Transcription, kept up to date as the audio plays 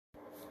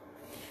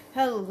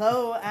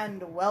Hello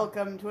and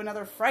welcome to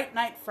another Fright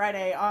Night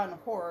Friday on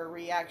Horror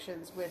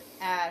Reactions with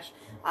Ash.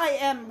 I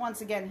am once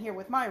again here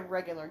with my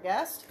regular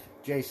guest,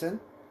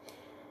 Jason.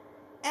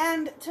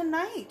 And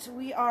tonight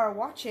we are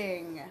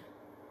watching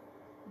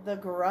The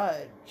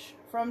Grudge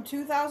from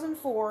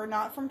 2004,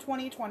 not from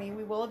 2020.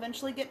 We will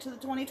eventually get to the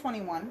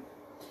 2021.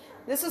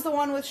 This is the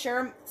one with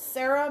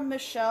Sarah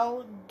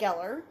Michelle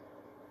Gellar.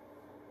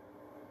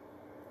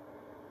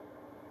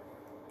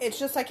 It's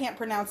just I can't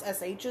pronounce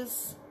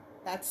SH's.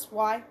 That's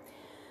why.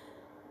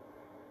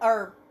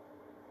 Or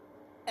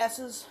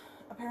S's,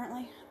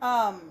 apparently.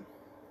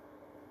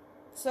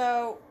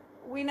 So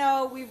we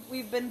know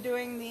we've been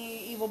doing the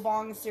Evil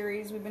Bong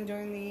series, we've been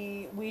doing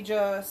the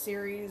Ouija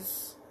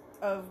series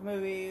of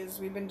movies,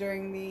 we've been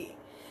doing the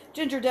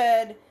Ginger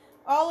Dead.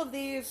 All of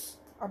these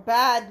are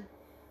bad.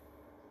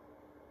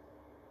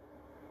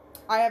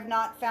 I have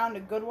not found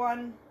a good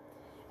one.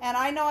 And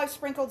I know I've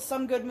sprinkled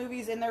some good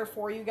movies in there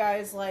for you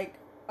guys, like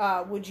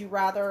Would You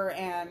Rather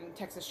and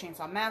Texas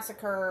Chainsaw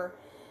Massacre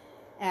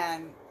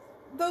and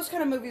those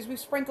kind of movies. We've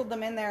sprinkled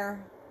them in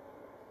there,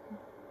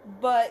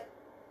 but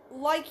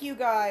like you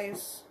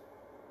guys,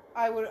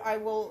 I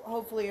will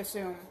hopefully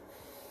assume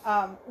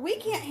we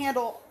can't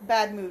handle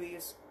bad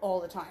movies all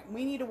the time.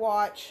 We need to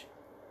watch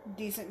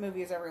decent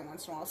movies every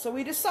once in a while. So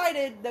we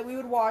decided that we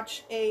would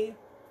watch a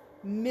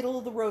middle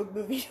of the road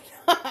movie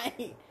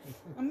tonight,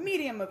 a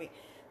medium movie.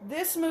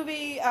 This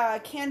movie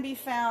can be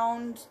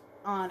found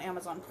on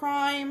Amazon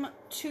Prime,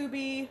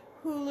 Tubi,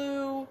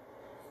 Hulu,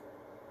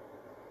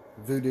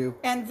 Vudu.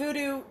 and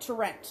Vudu to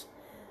rent.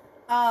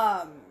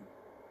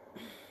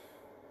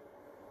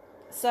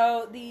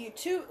 So we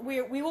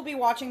will be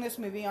watching this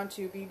movie on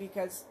Tubi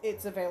because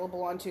it's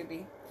available on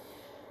Tubi.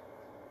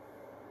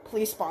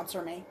 Please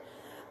sponsor me.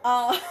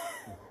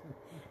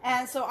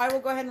 And so I will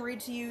go ahead and read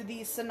to you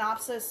the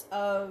synopsis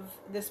of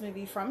this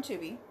movie from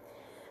Tubi.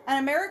 An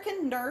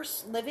American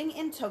nurse living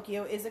in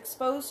Tokyo is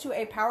exposed to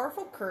a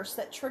powerful curse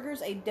that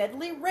triggers a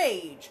deadly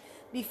rage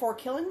before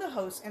killing the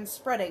host and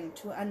spreading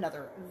to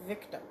another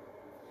victim.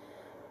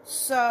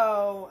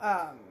 So,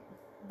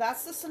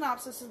 that's the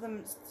synopsis of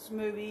this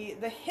movie.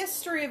 The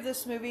history of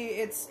this movie,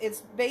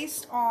 it's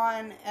based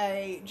on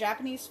a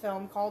Japanese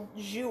film called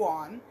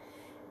Ju-on.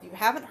 If you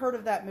haven't heard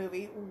of that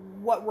movie,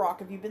 what rock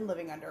have you been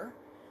living under?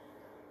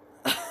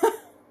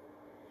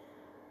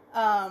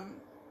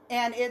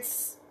 And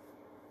it's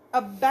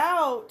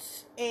about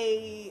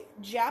a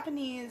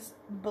Japanese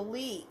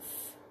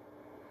belief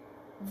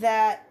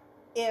that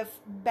if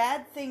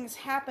bad things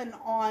happen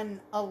on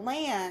a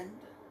land,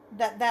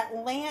 that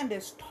land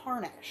is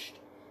tarnished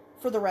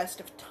for the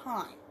rest of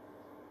time.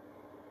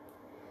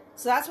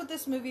 So that's what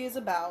this movie is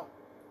about.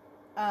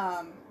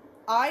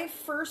 I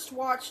first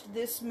watched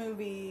this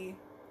movie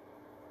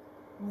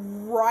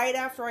right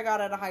after I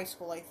got out of high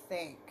school, I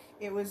think.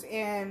 It was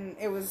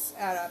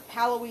at a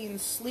Halloween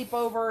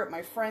sleepover at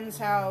my friend's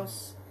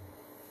house.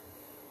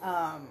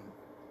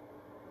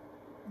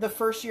 The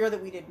first year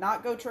that we did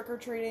not go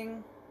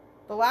trick-or-treating.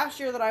 The last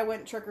year that I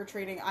went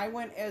trick-or-treating, I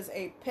went as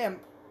a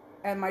pimp,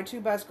 and my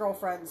two best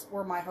girlfriends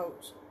were my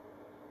hoes.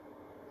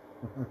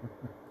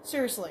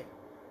 Seriously,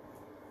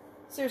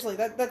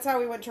 that's how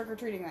we went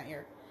trick-or-treating that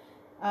year.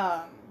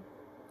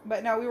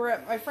 But no, we were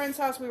at my friend's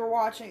house,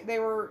 they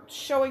were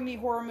showing me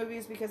horror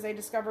movies because they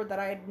discovered that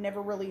I had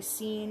never really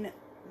seen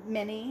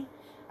many.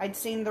 I'd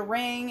seen The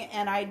Ring,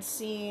 and I'd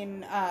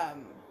seen,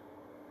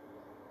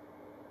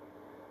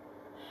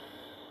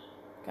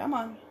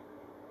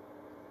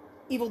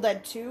 Evil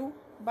Dead 2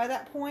 by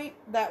that point,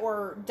 that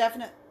were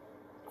definite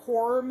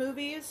horror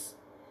movies.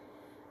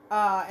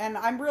 And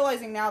I'm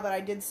realizing now that I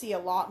did see a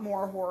lot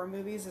more horror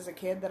movies as a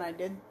kid than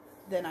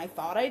I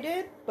thought I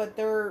did. But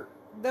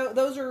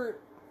those are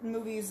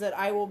movies that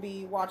I will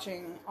be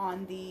watching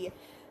on the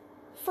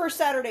first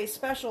Saturday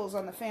specials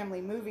on the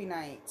family movie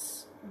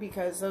nights,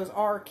 because those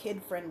are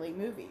kid-friendly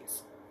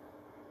movies.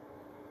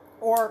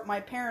 Or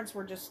my parents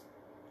were just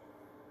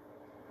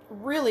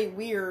really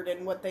weird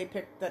in what they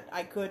picked that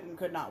I could and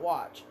could not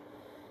watch.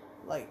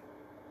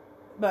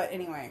 But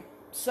anyway.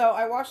 So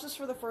I watched this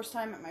for the first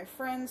time at my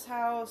friend's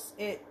house.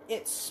 It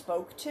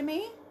spoke to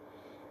me.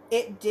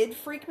 It did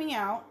freak me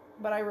out,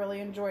 but I really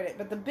enjoyed it.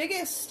 But the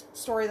biggest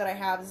story that I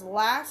have is the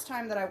last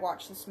time that I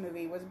watched this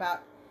movie was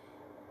about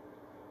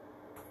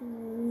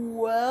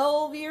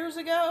 12 years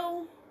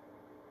ago.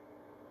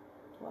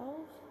 12?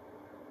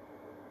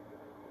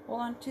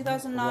 Hold on,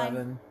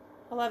 2009.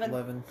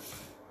 11.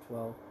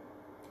 12.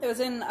 It was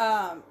in,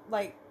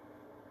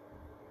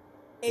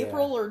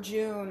 April or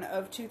June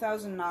of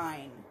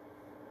 2009.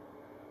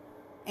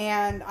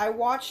 And I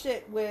watched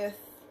it with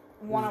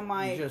one of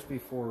my... Just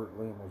before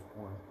Liam was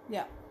born.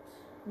 Yeah.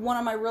 One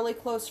of my really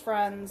close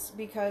friends,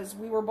 because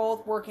we were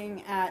both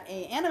working at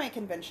an anime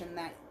convention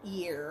that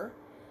year.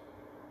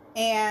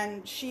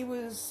 And she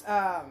was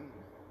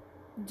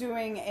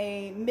doing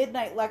a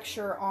midnight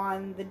lecture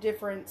on the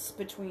difference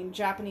between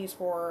Japanese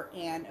horror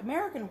and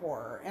American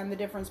horror. And the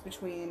difference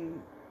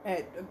between...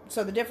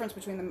 the difference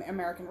between the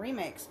American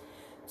remakes.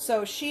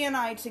 So she and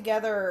I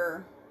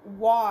together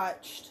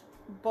watched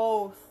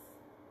both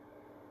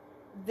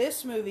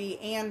this movie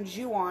and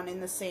Ju-on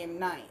in the same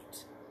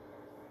night.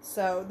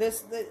 So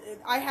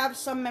I have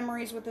some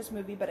memories with this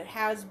movie, but it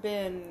has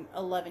been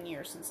 11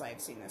 years since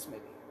I've seen this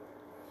movie.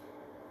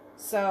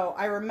 So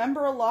I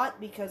remember a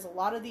lot because a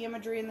lot of the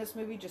imagery in this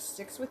movie just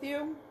sticks with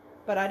you,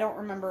 but I don't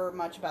remember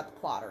much about the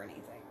plot or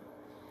anything.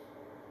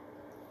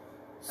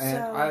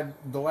 And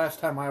the last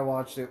time I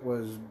watched it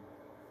was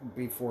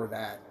before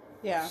that.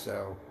 Yeah.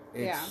 So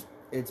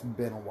it's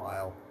been a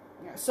while.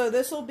 Yeah. So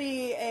this will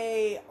be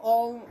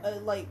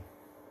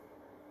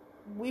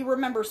we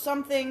remember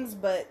some things,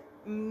 but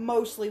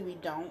mostly we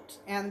don't.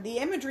 And the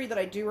imagery that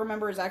I do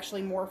remember is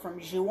actually more from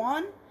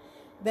Ju-on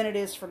than it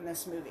is from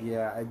this movie.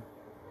 Yeah, I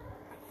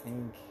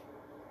think...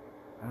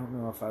 I don't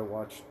know if I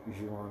watched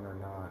Ju-on or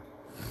not.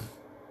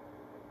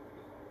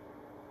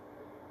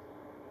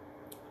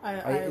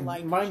 I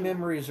like my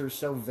memories are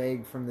so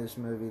vague from this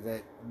movie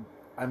that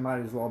I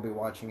might as well be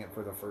watching it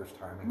for the first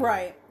time again.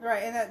 Right,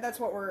 and that's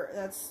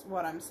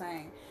what I'm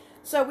saying.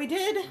 So we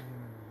did,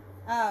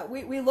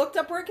 we looked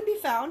up where it can be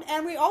found,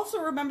 and we also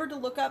remembered to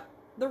look up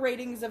the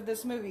ratings of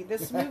this movie.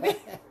 This movie,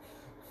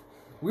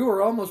 we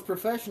were almost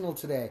professional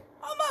today.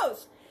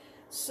 Almost.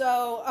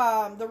 So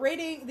the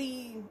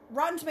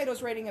Rotten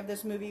Tomatoes rating of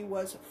this movie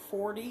was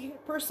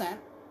 40%.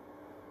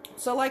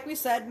 So like we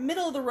said,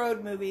 middle of the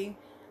road movie,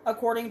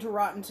 according to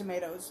Rotten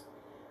Tomatoes.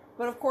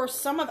 But of course,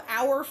 some of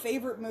our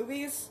favorite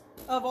movies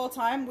of all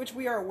time, which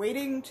we are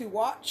waiting to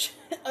watch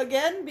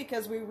again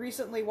because we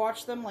recently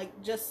watched them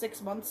like just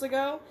 6 months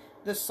ago,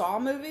 the Saw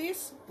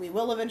movies. We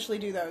will eventually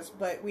do those,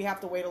 but we have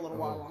to wait a little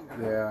while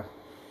longer.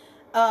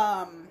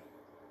 Yeah.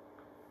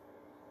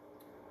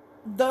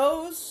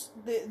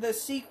 The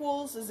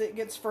sequels, as it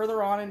gets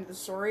further on into the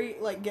story,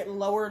 like get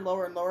lower and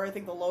lower and lower. I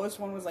think the lowest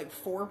one was like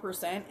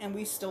 4%, and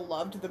we still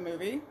loved the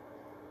movie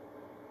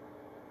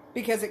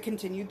because it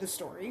continued the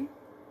story.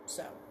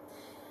 So,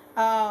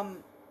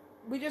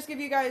 we just give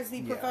you guys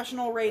the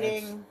professional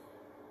rating.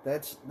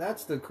 That's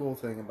the cool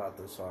thing about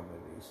the Saw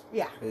movies.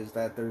 Yeah. Is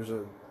that there's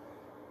a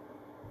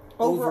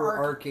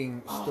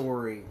overarching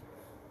story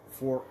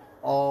for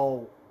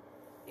all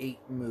 8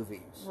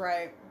 movies.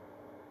 Right.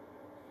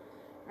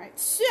 Right.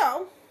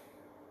 So.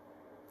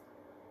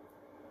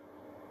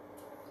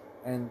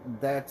 And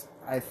that,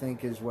 I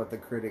think, is what the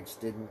critics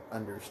didn't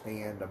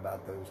understand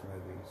about those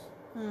movies.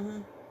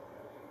 Mm-hmm.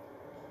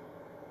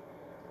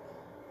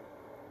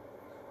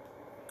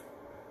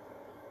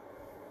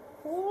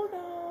 Hold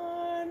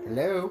on.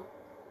 Hello?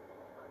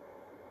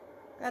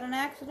 Got an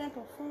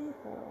accidental phone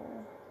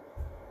call.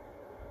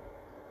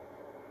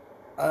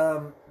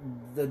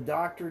 The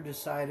doctor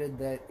decided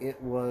that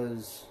it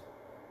was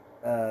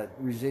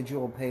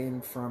residual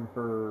pain from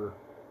her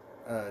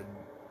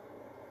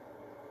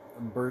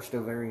burst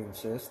ovarian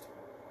cyst.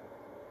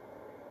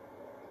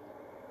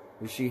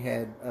 She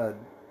had an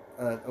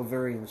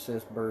ovarian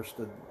cyst burst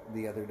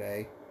the other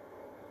day.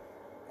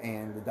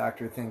 And the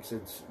doctor thinks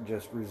it's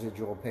just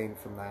residual pain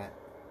from that.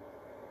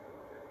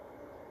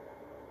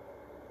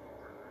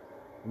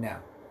 No.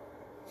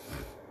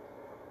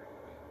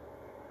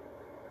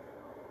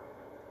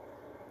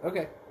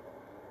 Okay.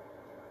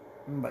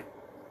 Bye.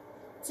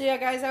 So yeah,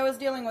 guys, I was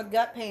dealing with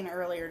gut pain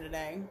earlier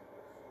today.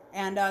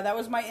 And that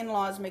was my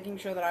in-laws making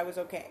sure that I was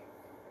okay.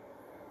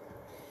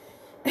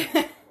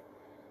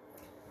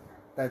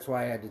 That's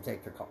why I had to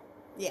take the call.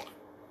 Yeah.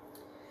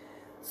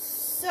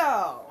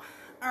 So,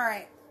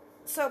 alright.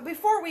 So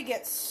before we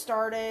get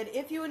started,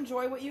 if you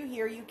enjoy what you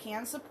hear, you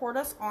can support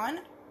us on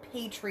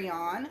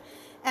Patreon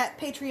at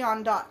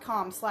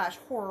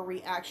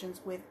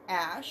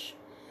patreon.com/horrorreactionswithash.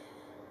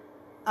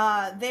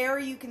 There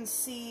you can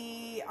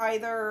see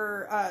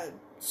either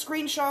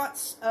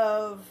screenshots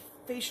of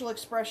facial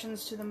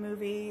expressions to the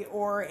movie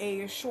or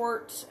a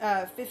short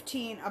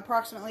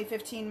approximately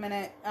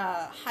 15-minute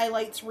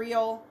highlights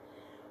reel,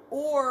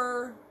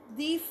 or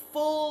the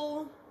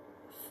full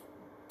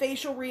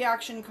facial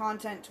reaction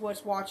content to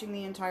us watching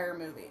the entire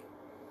movie.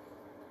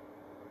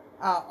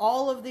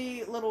 All of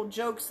the little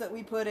jokes that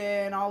we put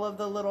in, all of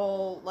the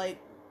little, like,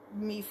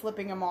 me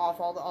flipping them off,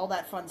 all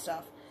that fun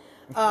stuff,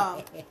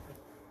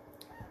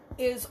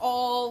 is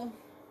all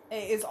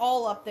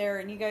up there,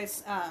 and you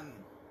guys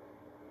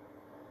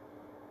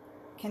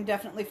can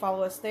definitely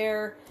follow us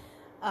there.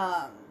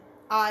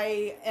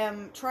 I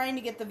am trying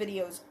to get the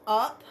videos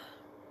up.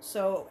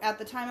 So at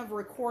the time of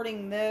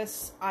recording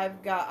this,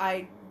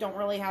 I don't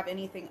really have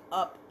anything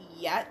up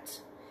yet,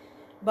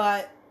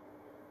 but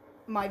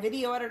my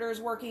video editor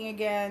is working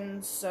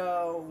again,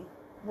 so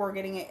we're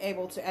getting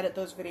able to edit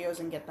those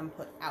videos and get them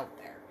put out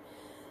there.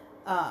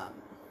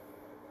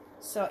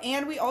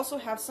 And we also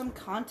have some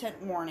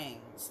content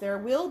warnings. There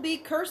will be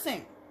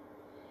cursing.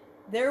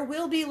 There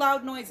will be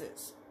loud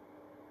noises.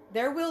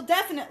 There will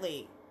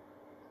definitely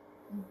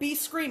be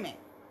screaming.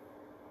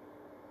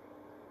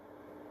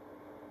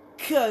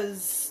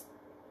 'Cause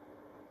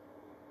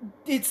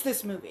it's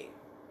this movie.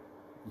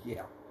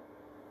 Yeah.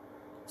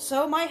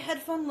 So, my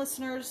headphone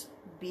listeners,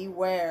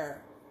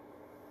 beware.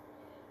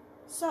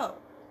 So,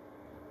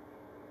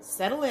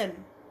 settle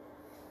in.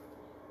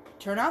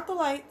 Turn out the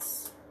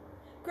lights.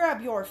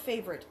 Grab your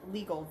favorite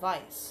legal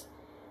vice.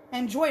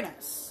 and join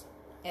us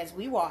as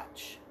we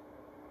watch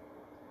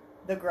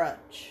The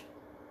Grudge.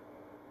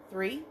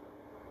 3,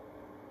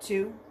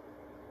 2,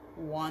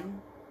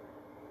 1,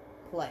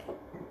 play.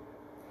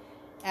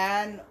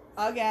 And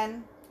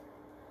again,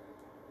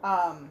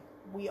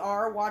 we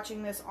are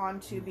watching this on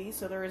Tubi,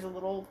 so there is a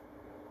little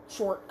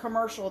short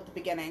commercial at the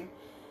beginning.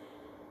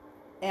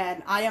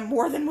 And I am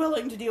more than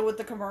willing to deal with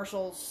the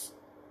commercials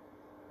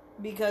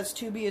because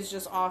Tubi is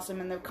just awesome,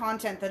 and the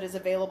content that is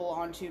available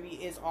on Tubi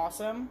is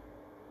awesome.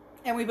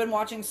 And we've been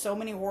watching so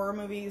many horror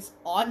movies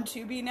on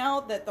Tubi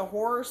now that the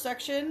horror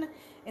section,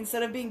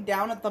 instead of being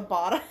down at the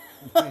bottom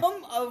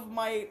of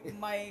my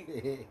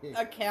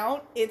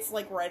account, it's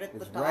like right at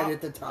the top. Right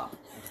at the top.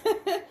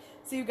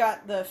 So you've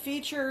got the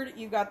featured,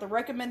 you've got the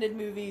recommended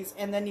movies,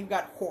 and then you've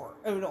got horror.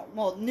 Oh no,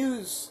 well,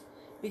 news,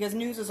 because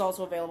news is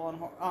also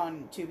available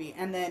on Tubi,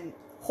 and then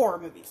horror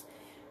movies.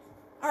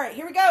 All right,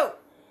 here we go.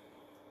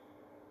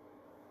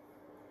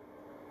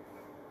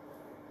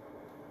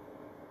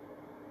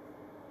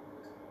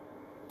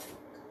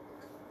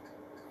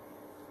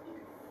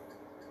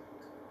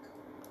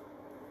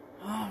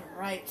 All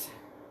right.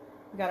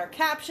 We got our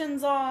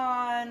captions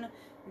on.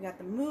 We got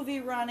the movie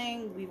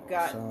running. We've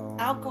got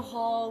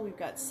alcohol. We've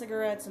got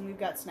cigarettes, and we've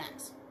got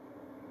snacks.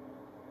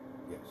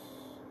 Yes.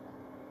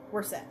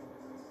 We're set.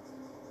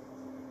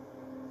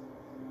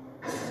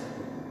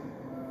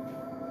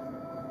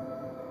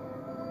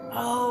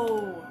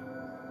 Oh,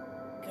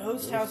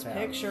 Ghost House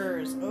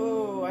Pictures.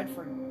 Oh,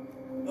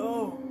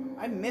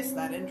 I missed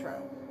that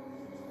intro.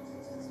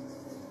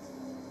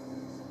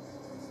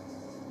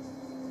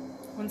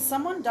 When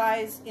someone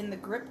dies in the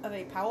grip of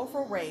a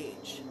powerful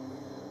rage,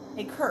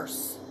 a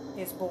curse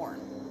is born.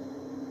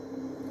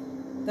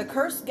 The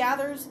curse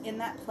gathers in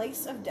that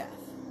place of death.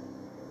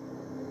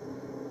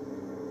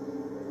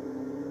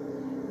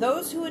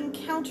 Those who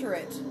encounter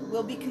it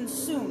will be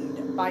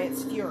consumed by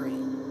its fury.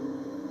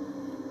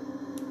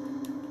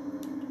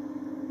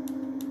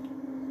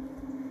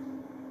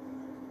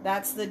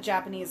 That's the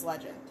Japanese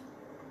legend.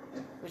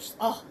 Which,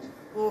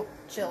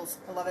 chills.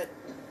 I love it.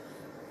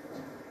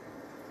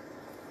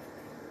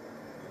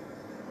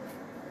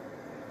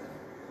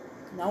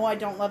 No, I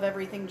don't love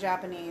everything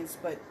Japanese,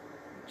 but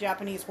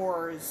Japanese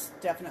horror is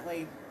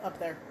definitely up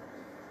there.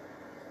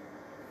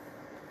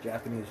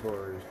 Japanese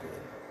horror is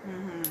good.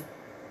 Mm-hmm.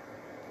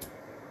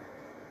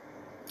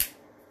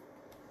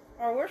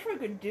 I wish we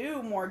could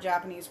do more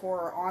Japanese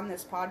horror on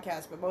this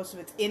podcast, but most of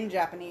it's in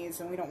Japanese,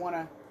 and we don't want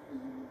to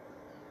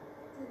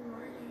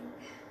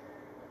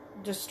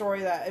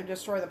destroy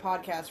the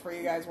podcast for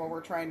you guys while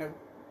we're trying to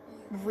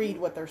read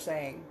what they're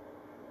saying.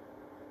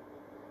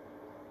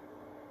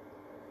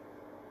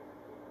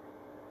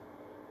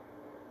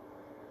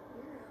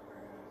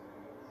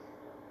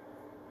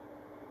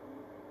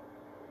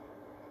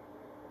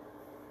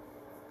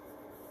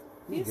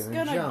 He's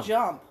gonna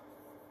jump.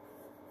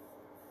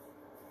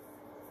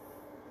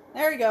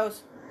 There he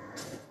goes.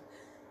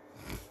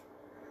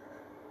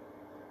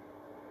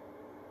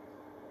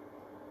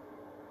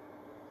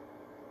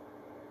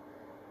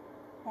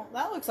 Well,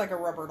 that looks like a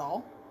rubber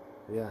doll.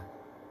 Yeah.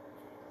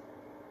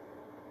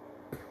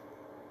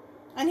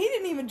 And he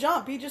didn't even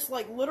jump. He just,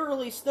 like,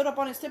 literally stood up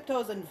on his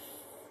tiptoes and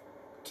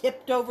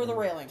tipped over the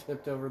railing.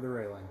 Tipped over the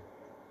railing.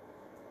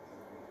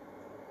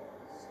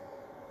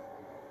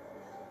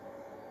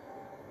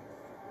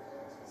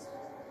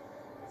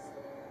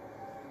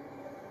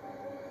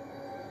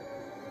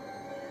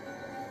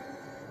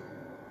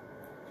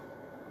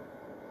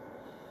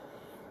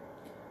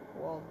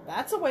 Well,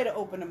 that's a way to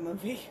open a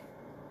movie.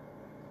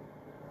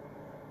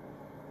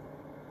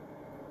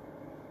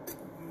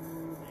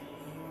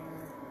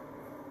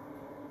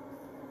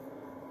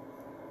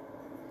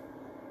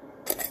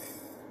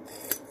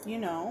 You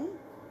know,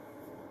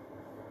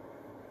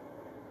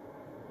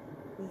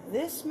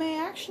 this may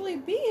actually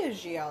be a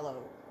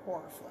giallo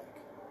horror flick.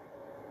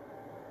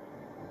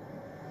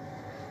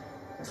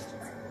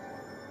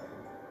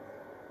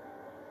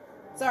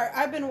 Sorry,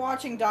 I've been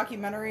watching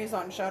documentaries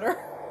on Shudder.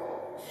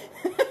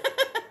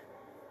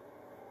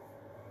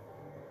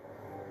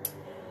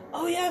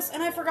 Oh yes,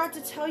 and I forgot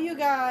to tell you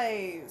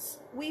guys,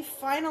 we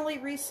finally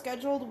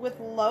rescheduled with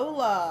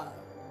Lola.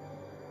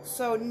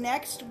 So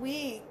next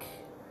week,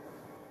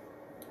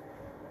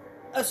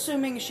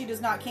 assuming she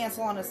does not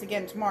cancel on us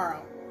again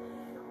tomorrow,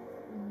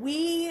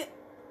 we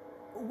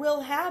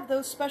will have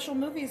those special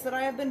movies that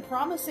I have been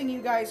promising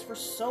you guys for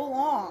so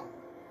long.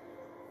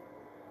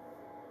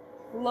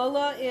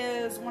 Lola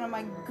is one of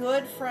my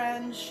good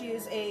friends. She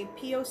is a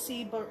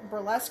POC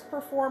burlesque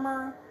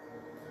performer.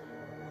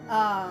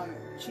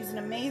 She's an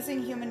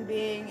amazing human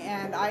being,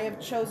 and I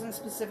have chosen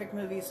specific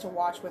movies to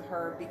watch with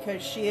her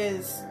because she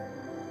is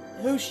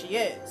who she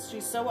is.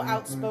 She's so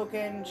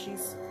outspoken.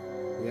 She's...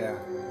 Yeah.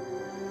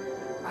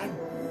 I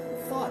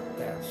thought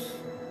that's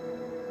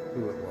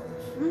who it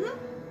was. Mm-hmm.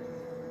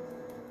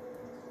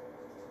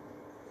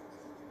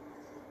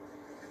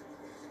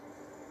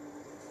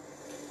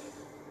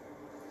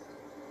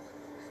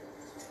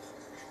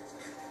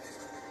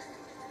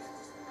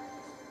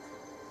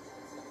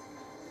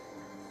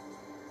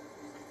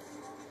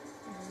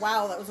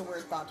 Wow, that was a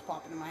weird thought to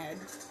pop into my head.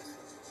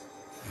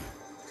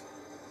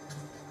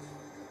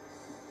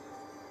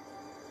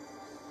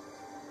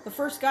 The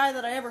first guy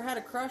that I ever had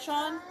a crush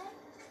on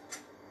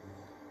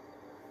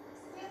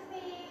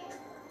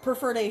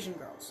preferred Asian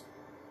girls.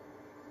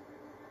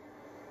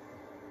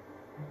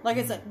 Like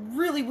I said,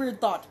 really weird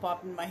thought to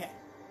pop into my head.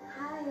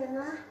 Hi,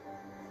 Emma.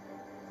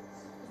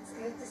 It's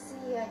good to see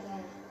you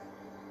again.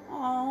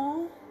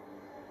 Aww.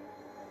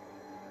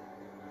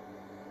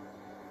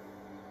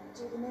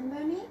 Do you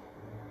remember me?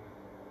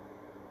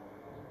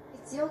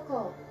 It's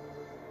Yoko.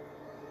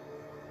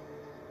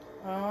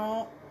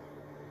 Oh.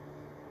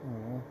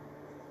 Oh.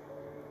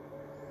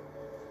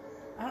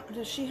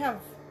 Does she have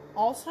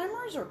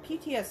Alzheimer's or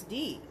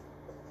PTSD?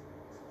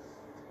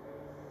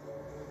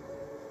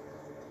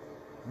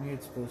 I think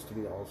it's supposed to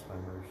be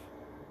Alzheimer's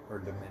or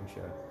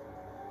dementia.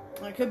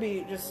 It could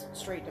be just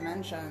straight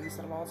dementia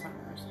instead of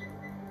Alzheimer's.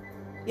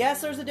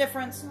 Yes, there's a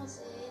difference.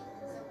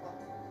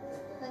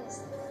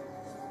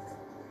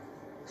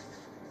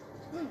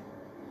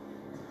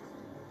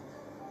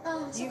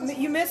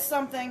 You missed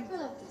something.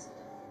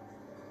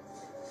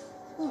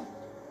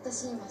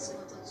 私今仕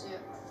事中。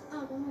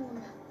あ、ごめんご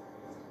めん。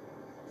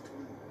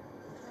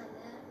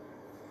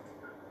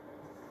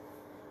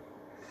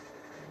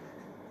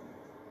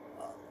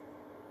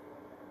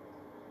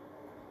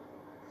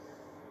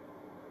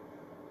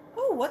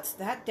Oh, what's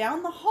that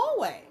down the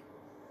hallway?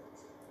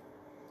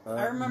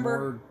 I remember.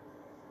 More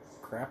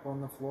crap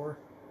on the floor.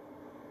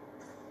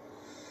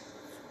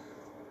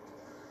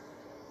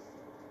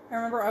 I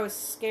remember I was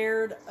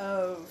scared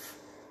of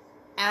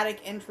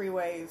attic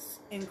entryways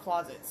in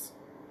closets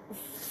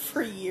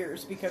for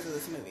years because of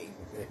this movie.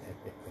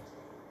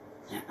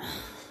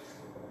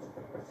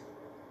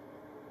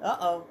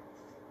 Uh-oh.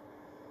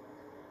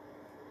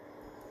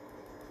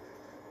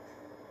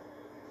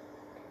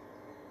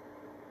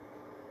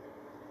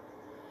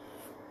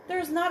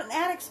 There's not an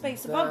attic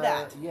space above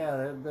that. Yeah,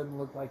 that doesn't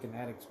look like an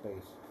attic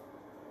space.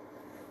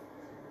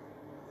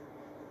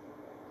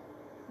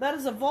 That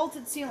is a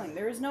vaulted ceiling.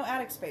 There is no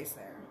attic space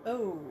there.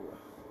 Oh.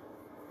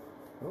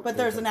 Oh, But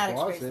there's an attic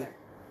closet. space there.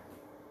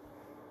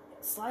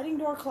 Sliding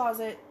door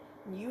closet.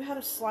 You had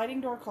a sliding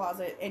door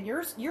closet, and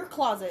your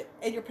closet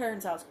at your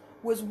parents' house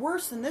was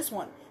worse than this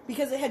one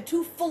because it had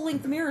 2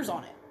 full-length mirrors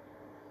on it.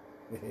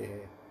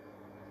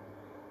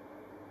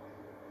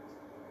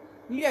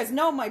 You guys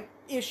know my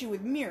issue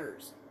with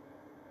mirrors.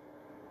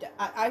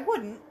 I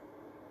wouldn't.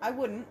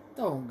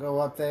 Don't go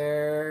up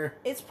there.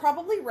 It's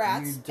probably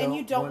rats, and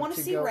you don't want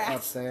to see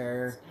rats. Up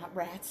there. It's not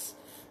rats.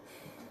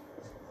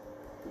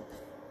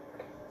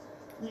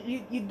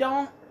 You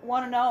don't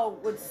want to know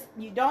what's...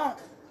 You don't.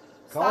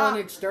 Call Stop. an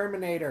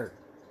exterminator.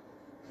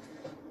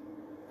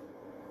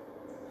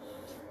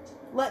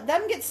 Let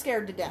them get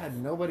scared to death. God,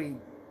 nobody's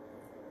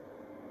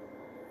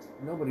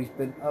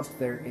been up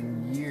there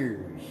in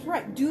years.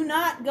 Right. Do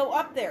not go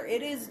up there.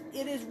 It is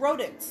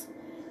rodents.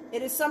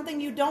 It is something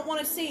you don't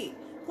want to see.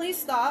 Please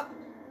stop.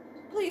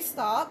 Please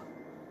stop.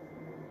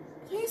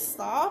 Please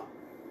stop.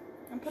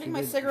 I'm putting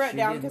my cigarette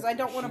down because I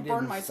don't want to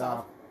burn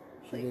myself.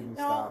 She didn't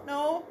No, stop.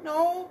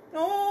 no.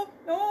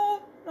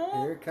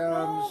 Here it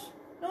comes.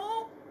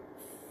 No.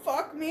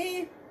 Fuck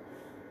me.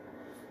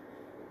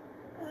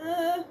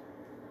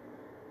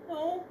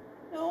 No.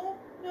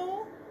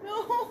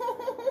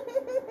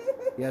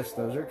 Yes,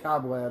 those are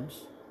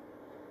cobwebs.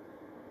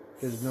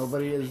 Because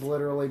nobody has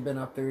literally been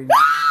up there in years.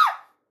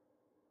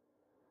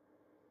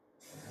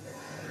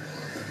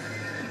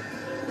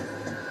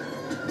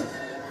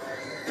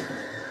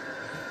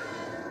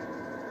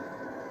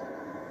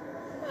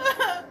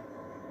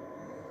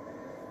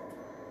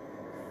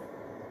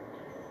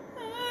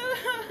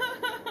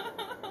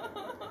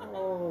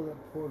 Oh,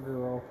 that poor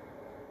girl.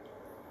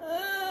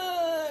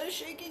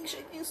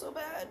 Shaking so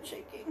bad,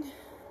 shaking.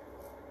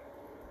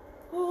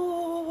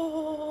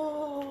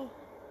 Oh.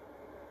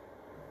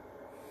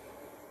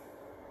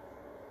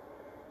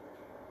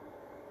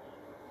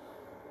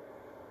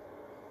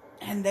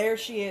 And there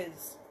she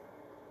is.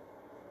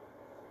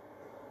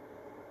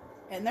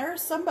 And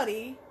there's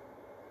somebody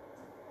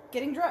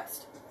getting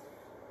dressed.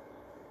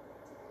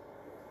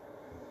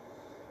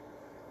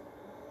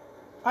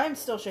 I'm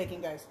still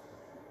shaking, guys.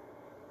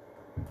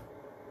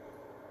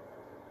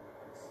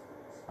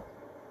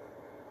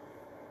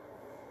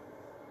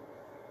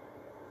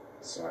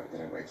 Sorry,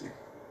 did I wake you?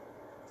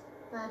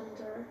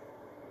 Lavender.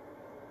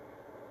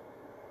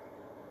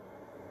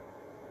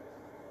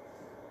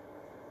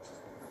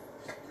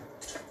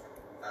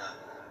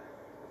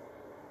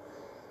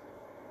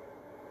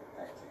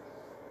 Thank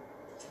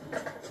you.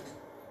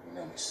 You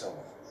know me so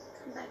well.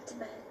 Come back to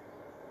bed.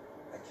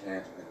 I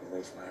can't. I'm gonna be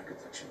late for my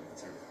architecture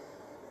meeting.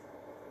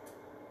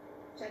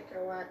 Check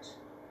your watch.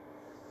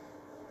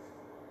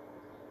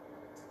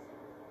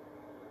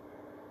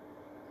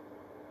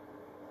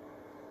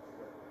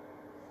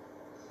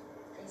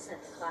 They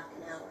set the clock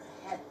an hour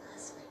ahead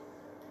last week.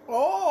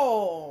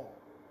 Oh.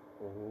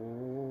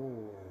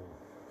 Oh.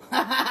 I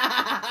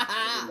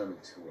remember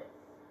too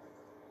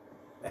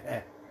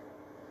well.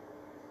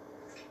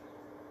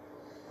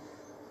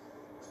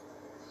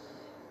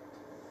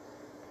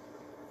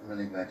 I'm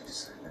really glad you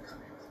decided to come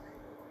here with me.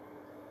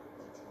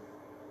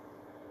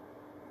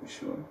 You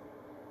sure?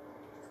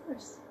 Of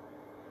course.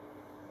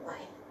 Why?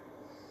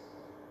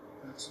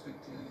 That's a big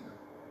deal, you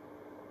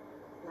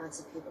know. Lots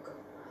of people go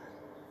abroad.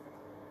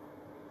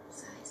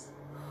 Besides,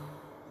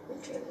 I've been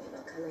dreaming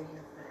about coming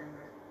here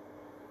forever.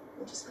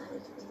 I'm just glad we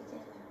could be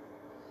together.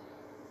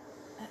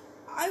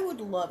 I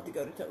would love to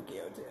go to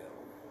Tokyo too.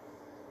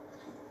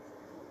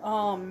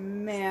 Oh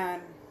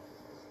man.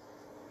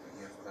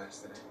 You have class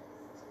today?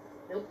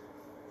 Nope.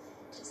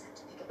 Just have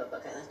to pick up a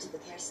book I left at the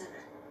care center.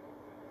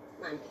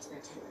 Mine takes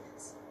about 10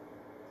 minutes.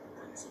 I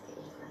promise I'll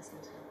get you to class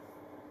on time.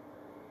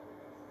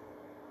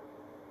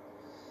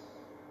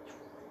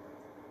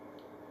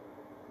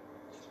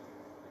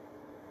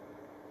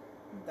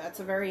 That's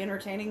a very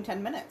entertaining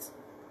 10 minutes.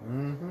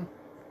 Mm-hmm.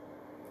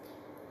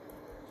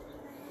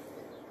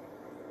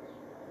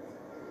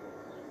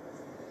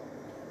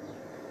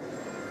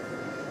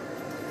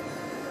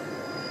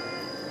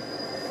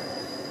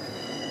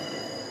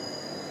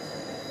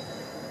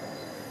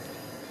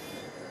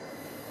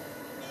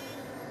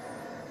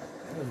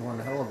 That was one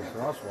hell of a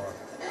crosswalk.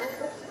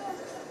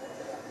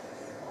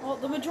 Well,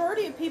 the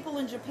majority of people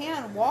in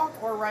Japan walk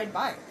or ride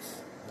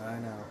bikes. I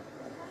know.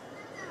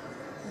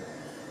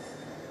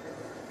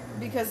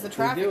 Because the They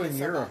traffic do is in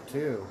so Europe bad.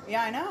 too.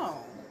 Yeah, I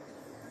know.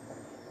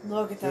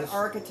 Look at that This-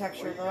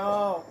 architecture,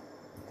 though.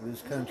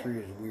 This country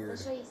is I'll weird.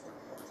 show you something.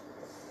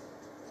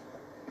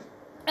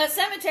 A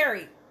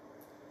cemetery!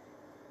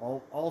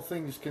 All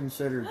things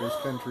considered, this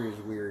country is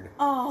weird.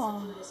 Oh.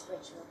 Buddhist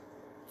ritual.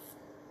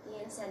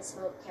 The incense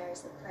smoke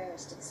carries the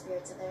prayers to the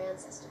spirits of their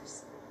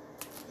ancestors.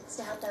 It's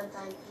to help them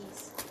find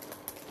peace.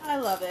 I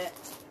love it.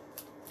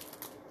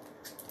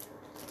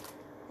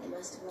 They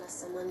must have lost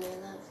someone they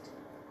loved.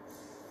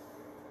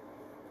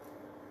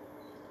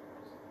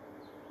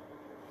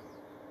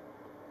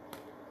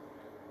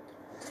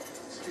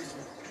 Excuse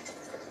me.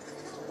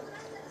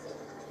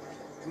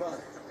 Come on.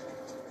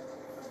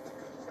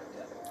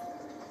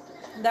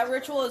 That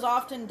ritual is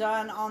often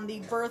done on the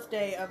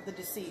birthday of the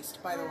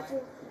deceased, by the way.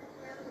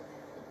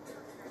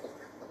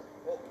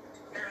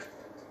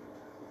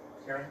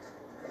 Karen,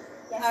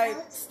 Yes, I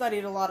Alex?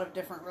 studied a lot of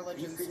different are you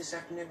religions. free this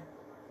afternoon?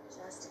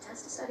 Just a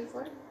test to study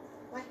for.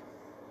 Why?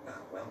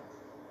 Well,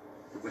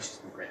 your wish has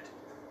been granted.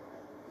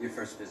 Your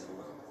first visit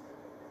alone.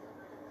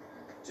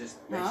 Just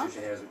make Huh?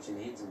 sure she has what she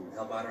needs and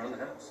help out around the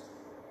house.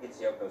 It's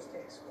Yoko's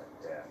case,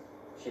 but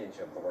she didn't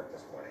show up for work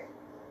this morning.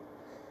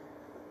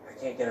 I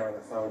can't get her on the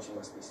phone. She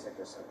must be sick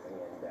or something,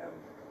 and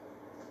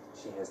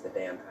she has the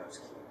damn house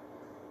key.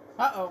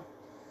 Uh-oh.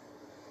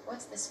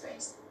 What's this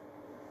phrase?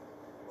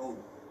 Oh,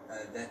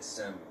 that's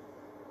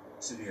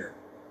severe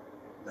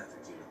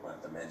lethargy,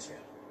 dementia.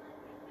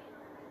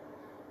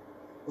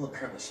 Well,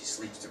 apparently she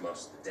sleeps through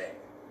most of the day.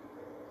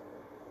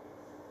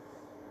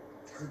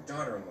 Her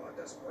daughter-in-law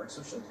doesn't work,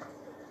 so she'll probably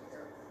be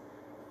here.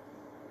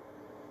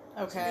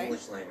 It's an Okay.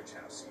 English language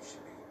house, so you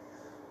should be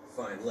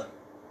fine. Look,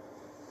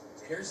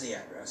 here's the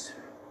address.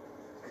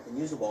 You can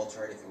use a wall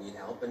chart if you need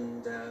help,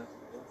 and don't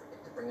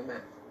forget to bring a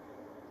map.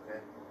 Okay?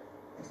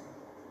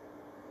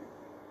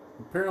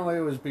 Apparently,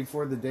 it was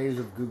before the days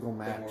of Google Don't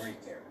Maps. worry,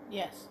 Karen.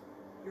 Yes.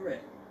 You're in.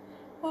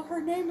 Oh, her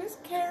name is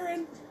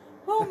Karen.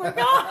 Oh my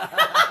god.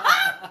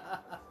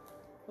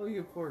 Oh,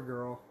 you poor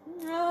girl.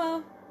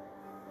 Oh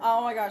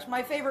my gosh,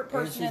 my favorite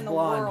person she's in the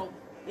blonde. world.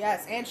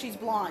 Yes, and she's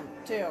blonde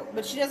too,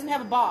 but she doesn't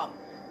have a bob.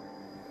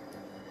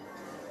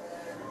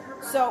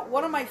 So,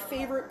 one of my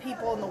favorite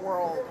people in the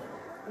world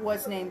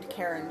was named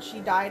Karen. She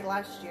died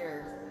last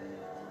year.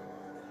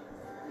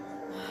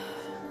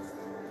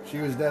 She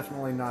was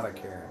definitely not a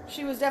Karen.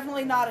 She was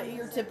definitely not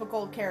your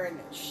typical Karen.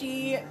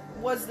 She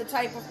was the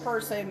type of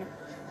person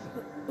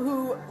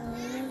who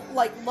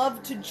like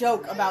loved to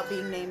joke about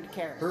being named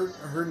Karen.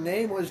 Her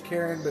name was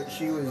Karen, but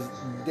she was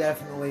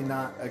definitely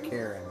not a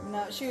Karen.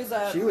 No, she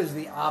was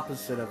the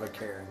opposite of a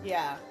Karen.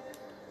 yeah.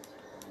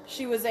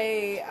 She was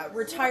a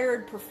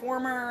retired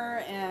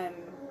performer and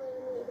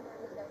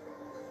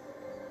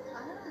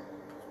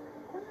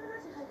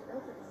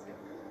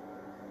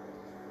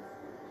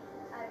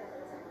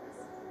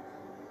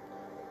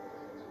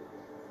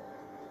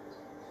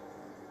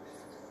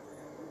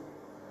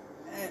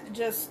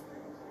just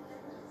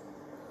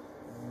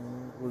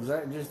Was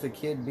that just a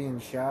kid being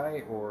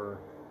shy, or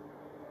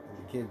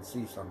did the kid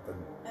see something?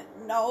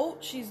 no,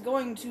 she's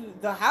going to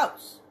the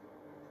house.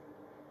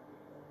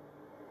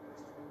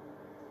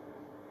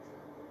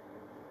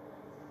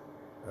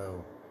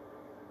 Oh.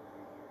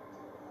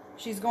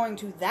 She's going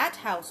to that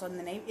house in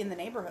the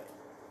neighborhood.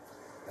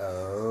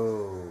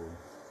 Oh.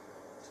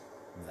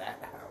 That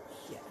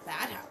house. Yeah,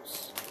 that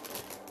house.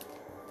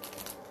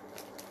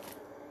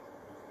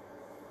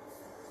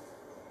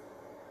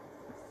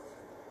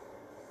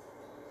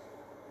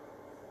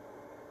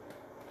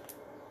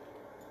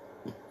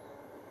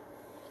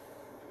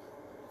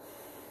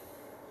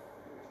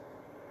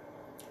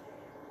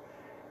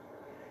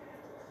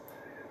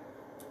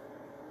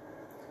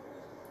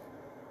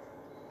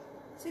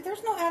 See,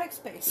 there's no attic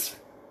space.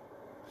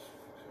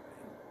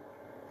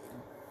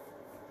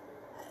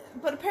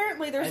 But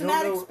apparently there's an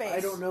attic space. I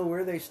don't know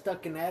where they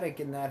stuck an attic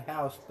in that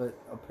house, but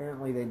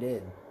apparently they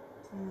did.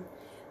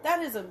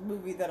 That is a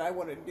movie that I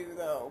want to do,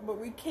 though, but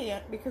we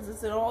can't because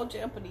it's in all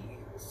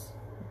Japanese.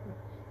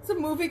 It's a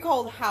movie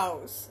called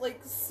House. Like,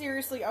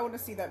 seriously, I want to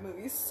see that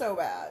movie so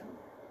bad.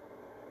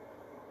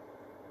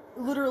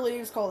 Literally,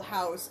 it's called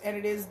House, and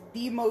it is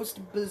the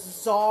most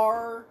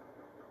bizarre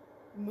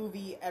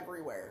movie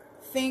everywhere.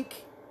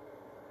 Think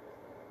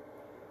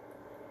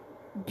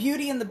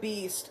Beauty and the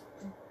Beast,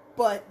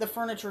 but the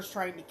furniture's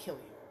trying to kill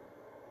you.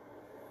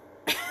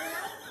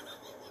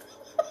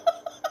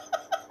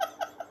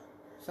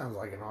 Sounds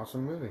like an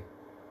awesome movie.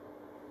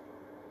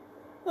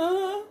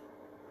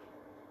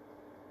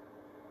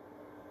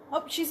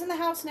 Oh, she's in the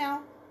house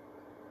now.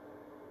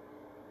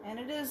 And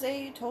it is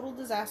a total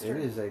disaster.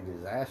 It is a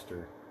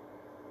disaster.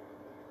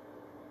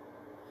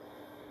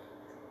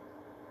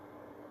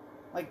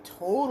 Like,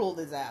 total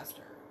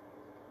disaster.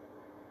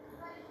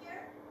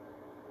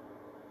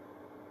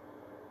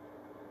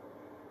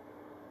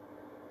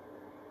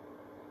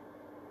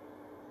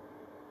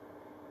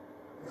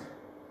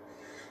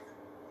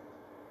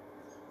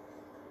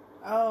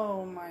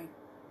 Oh my.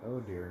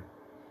 Oh dear.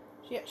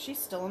 Yeah, she's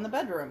still in the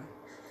bedroom.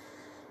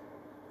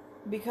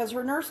 Because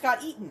her nurse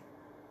got eaten.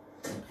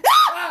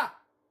 Ah!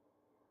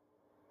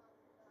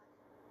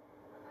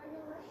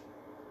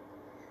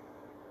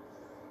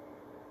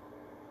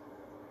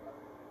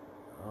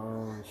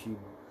 Oh, and she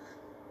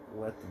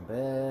wet the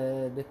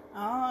bed.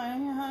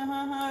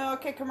 Oh,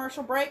 okay,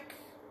 commercial break.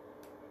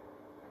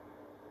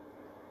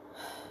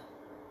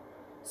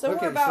 So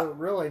okay, we're about... so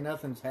really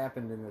nothing's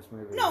happened in this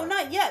movie. No, yet.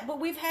 not yet, but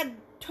we've had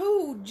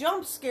 2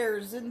 jump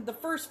scares in the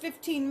first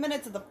 15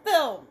 minutes of the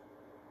film.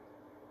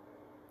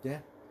 Yeah.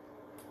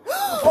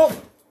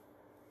 Oh!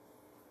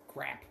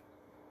 Crap.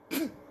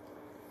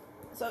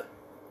 So,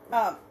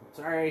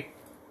 Sorry.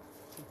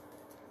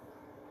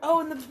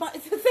 oh, and the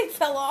thing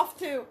fell off,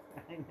 too.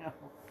 I know.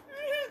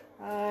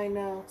 I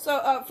know.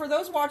 So, for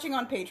those watching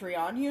on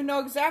Patreon, you know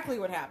exactly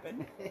what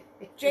happened.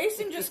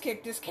 Jason just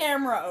kicked his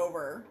camera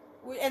over.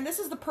 And this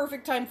is the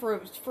perfect time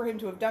for him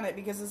to have done it,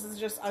 because this is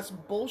just us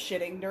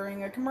bullshitting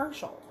during a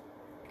commercial.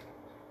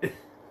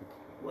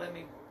 Let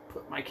me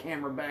put my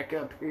camera back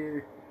up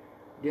here.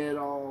 Get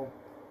all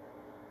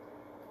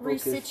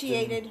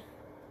Resituated.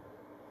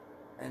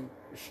 And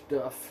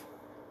stuff.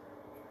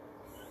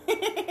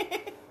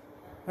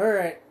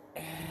 Alright.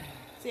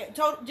 So yeah,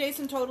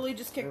 Jason totally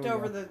just kicked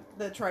over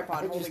the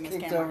tripod holding his camera. I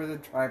just kicked over the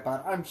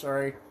tripod. I'm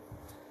sorry.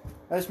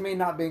 That's me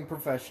not being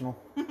professional.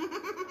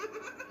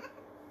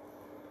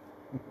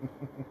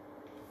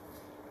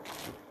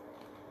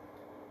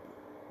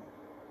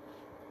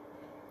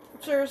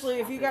 Seriously,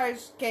 if you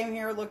guys came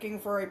here looking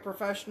for a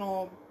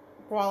professional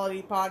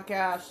quality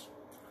podcast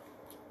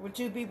with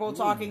 2 people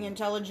talking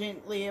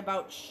intelligently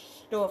about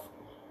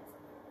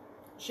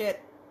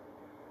shit.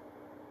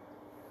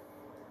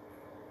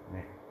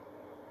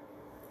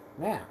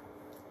 Now.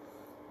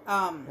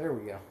 There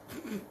we go.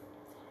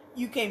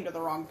 You came to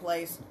the wrong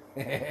place.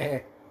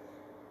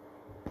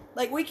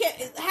 Like, we can't...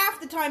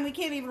 Half the time, we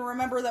can't even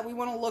remember that we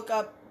want to look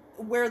up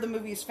where the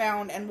movie's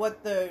found and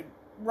what the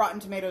Rotten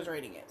Tomatoes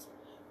rating is.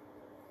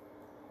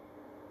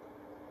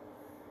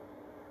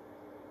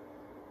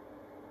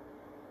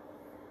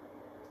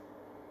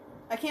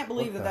 I can't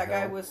believe that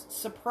guy was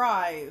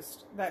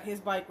surprised that his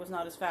bike was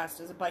not as fast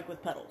as a bike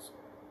with pedals.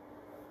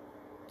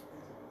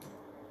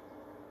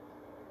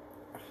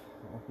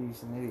 Well,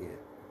 he's an idiot.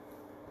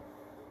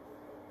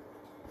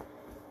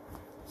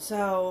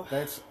 So...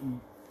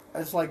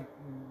 That's like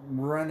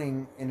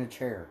running in a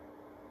chair.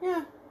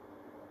 Yeah.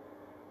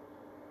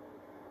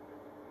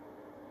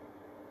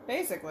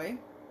 Basically.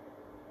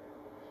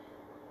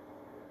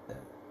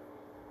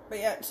 But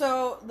yeah,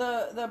 so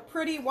the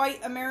pretty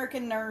white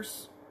American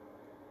nurse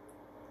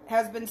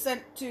has been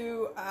sent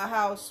to a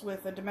house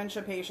with a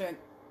dementia patient,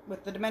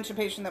 with the dementia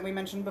patient that we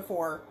mentioned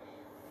before,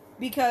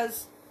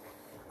 because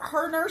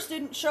her nurse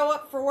didn't show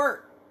up for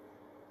work.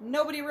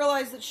 Nobody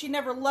realized that she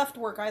never left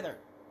work either.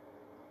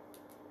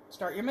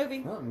 Start your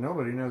movie. Well,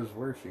 nobody knows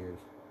where she is.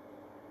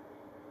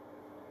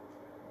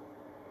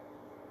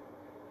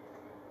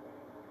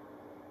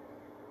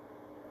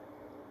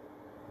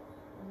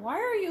 Why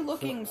are you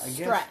looking So, I guess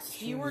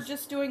stressed? You were she's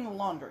just doing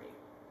laundry.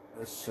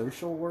 A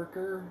social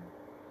worker?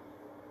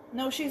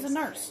 No, she's a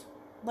nurse.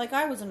 Like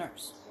I was a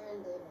nurse.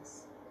 Karen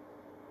Davis.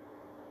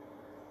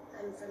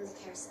 I'm from the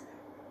care center.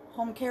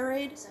 Home care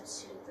aide?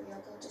 Substituting for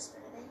Yoko just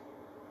for today.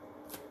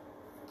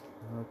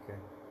 Okay.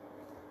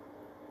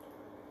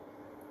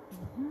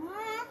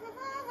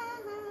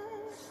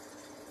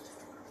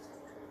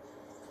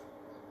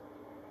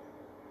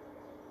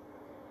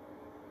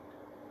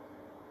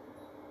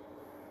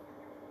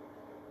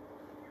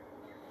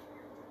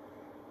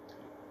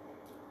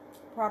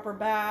 Proper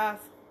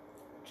bath,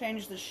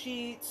 change the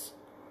sheets,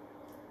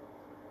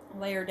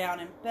 lay her down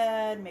in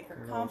bed, make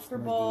her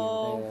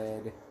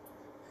comfortable. Bed.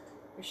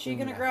 Is she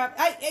gonna grab...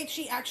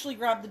 she actually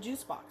grabbed the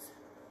juice box.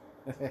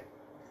 That's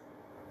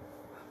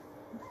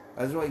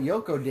what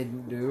Yoko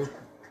didn't do.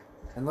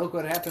 And look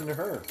what happened to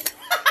her.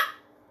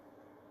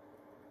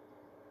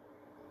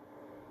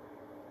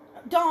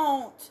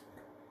 Don't.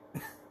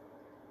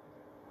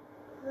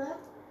 Hello?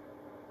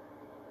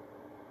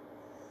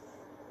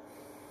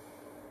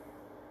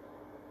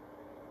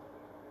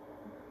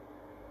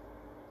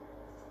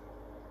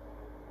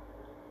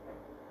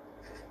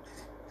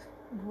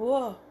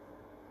 Whoa.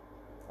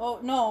 Oh,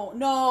 no.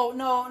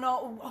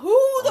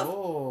 Who the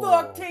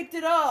fuck taped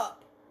it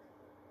up?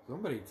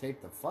 Somebody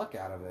taped the fuck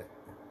out of it.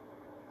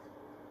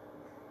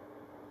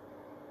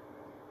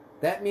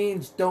 That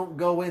means don't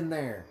go in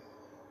there.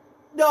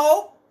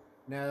 Nope.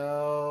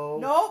 No.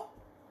 Nope.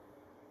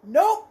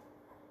 Nope.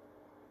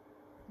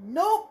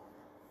 Nope.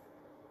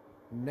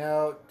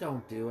 No,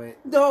 don't do it.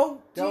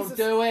 No. Don't Jesus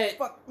do it.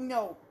 Fuck.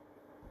 No.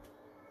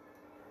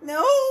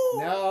 No.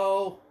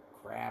 No.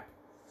 Crap.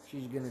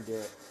 She's gonna do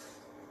it.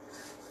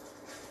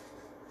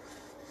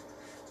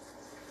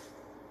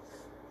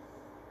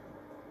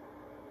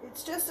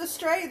 It's just a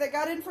stray that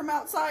got in from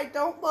outside.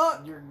 Don't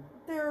look. You're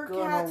There are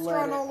gonna cats let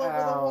run it all over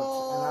out, the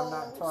walls. and I'm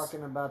not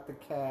talking about the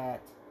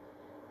cat.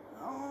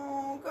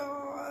 Oh,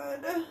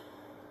 God.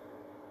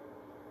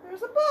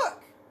 There's a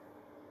book.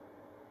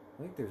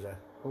 I think there's a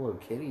Hello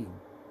Kitty.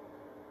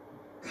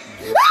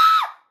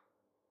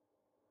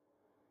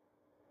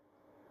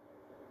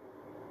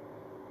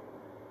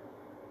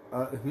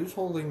 Who's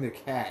holding the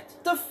cat?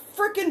 The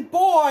freaking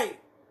boy.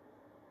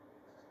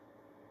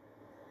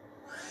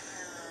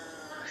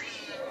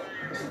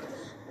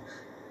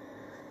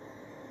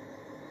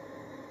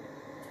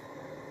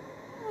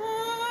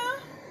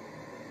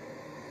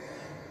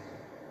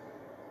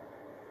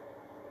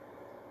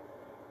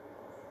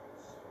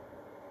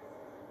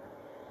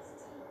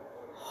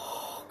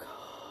 Oh, God.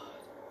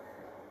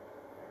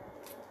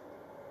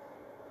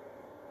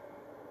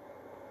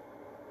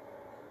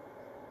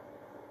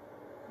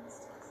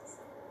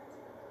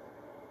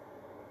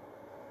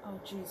 Oh,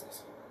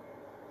 Jesus.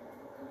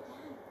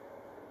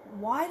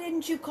 Why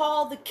didn't you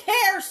call the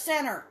care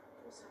center?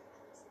 I'm sorry,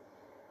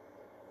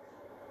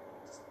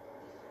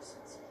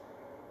 Alice.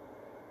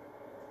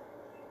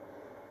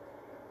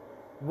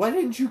 Why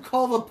didn't you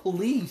call the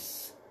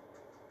police?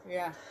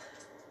 Yeah.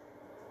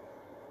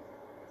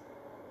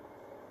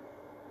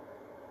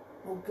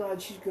 Oh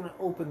God, she's gonna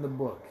open the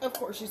book. Of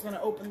course she's going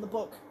to open the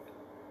book.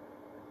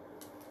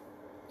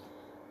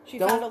 She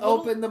found a Don't little...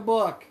 open the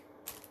book.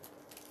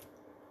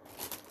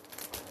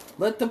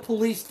 Let the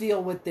police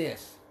deal with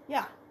this.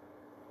 Yeah.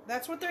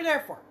 That's what they're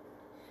there for.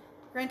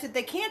 Granted,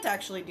 they can't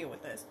actually deal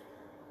with this.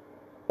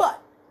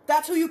 But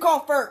that's who you call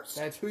first.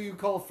 That's who you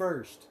call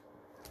first.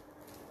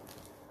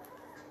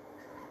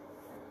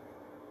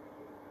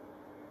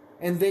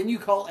 And then you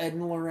call Ed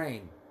and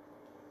Lorraine.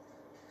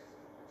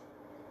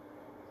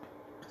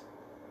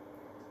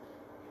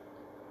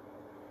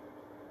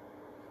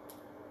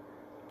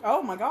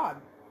 Oh, my God.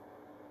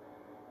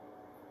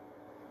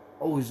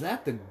 Oh, is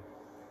that the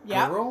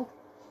Yeah. girl?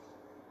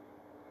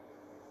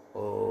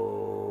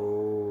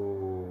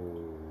 Oh.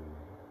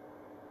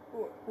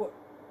 What?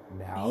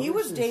 Now He this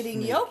was is dating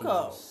making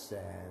Yoko.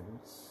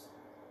 Sense.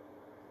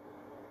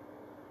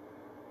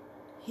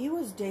 He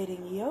was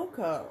dating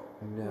Yoko.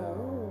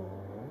 No.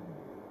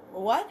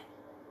 What?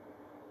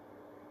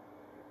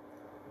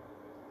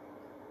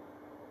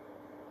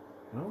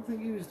 I don't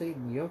think he was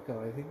dating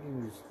Yoko. I think he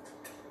was.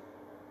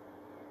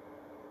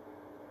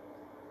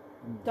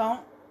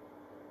 Don't.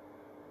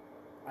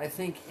 I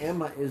think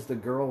Emma is the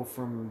girl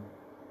from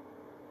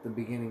the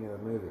beginning of the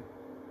movie.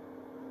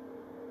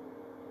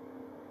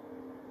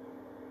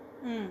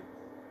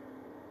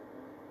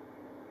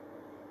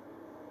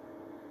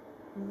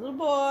 Little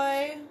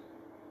boy.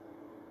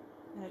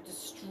 And a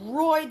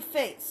destroyed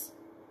face.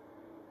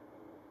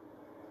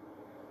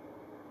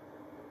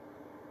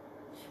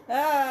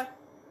 Ah.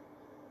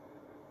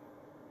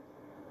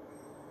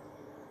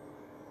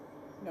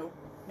 No.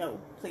 No.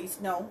 Please.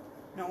 No.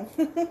 No.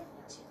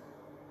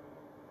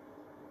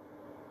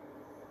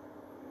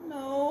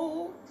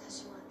 No.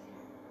 Because you want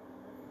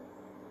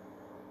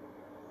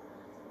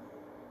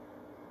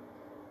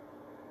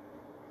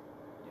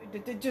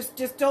there.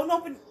 Just don't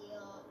open.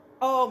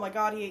 Oh my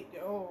God, he ate.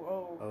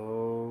 Oh.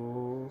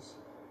 Oh.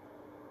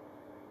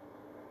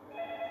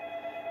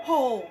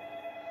 Oh.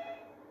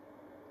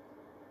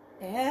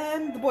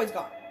 And the boy's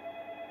gone.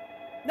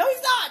 No,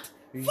 he's not!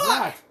 He's Fuck!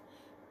 not.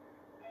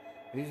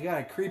 He's got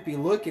a creepy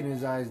look in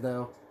his eyes,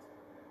 though.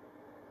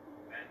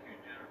 Matthew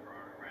and Jennifer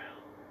aren't around.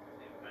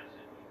 Leave a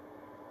message.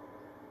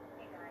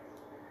 Hey guys,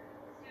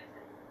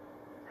 Susan,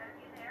 are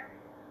you there?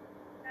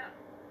 No.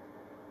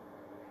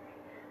 Okay,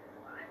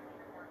 well I'm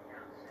leaving work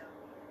now, so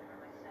either for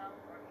myself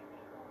or give me a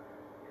call.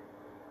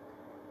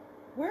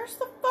 Where's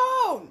the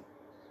phone?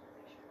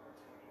 Just want to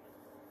make sure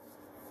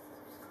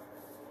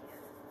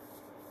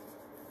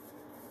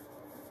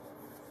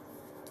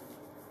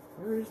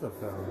Where is the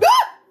phone?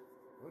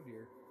 Oh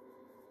dear.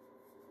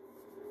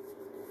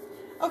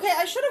 Okay,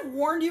 I should have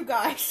warned you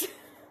guys.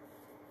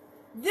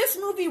 This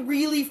movie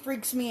really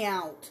freaks me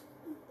out.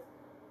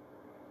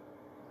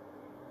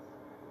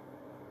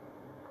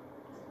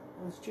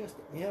 It's just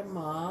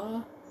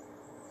Emma.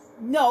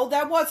 No,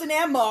 that wasn't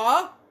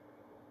Emma.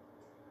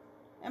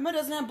 Emma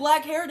doesn't have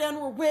black hair down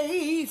her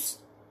waist.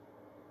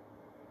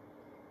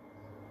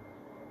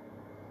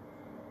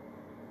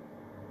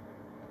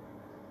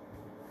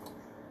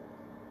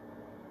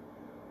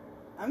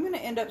 I'm gonna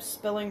end up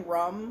spilling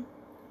rum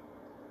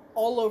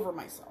all over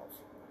myself.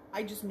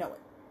 I just know it.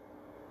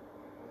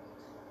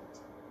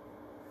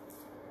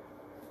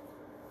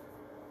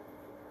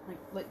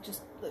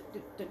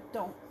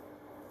 Don't.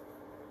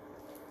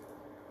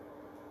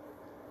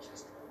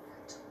 Just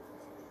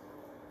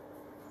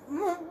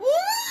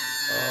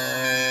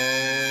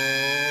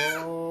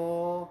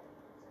Oh.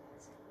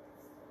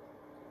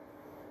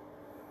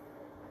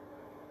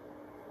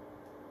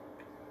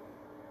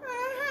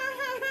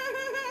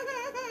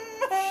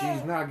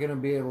 She's not gonna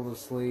be able to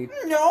sleep.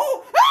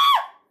 No.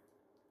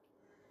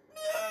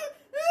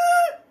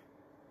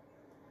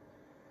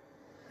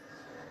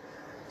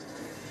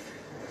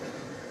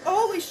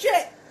 Holy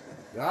shit!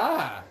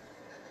 Ah!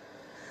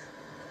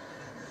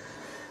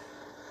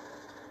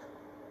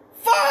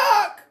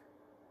 Fuck!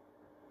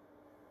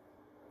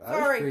 That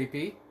Sorry. was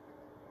creepy.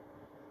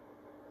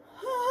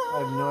 I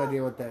have no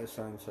idea what that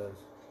sign says.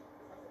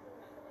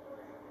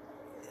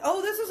 Oh,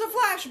 this is a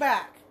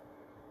flashback.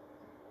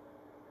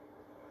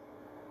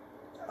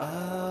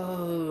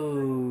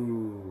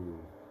 Oh.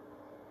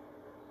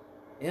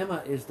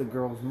 Emma is the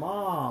girl's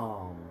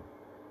mom.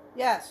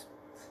 Yes.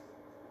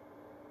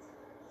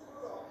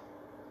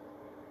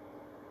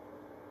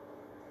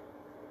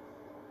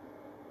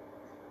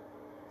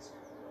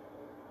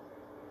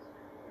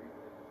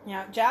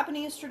 Now,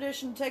 Japanese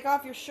tradition, take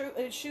off your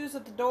shoes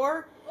at the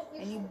door,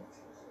 and you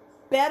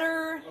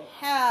better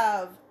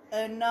have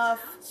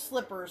enough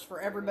slippers for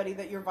everybody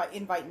that you're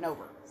inviting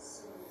over.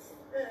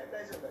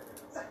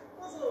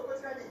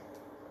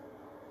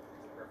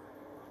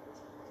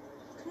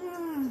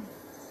 You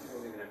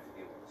won't even have to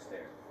deal with the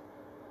stairs.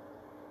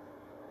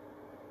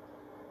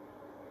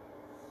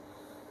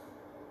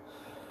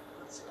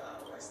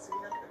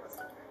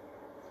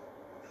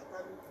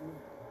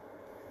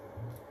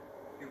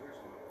 Hey, where's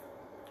Mom?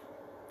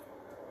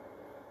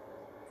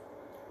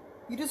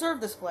 You deserve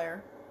this,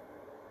 Blair.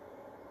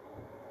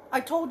 I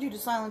told you to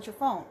silence your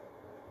phone.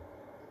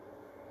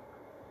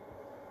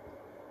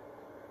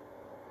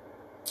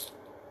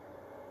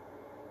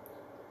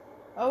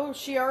 Oh,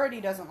 she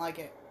already doesn't like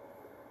it.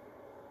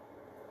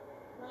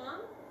 Mom?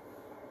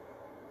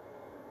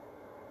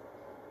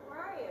 Where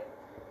are you?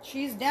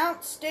 She's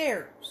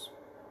downstairs.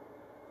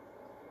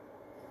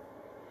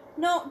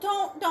 No,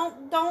 don't,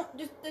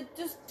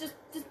 just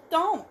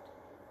don't.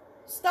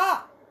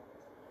 Stop.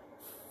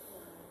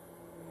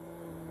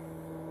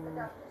 The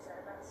doctors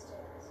are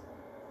downstairs.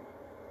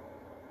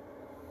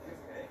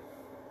 Okay.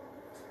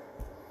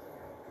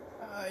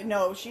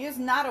 No, she is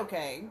not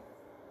okay.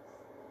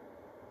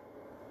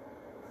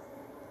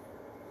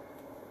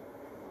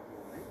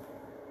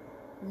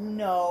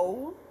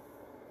 No.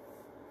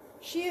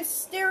 She is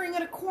staring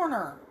at a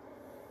corner.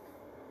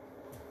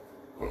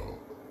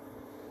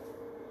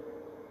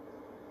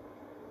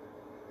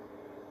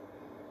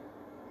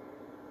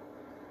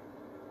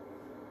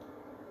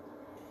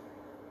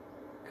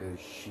 Because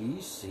she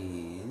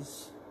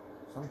sees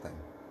something.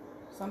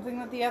 Something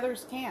that the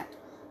others can't.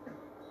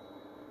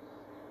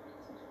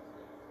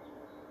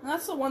 And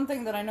that's the one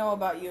thing that I know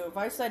about you. If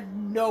I said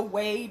no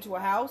way to a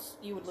house,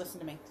 you would listen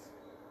to me.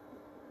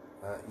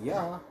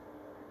 Yeah.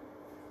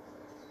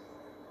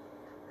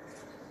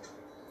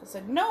 If I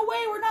said, no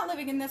way, we're not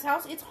living in this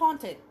house, it's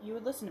haunted, you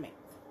would listen to me.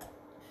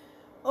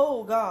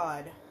 Oh,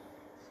 God.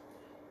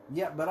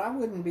 Yeah, but I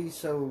wouldn't be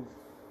so...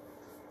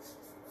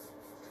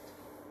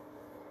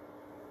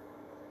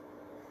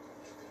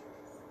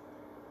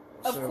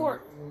 Of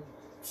course.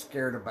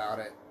 Scared about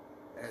it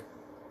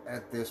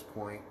at this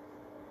point,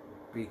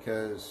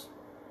 because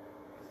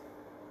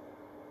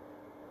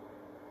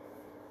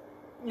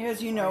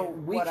you know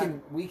we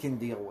can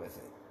deal with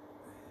it.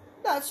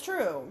 That's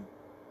true.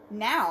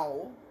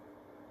 Now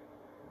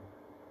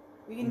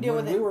we can deal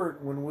with it.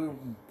 When we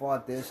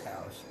bought this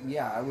house,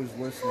 yeah, I was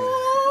listening.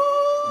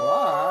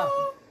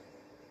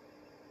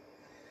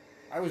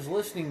 I was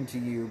listening to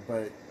you,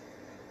 but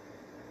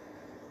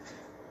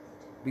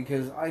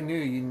because I knew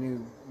you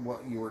knew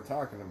what you were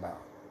talking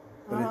about.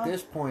 But at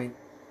this point,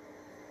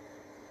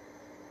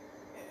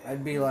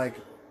 I'd be like,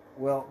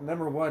 well,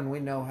 number one, we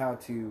know how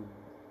to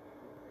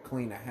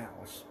clean a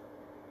house.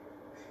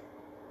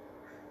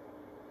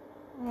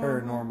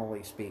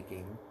 Paranormally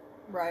speaking.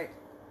 Right.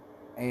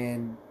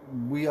 And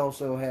we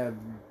also have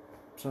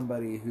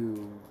somebody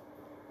who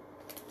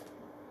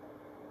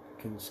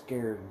can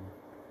scare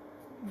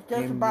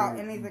just about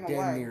anything away.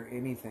 Damn near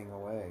anything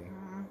away.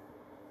 Mm-hmm.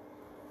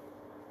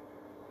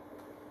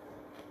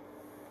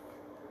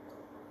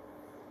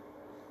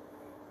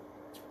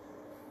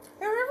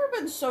 Have you ever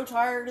been so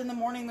tired in the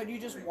morning that you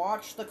just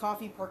watch the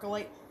coffee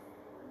percolate?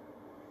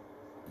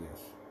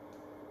 Yes.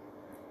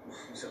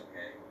 Mom's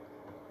okay.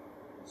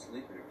 I'm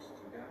sleeping ever since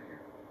we got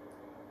here.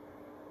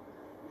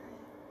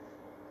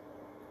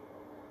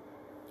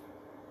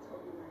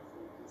 Told you my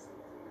thing.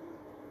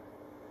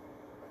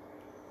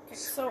 He's sleeping. Okay,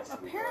 so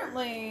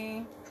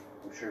apparently...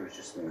 I'm sure it was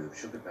just the move.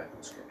 She'll get back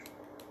on schedule.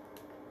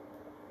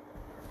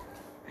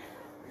 You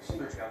seen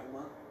her travel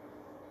mom?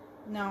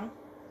 No.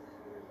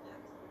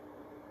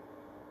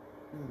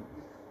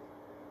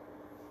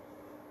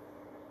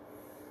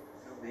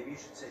 Maybe you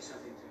should say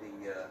something to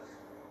the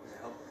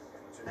help.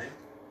 What's her name?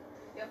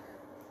 Yep.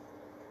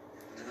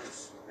 Who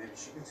knows? Maybe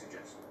she can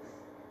suggest something.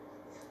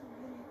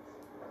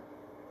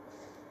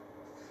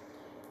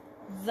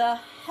 The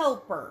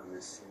helper. In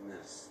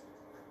this.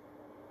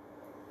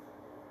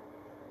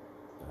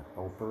 The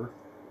helper.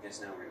 I guess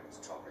now we're going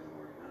to talk in the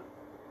morning, huh?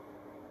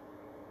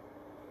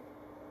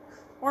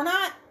 Or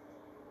not.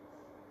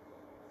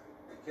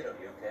 Hey, kiddo,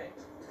 you okay?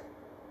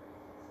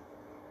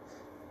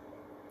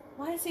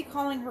 Why is he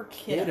calling her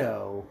kiddo?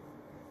 Kiddo.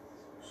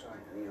 Sorry,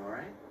 honey, you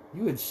alright?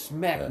 You would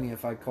smack me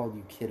if I called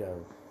you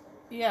kiddo.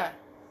 Yeah.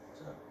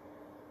 What's up?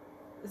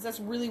 That's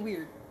really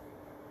weird.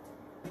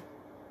 I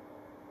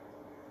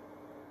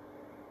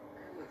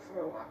went for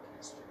a walk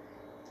yesterday.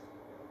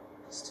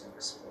 Just to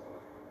explore.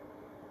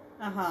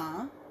 Uh-huh.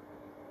 I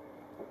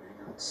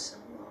got so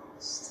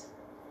lost.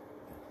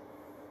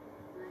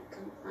 And I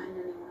couldn't find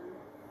anyone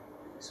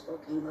who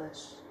spoke English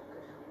who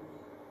could help me.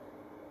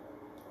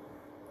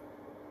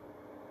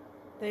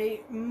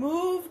 They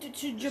moved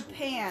to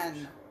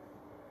Japan.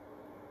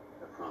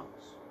 I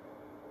promise.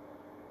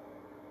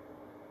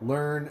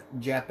 Learn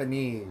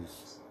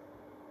Japanese.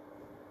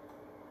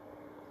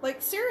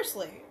 Like,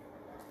 seriously.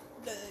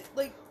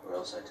 Like, Or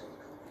else I tell the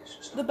company it's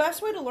just the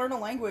best way to learn a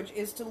language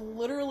is to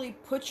literally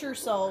put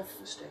yourself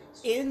in the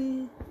States.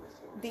 in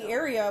the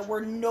area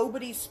where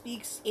nobody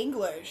speaks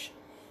English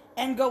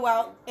and go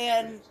out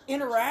and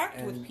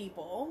interact with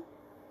people.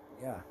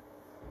 Yeah.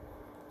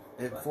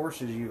 It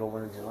forces you to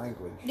learn the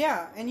language.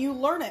 Yeah, and you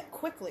learn it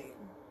quickly.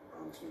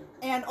 Promise me you'll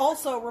And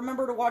also,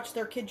 remember to watch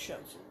their kid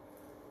shows.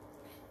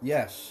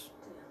 Yes.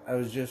 I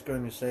was just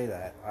going to say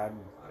that. I got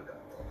it.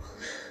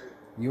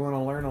 You want to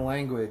learn a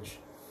language,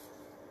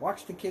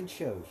 watch the kids'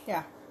 shows.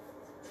 Yeah.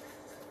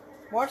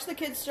 Watch the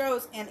kids'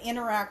 shows and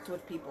interact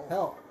with people.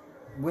 Hell,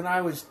 when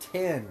I was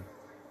 10,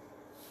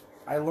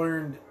 I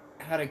learned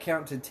how to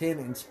count to 10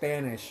 in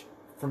Spanish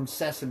from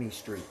Sesame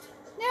Street.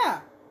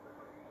 Yeah.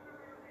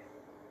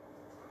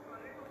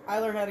 I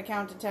learned how to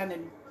count to 10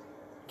 in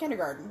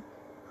kindergarten.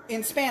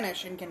 In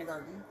Spanish in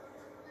kindergarten.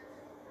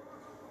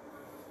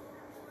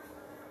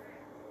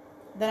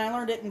 Then I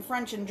learned it in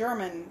French and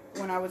German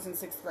when I was in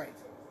 6th grade.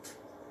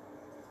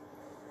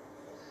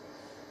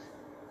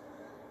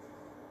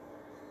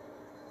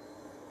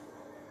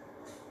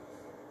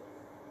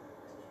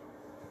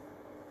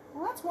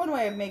 Well, that's one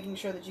way of making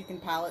sure that you can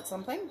palate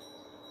something.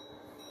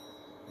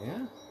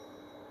 Yeah.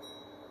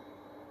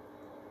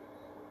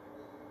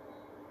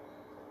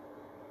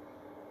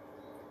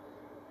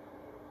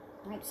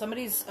 Oh,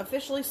 somebody's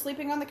officially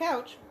sleeping on the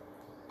couch.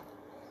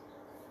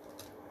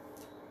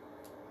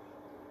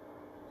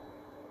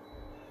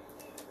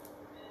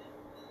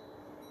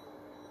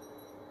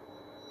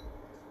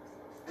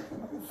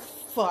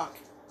 Fuck.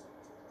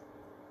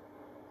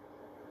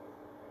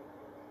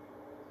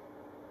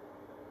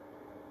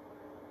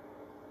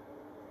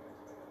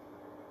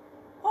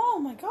 Oh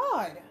my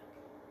god.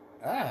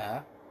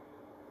 Ah.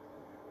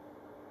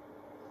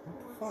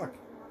 What the fuck?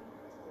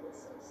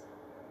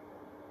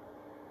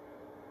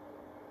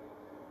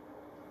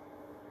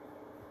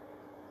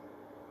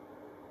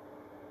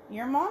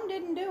 Your mom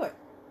didn't do it.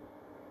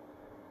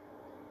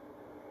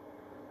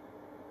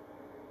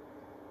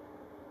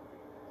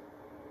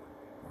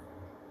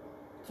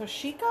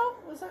 Toshiko?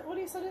 Was that what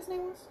he said his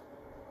name was?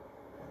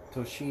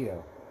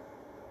 Toshio.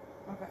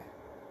 Okay.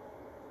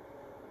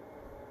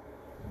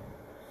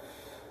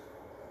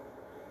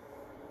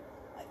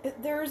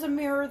 There is a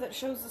mirror that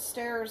shows the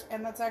stairs,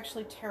 and that's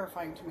actually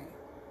terrifying to me.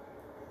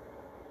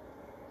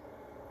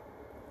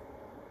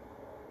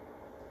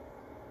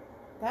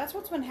 That's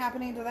what's been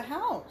happening to the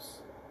house.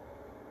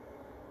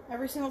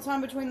 Every single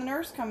time between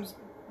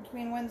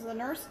when's the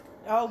nurse?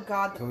 Oh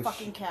god, the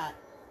fucking cat.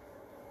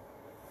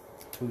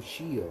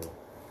 Toshio.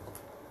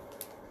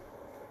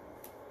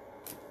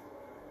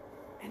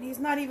 And he's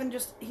not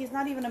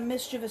even a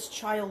mischievous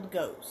child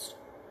ghost.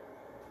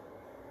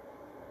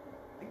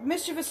 Like,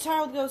 mischievous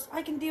child ghost,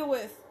 I can deal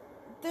with.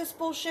 This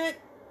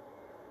bullshit.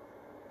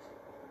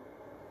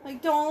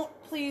 Like, don't,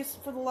 please,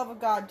 for the love of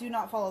God, do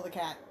not follow the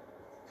cat.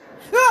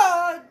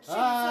 Ah,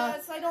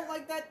 Jesus, I don't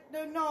like that.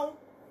 No.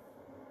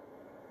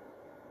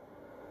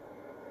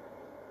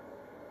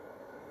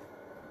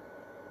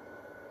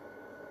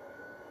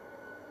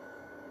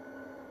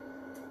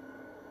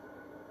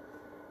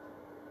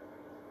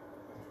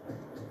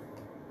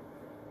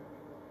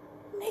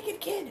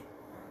 Naked kid.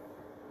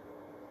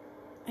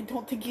 I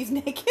don't think he's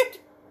naked.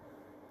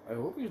 I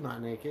hope he's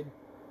not naked.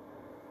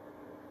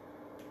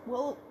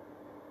 Well,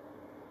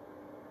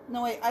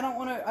 no wait. I don't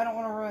want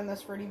to ruin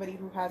this for anybody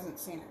who hasn't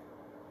seen it.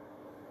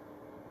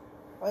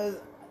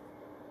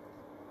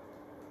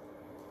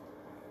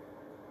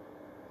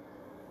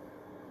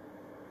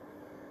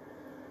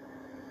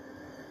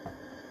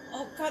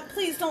 Oh God!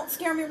 Please don't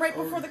scare me right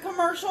before the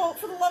commercial.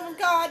 For the love of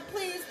God,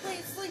 please,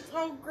 sleep.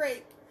 Oh,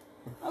 great.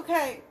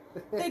 Okay,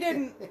 they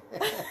didn't.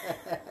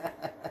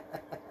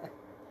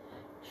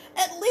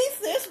 At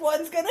least this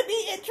one's gonna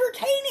be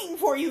entertaining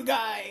for you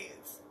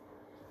guys.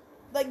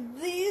 Like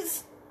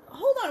these.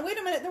 Hold on, wait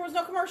a minute. There was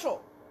no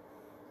commercial.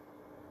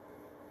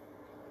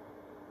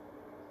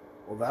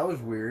 Well, that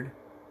was weird.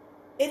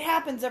 It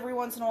happens every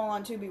once in a while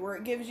on Tubi where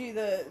it gives you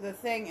the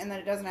thing and then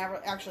it doesn't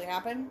actually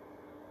happen.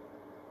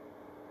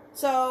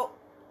 So,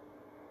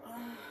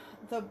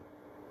 the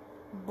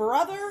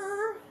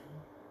brother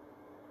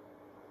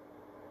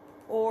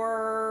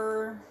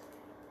or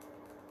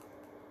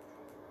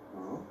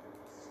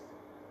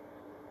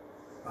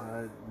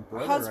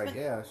brother, husband, I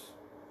guess.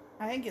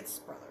 I think it's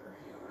brother.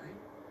 You alright?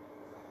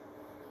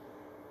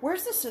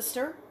 Where's the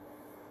sister?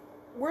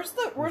 Where's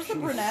the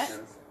brunette?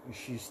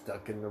 She's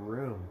stuck in the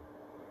room.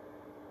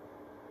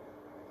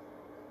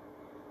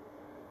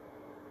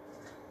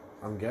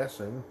 I'm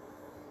guessing.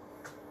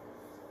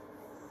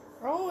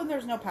 Oh, and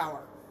there's no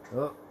power.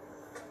 Oh,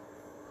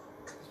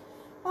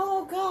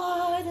 Oh,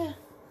 God.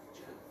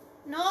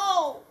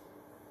 No.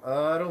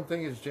 I don't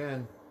think it's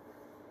Jen.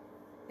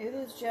 It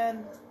is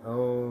Jen.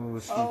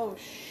 Oh,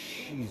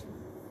 she's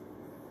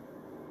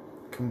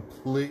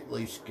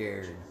completely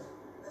scared.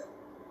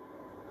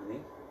 Honey?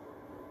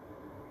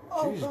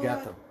 Oh, She's God.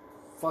 got the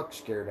fuck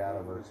scared out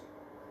of her.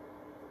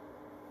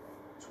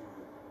 What's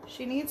wrong?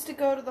 She needs to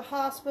go to the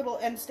hospital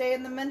and stay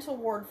in the mental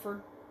ward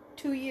for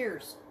 2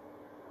 years.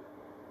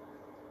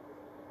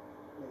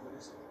 What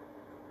is it?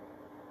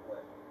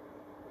 What?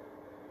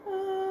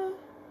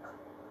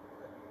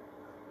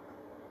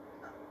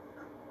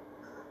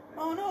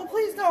 Oh no,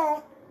 please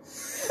don't.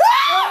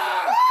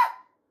 What?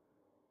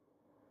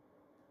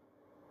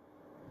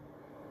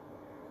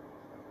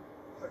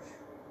 What are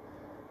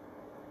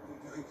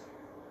you doing?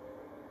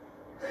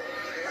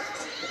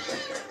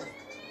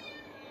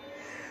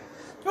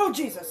 Oh,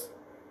 Jesus.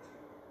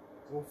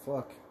 Oh,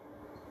 fuck.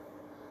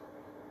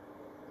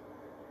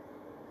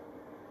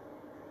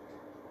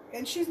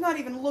 And she's not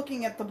even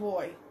looking at the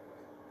boy.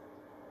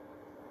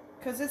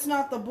 Because it's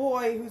not the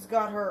boy who's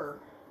got her.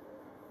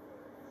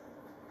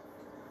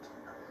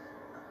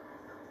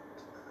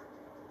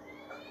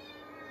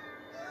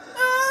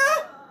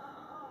 Ah!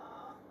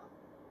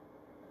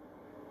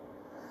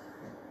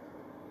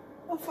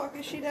 Oh, fuck.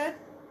 Is she dead?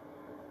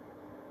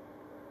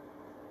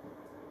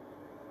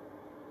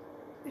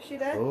 Is she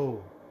dead?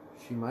 Oh,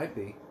 she might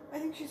be. I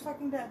think she's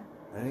fucking dead.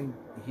 I think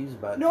he's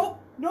about Nope,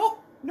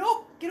 nope,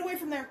 nope. Get away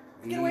from there.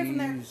 Get away from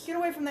there. He's- Get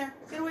away from there.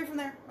 Get away from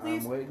there.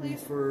 Please, I'm waiting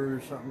please.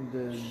 for something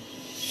to...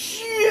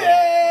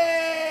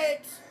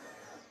 Shit!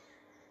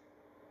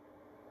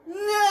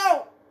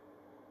 No!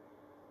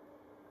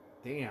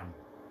 Damn.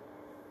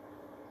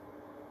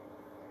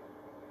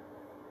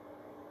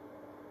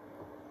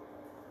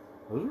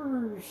 Those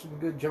were some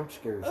good jump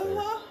scares there.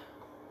 Uh-huh.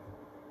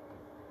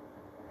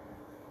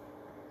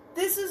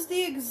 This is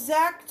the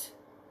exact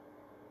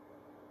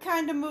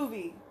kind of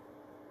movie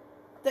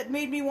that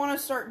made me want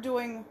to start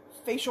doing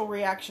facial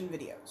reaction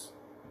videos.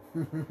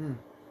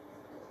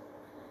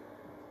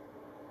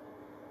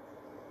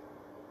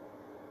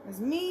 It's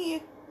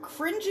me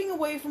cringing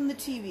away from the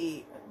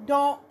TV.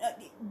 Don't...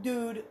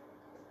 dude.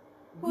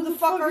 Who the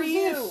fuck are is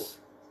you? this?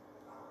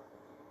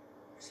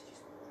 Excuse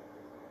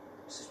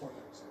me. Mrs.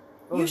 Williams.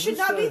 Oh, You is should this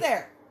not be the-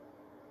 there.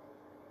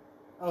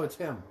 Oh, it's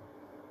him.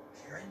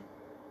 Karen?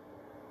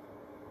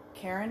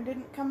 Karen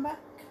didn't come back.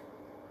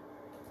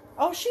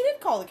 Oh, she did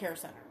call the care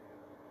center.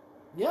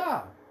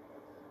 Yeah.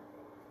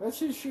 That's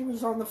who she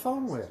was on the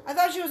phone with. I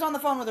thought she was on the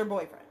phone with her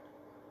boyfriend.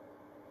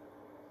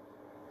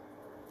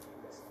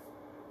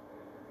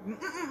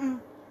 Mm-mm-mm.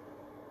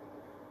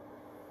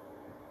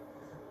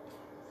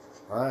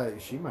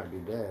 She might be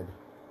dead.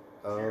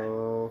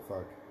 Oh,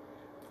 fuck.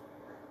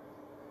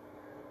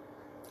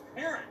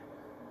 Karen!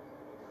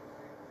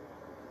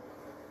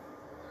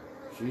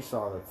 She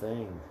saw the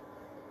thing.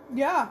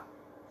 Yeah.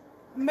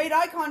 Made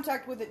eye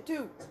contact with it,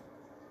 too.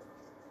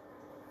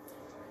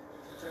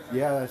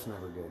 Yeah, that's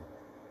never good.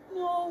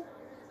 No.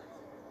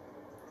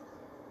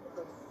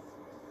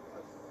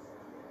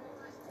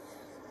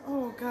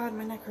 Oh, God,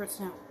 my neck hurts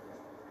now.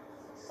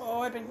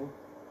 Oh, I've been...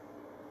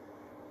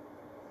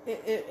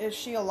 Is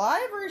she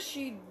alive or is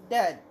she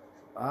dead?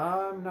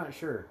 I'm not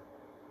sure.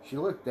 She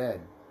looked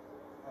dead.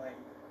 I'm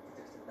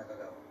Detective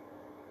Nakagawa.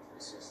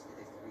 This is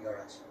Detective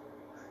Igarashi.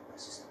 My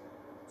assistant.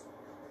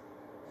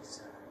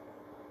 Is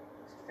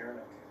Karen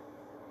okay?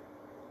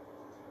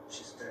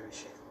 She's very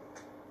shaky.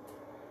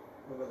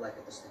 We would like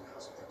her to stay in the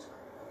hospital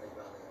tonight on the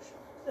evaluation.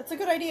 That's a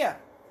good idea.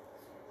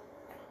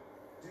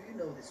 Do you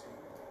know this woman?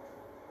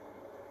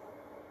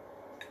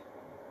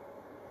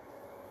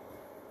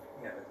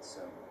 Yeah, it's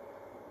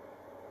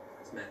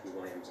Matthew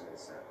Williams and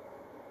his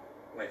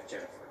wife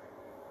Jennifer.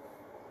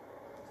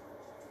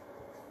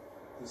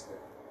 He's the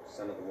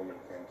son of the woman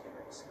Karen came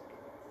here to see.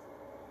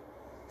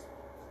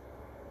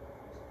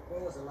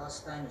 When was the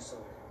last time you saw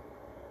her?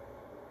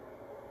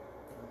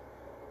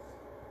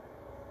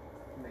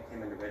 When they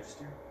came in to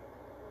register,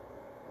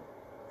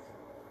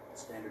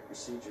 standard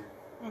procedure.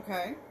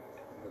 Okay.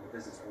 The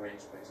visits were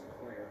arranged by his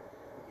employer.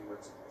 He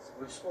works at this.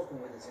 We've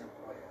spoken with his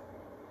employer.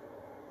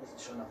 He hasn't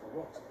shown up for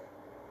work today.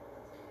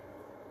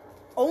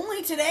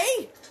 Only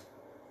today?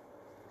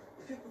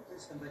 If you could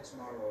please come back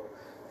tomorrow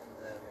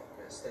and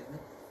make a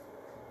statement.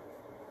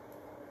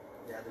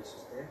 The address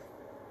is there.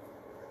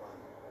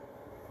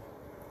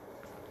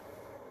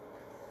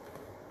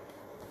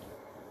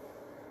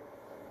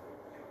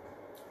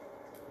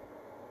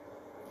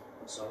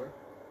 Summer?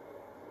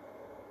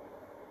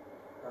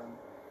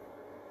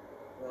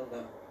 Well,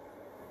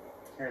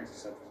 Karen's a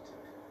substitute.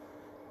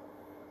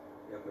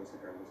 Yoko's the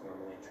girl who's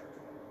normally in charge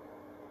of him.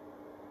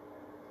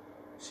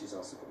 She's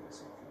also been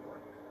missing from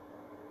work.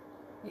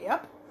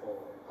 Yep. For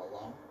how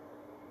long?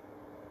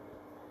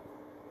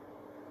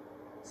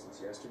 Since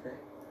yesterday,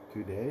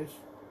 2 days?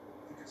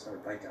 I think I saw her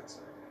bike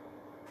outside.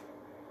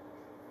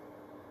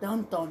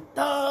 Dun dun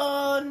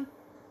dun!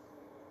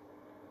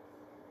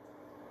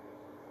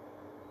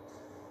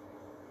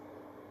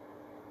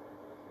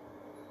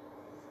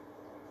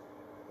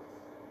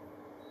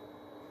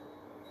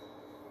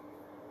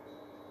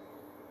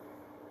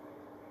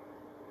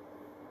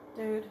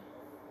 Dude.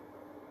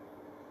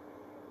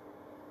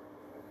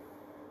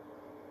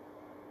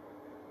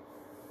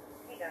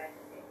 Hey guys,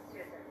 it's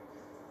Susan.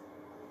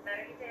 Are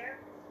you there?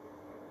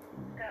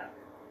 Go.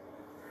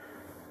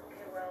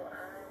 Okay, well,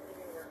 I'm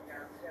leaving work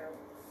now, so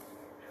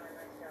try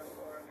myself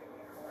or give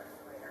me a call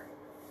later.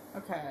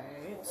 Okay.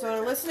 So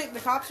they're listening.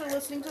 The cops are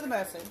listening to the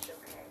message.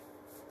 Okay.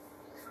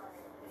 Just call me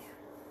when you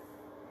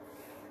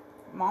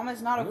can. Mom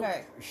is not Nope.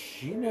 okay.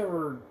 She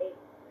never.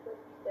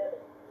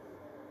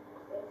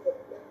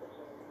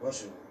 マ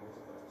シュー持っ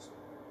てからです。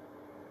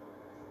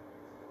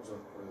じゃあ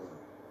これは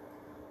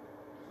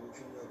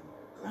東京にある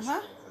外資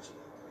系の会社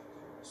で働い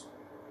ているんです。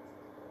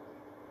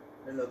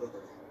連絡が取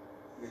れ、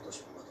家と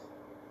してもまた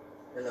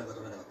連絡が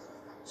取れなかったら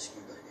至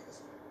急誰か行か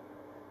せ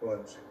る。わ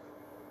かりまし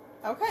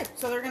た。Okay,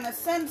 so they're gonna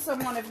send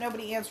someone if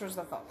nobody answers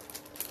the phone.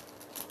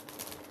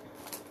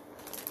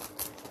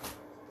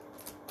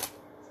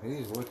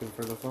 He's looking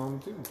for the phone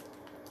too.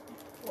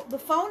 Well, the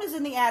phone is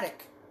in the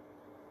attic.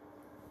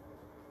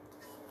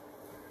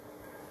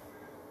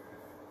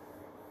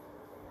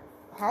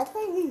 How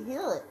can he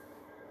hear it?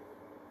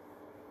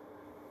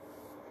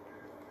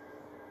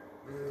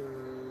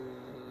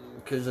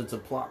 Because it's a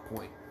plot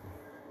point.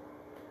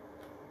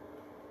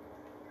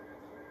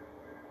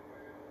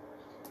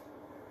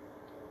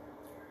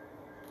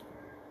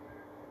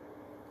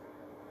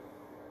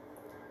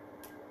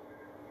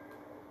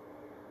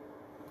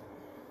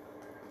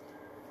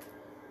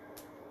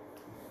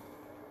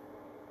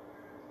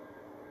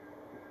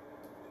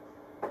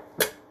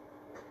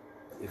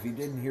 If he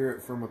didn't hear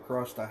it from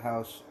across the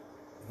house,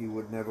 he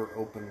would never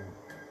open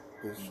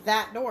this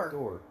That door.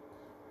 door.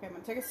 Okay, I'm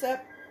gonna take a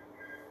sip.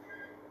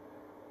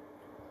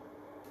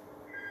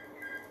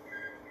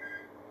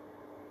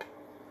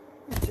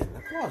 It's in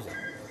the closet.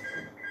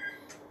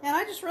 And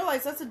I just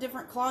realized that's a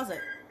different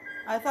closet.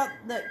 I thought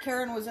that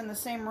Karen was in the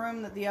same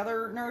room that the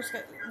other nurse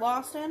got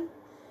lost in.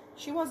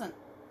 She wasn't.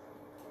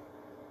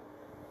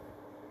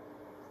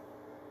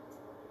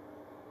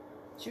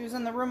 She was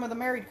in the room of the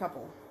married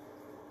couple.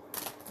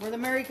 Where the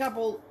married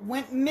couple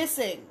went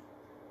missing.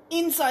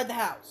 Inside the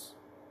house.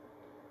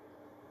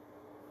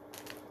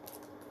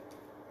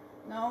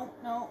 No,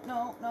 no,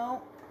 no,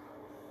 no.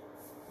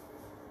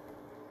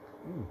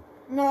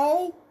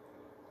 No.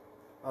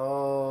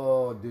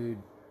 Oh,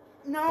 dude.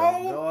 No.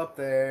 Don't go up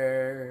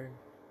there.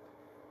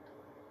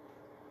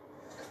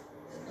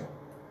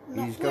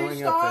 No, He's please going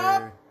stop.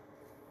 up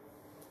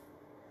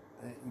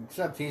there.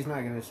 Except he's not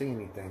going to see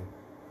anything.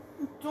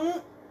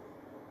 Don't.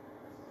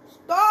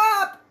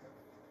 Stop.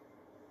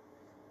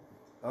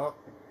 Oh.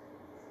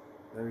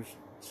 There's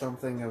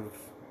something of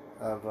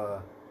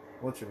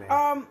what's your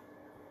name?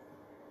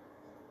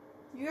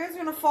 You guys are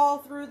gonna fall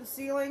through the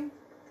ceiling?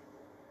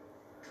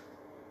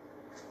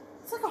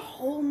 It's like a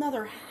whole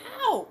nother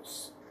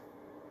house.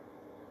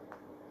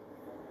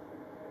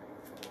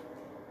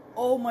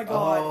 Oh my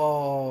god.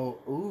 Oh,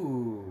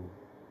 ooh.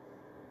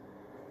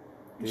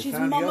 They She's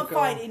found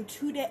mummified Yoko. in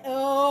 2 days.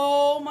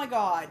 Oh my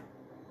god.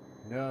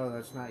 No,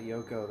 that's not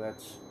Yoko.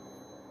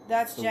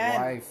 That's the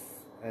Jen. wife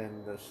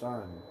and the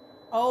son.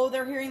 Oh,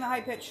 they're hearing the high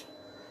pitch.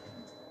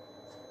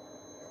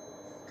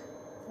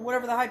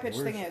 Whatever the high pitch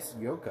Where's thing is.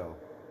 Yoko?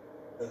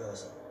 中川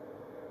さん、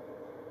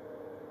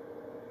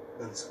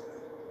何ですかこ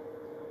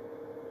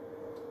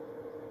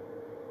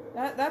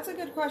れ。 That's a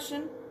good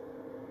question.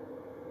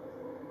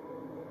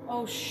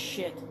 Oh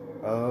shit.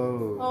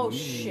 Oh. Oh, ee.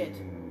 shit.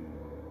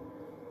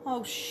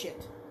 Oh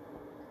shit.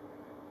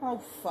 Oh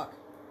fuck.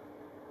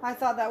 I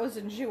thought that was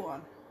in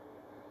Ju-on.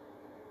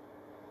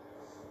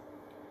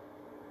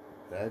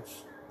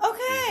 That's.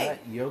 Okay. Is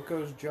that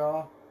Yoko's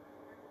jaw?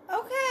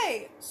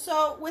 Okay.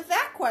 So with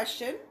that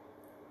question,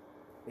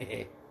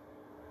 we're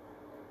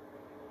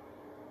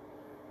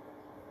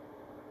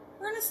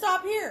gonna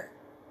stop here.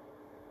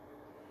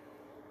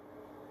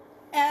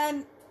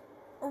 And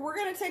we're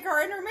gonna take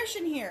our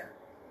intermission here.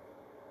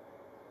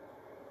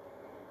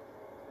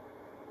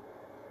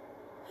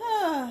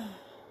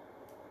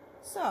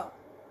 So,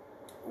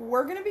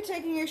 we're going to be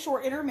taking a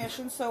short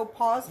intermission, so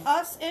pause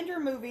us and your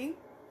movie.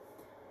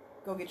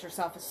 Go get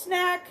yourself a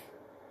snack,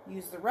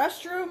 use the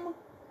restroom,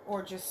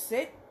 or just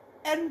sit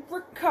and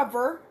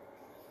recover.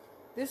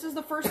 This is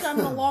the first time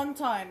in a long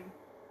time.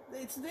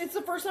 It's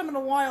the first time in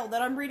a while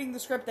that I'm reading the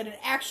script that it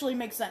actually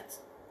makes sense.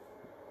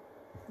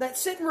 That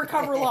sit and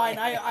recover line,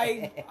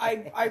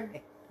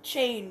 I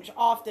change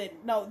often.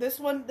 No, this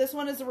one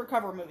is a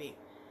recover movie.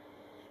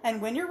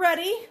 And when you're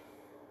ready,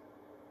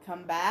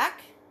 come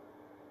back,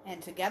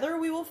 and together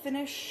we will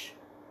finish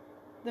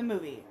the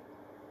movie.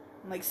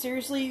 Like,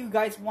 seriously, you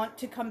guys want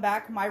to come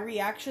back? My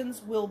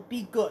reactions will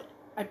be good.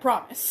 I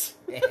promise.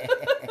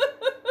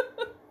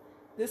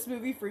 This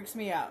movie freaks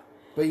me out.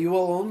 But you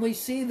will only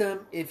see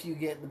them if you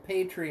get the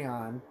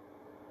Patreon.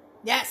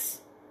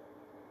 Yes.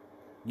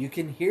 You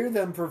can hear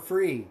them for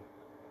free.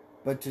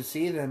 But to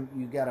see them,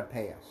 you gotta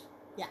pay us.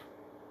 Yeah.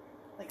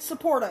 Like,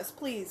 support us,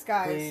 please,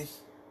 guys. Please.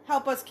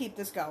 Help us keep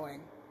this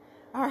going.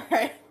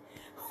 Alright.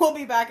 We'll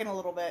be back in a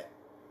little bit.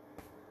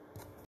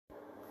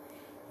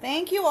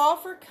 Thank you all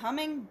for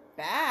coming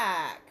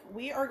back.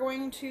 We are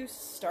going to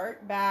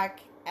start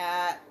back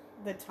at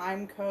the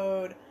time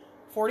code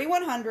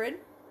 4100.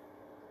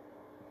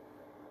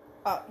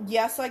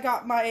 Yes, I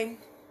got my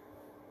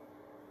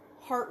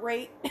heart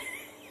rate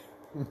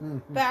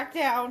back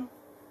down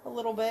a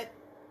little bit.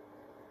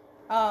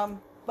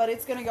 But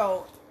it's going to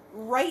go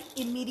right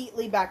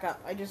immediately back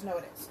up. I just know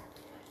it is.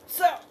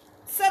 So,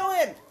 settle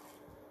in.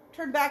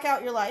 Turn back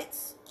out your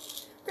lights.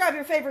 Grab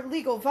your favorite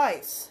legal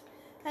vice.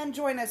 And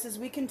join us as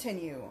we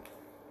continue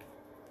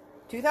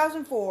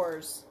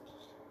 2004's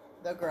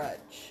The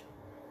Grudge.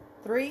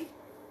 3,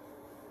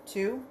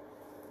 2,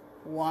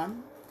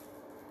 1,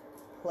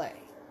 play.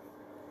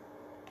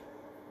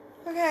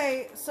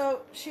 Okay,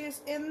 so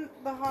she's in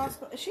the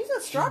hospital. She's a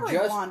strawberry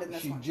blonde in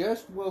this one. She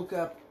just woke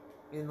up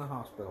in the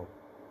hospital.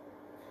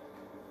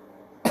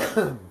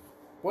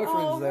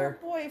 Boyfriend's there. Her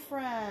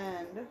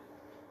boyfriend.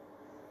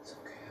 It's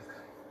okay, I've got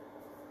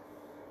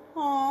it.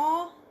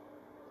 Aww.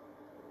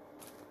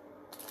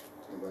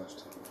 Russ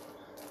told me.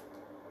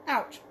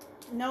 Ouch.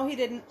 No, he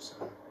didn't.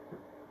 So,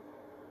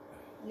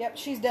 Yep,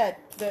 she's dead.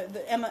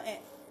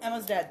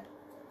 Emma's dead.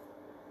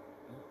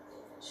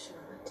 Sure,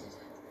 what did it?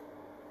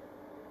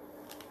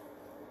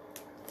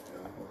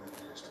 no,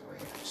 I passed away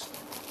recently.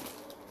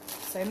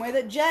 Same way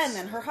that Jen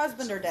and her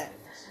husband are dead.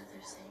 That's what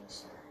they're saying,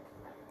 Sean.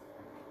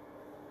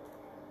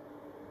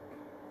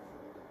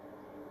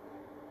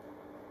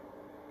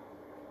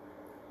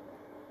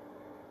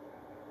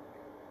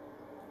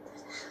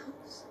 That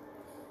house.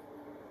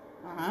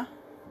 Uh-huh.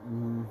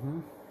 Mm-hmm.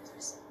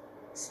 There's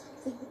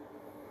something.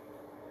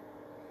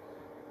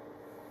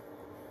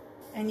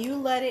 And you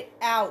let it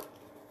out.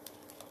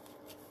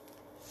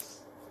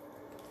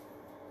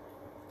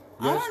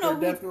 I Yes, wanna know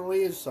there who-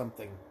 definitely is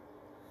something.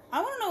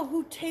 I want to know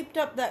who taped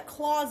up that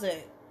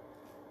closet.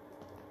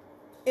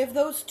 If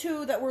those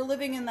two that were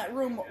living in that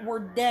room were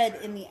dead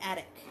in the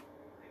attic.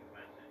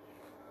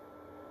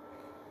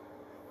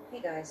 Hey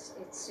guys,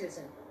 it's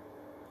Susan.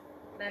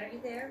 Matt, are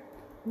you there?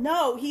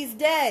 No, he's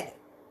dead.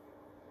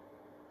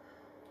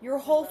 Your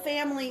whole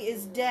family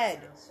is dead.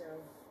 So,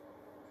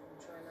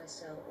 I'm trying my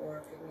cell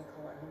or give me a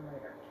call at home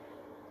later.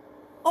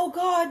 Oh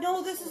God,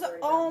 no, this is, Don't worry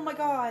oh about my me.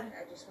 God.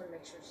 I just want to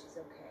make sure she's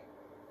okay.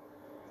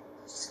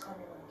 Just call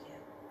me when you can.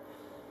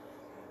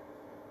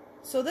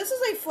 So this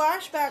is a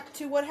flashback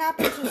to what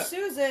happened to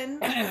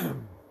Susan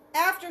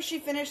after she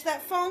finished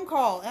that phone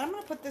call. And I'm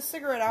going to put this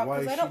cigarette out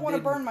because I don't want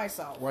to burn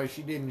myself. Why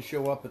she didn't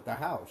show up at the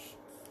house.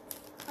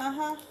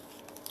 Uh-huh.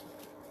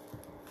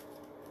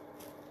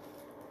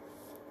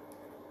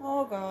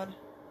 Oh, God.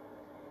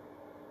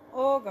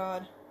 Oh,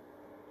 God.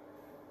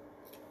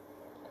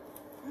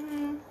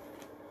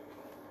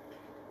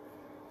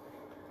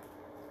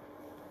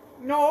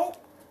 No.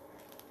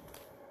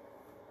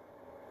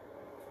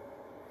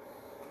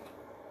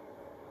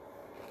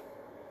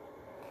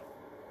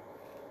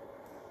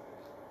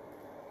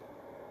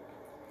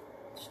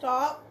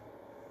 Stop.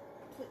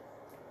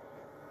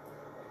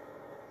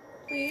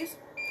 Please.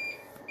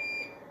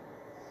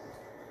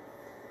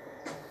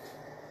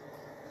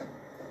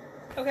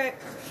 Okay.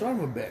 Son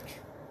of a bitch.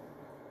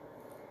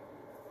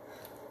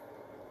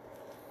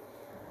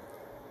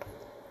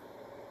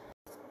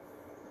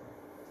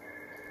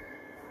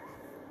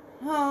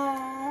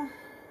 Oh.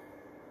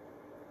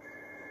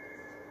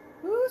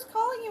 Who's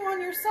calling you on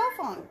your cell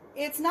phone?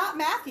 It's not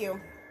Matthew.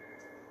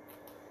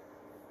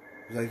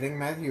 Because I think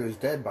Matthew is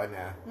dead by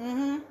now.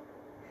 Mm-hmm.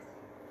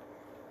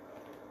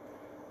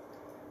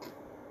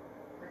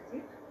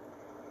 Matthew?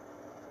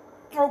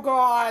 Oh,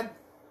 God.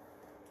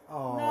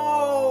 Oh,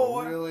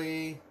 No.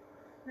 really?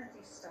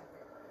 Matthew, stop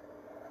it.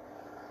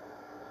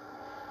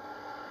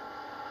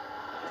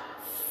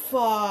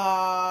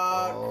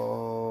 Fuck.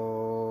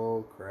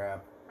 Oh,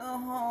 crap.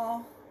 Uh-huh.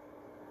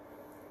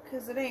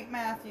 Because it ain't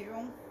Matthew.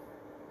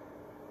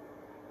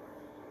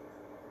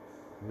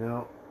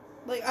 No.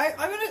 Like,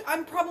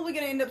 I'm probably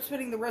gonna end up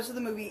spending the rest of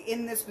the movie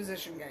in this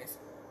position, guys.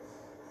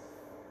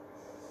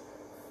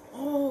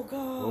 Oh,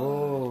 God.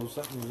 Oh,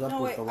 something's up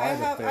No, with wait, the light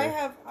up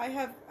there. I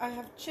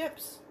have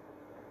chips.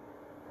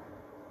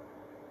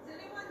 Is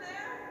anyone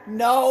there?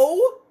 No!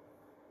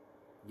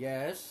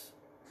 Yes.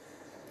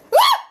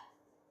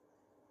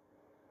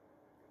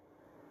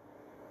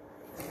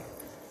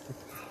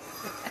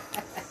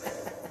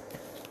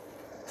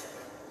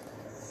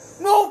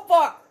 No,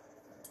 fuck!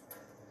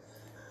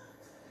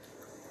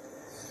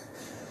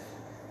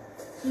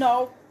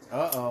 No.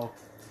 Uh-oh.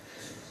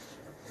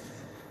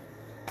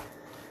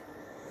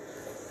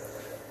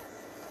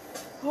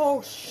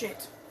 Oh,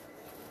 shit.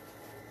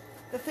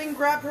 The thing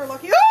grabbed her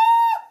lucky... Ah!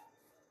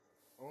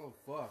 Oh,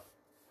 fuck.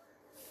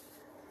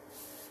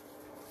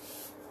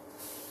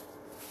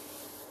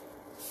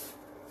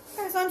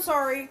 Guys, I'm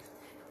sorry.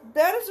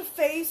 That is a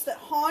face that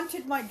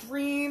haunted my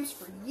dreams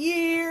for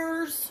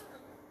years.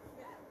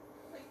 Yeah,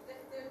 like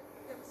there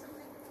was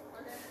something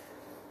on there.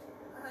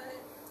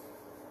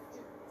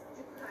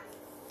 Jukai.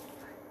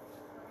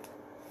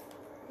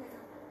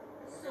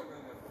 So,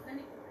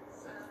 many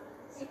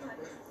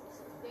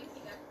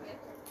thinking I get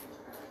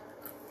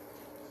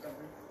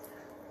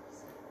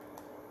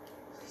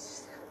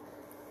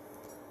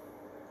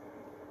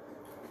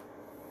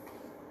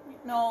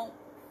No.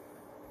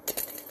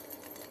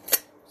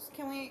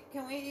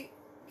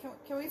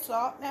 Can we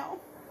stop now?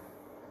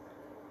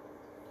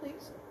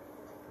 Please?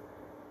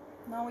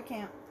 No, we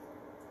can't.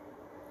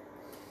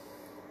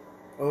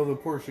 Oh, the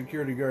poor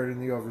security guard in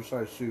the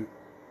oversized suit.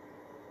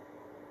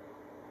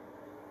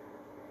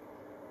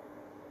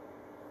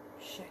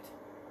 Shit.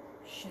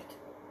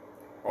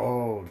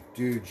 Oh,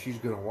 dude, she's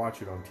gonna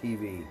watch it on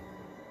TV.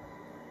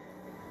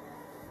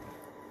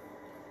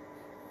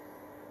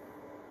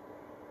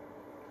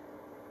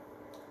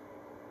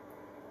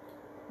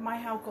 My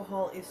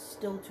alcohol is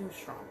still too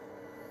strong.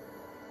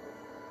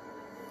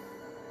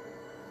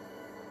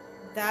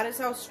 That is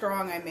how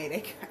strong I made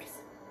it,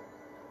 guys.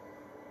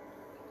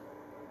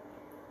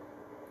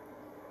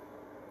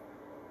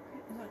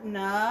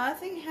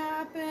 Nothing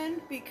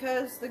happened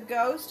because the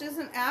ghost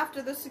isn't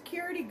after the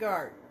security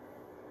guard.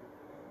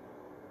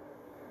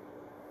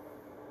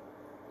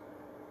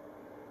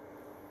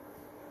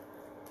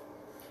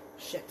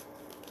 Shit.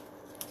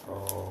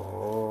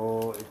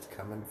 Oh, it's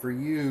coming for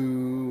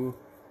you.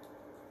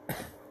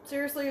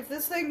 Seriously, if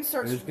this thing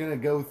starts It's gonna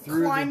go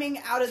through climbing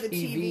out of the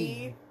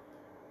TV.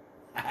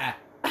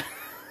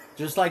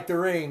 Just like The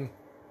Ring.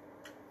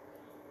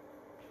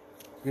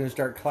 It's gonna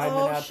start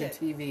climbing out shit.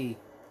 the TV.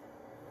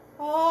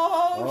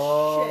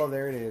 Oh, shit.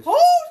 There it is. Oh,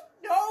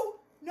 no.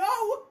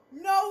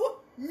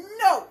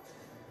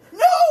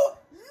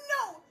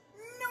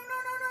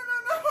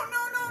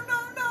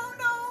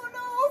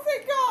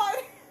 Thank God.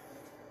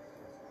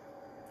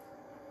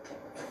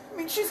 I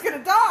mean, she's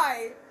gonna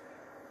die.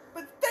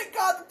 But thank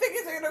God the thing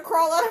isn't gonna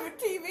crawl out of a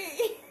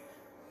TV.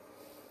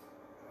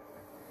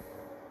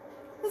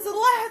 That's the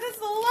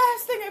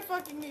last thing I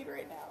fucking need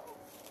right now.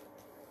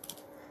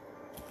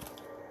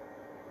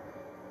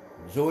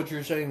 So what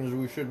you're saying is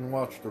we shouldn't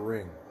watch The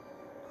Ring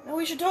No,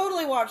 we should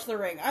totally watch The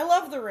Ring. I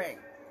love The Ring.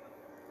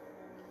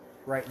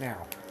 right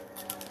now.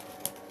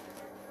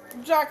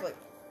 Exactly.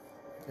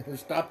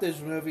 Stop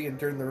this movie and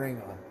turn The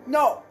Ring on.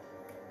 No.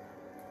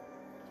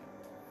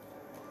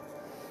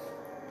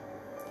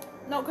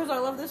 No, because I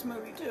love this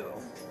movie too.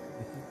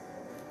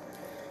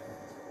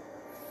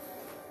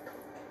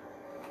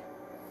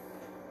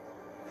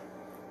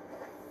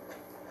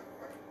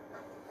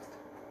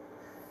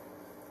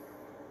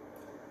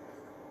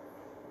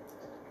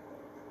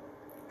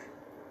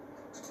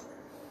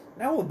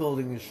 Now what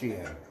building is she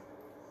in?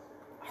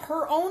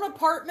 Her own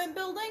apartment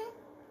building?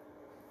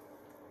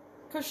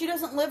 Because she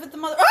doesn't live at the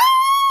mother...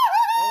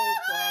 Oh,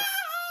 fuck.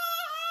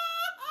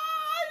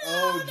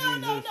 Oh,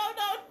 Jesus. No.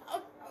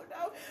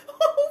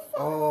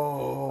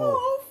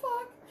 Oh.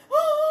 Fuck.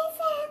 Oh,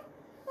 fuck.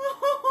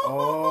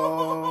 Oh.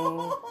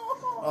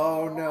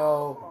 Oh,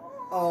 no.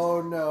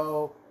 Oh,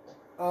 no.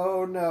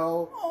 Oh,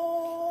 no.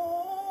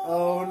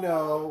 Oh,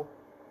 no.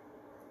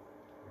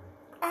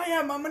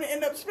 I'm going to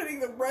end up spending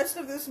the rest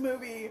of this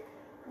movie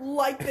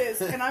like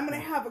this, and I'm going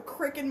to have a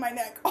crick in my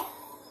neck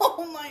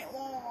all night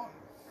long.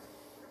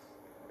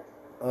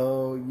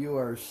 Oh, you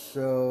are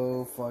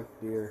so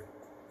fucked, dear.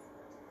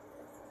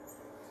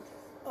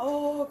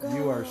 Oh, God.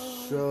 You are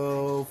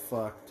so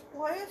fucked.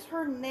 Why is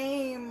her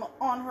name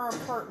on her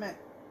apartment?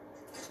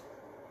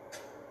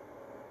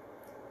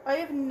 I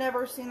have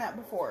never seen that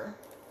before.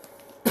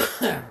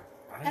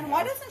 And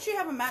why doesn't she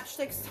have a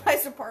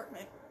matchstick-sized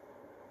apartment?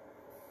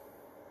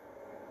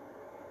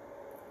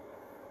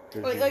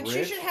 Like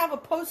she should have a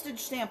postage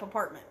stamp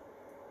apartment.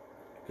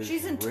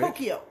 She's in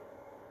Tokyo.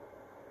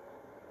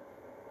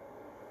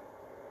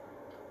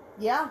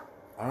 Yeah.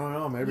 I don't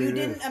know, maybe You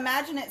didn't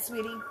imagine it,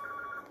 sweetie.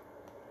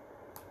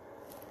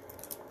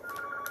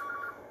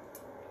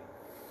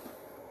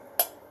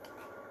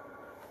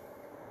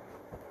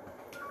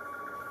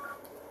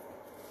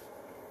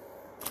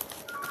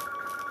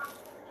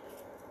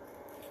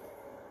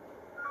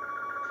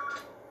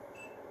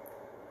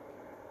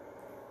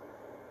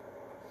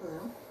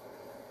 Hello?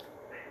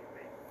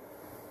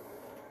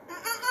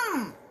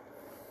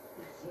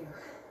 Matthew.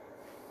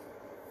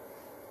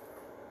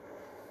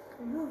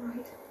 Are you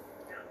alright?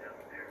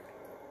 Downstairs.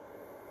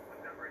 What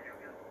number are you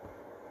again?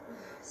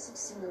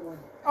 1601.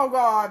 Oh,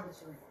 God.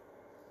 Sure.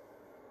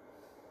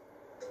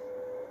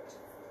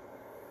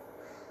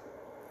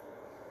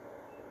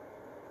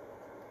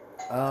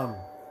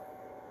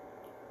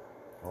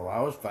 Well,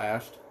 that was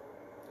fast.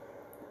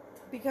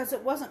 Because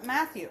it wasn't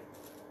Matthew.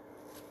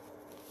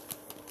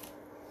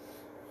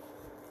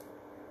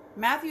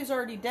 Matthew's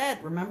already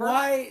dead, remember?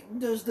 Why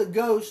does the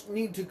ghost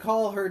need to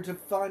call her to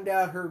find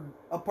out her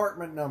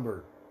apartment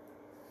number?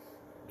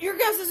 Your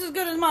guess is as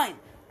good as mine.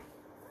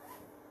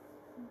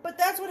 But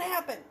that's what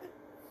happened.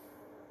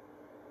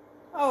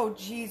 Oh,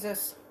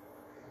 Jesus.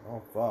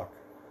 Oh, fuck.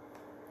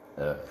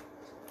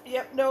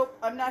 Yep, nope,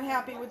 I'm not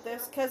happy with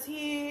this, because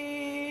he's...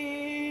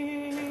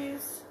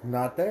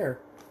 Not there.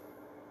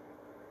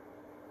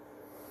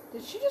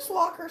 Did she just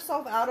lock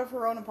herself out of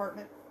her own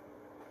apartment?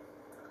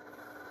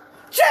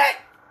 Shit!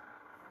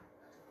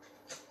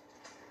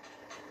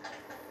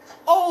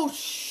 Oh,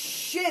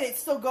 shit, it's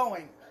still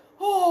going.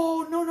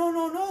 Oh, no, no,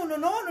 no, no, no,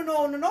 no, no,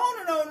 no, no, no,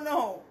 no, no,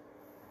 no.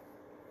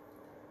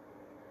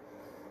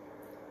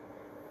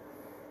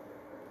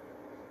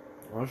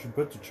 Well, she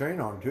put the chain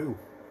on, too.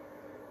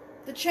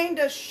 The chain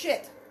does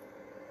shit.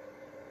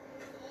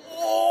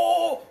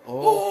 Oh!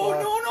 Oh, Oh, fuck.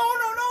 no, no,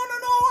 no, no, no,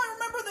 no, I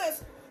remember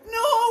this.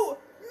 No!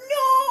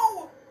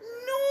 No!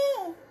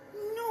 No!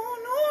 No,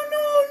 no,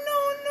 no, no,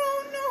 no,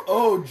 no.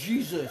 Oh,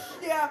 Jesus.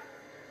 Yeah.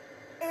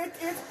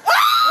 It's...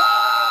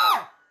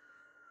 Ah!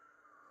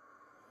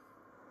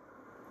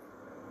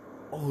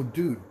 Oh,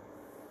 dude.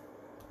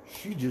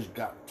 She just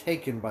got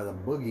taken by the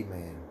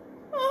boogeyman.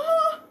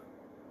 Uh-huh.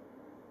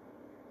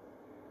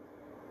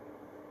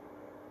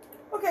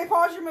 Okay,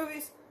 pause your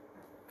movies.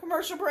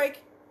 Commercial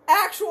break.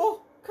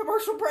 Actual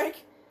commercial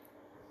break.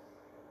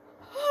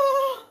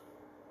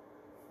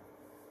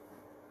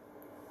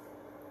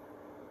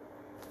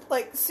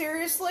 Like,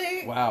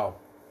 seriously? Wow.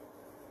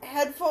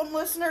 Headphone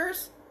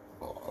listeners,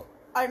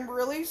 I'm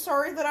really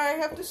sorry that I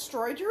have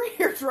destroyed your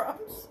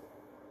eardrums.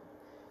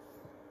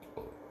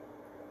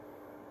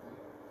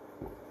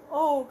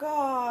 Oh,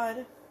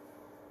 God.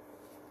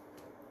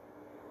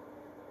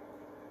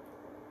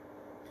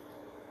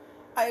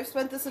 I have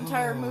spent this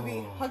entire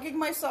movie hugging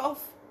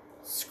myself,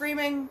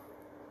 screaming,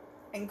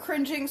 and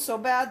cringing so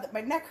bad that my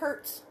neck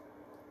hurts.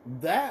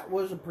 That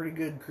was a pretty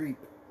good creep.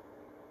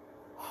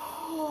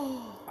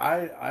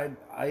 I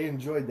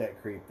enjoyed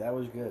that creep. That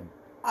was good.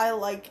 I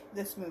like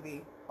this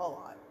movie a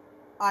lot.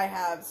 I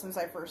have since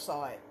I first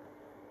saw it.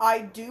 I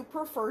do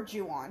prefer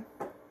Ju-on.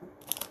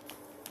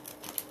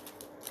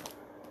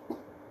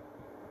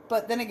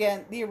 But then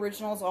again, the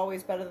original is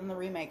always better than the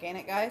remake, ain't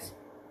it, guys?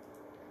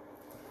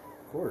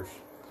 Of course.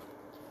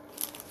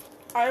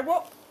 Alright,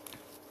 well,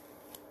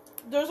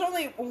 there's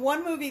only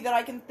one movie that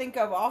I can think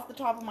of off the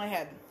top of my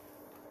head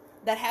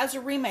that has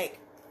a remake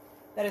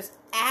that is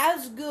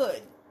as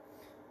good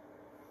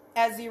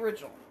as the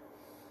original.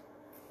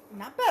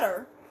 Not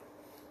better,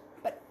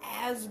 but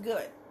as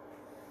good.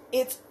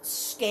 It's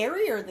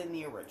scarier than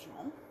the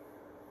original,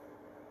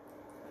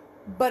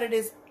 but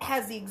it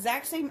has the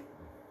exact same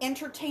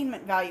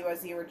entertainment value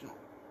as the original.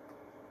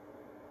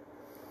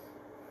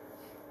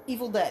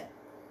 Evil Dead.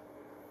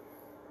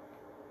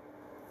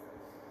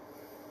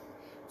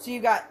 So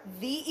you got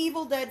The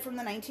Evil Dead from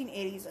the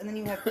 1980s, and then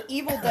you have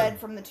Evil Dead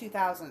from the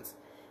 2000s.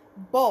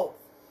 Both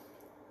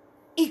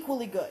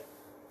equally good.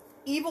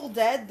 Evil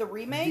Dead, the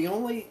remake, The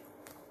only...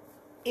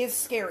 is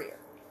scarier.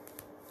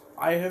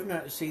 I have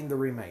not seen the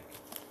remake.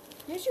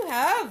 Yes, you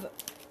have.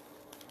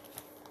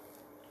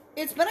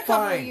 It's been a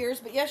couple of years,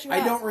 but yes, you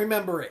have. I don't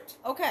remember it.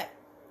 Okay.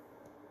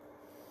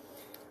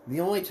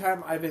 The only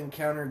time I've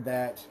encountered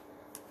that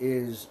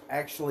is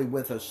actually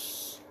with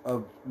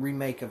a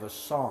remake of a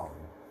song.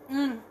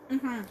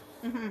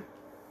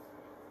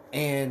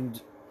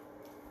 And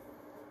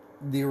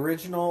the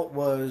original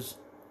was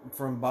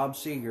from Bob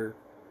Seger.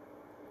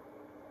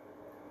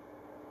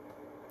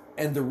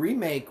 And the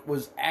remake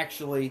was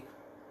actually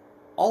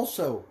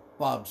also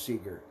Bob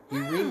Seger. He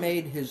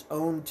remade his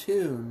own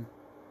tune.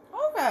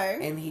 Okay.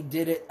 And he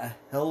did it a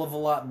hell of a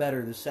lot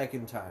better the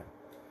second time.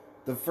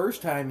 The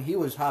first time, he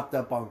was hopped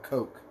up on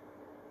coke.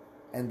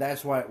 And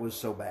that's why it was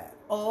so bad.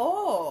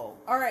 Oh.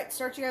 Alright,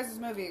 start you guys'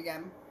 movie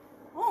again.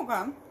 Oh,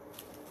 okay.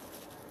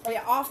 Oh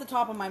yeah, off the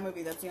top of my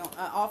movie, that's the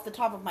off the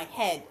top of my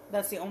head,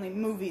 that's the only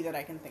movie that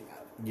I can think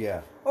of.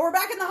 Yeah. But we're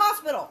back in the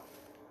hospital.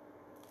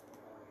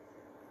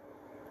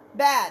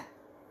 Bad.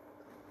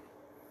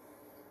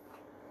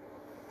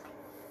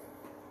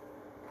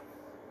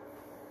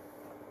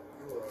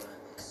 You were on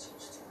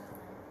exchange student.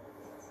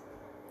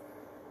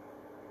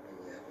 And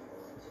you have been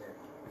volunteering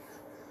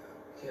at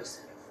the care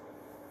center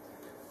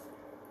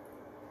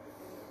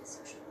I'm a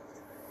social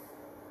worker.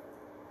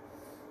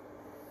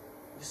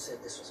 You said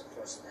this was the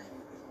first time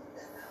you've been in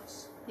that house.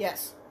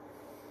 Yes.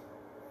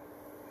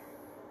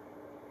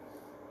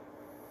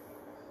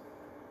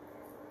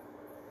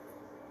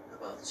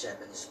 About the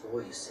Japanese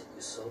boy you said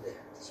you saw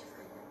there. Did you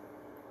find him?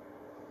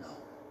 No,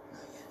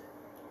 not yet.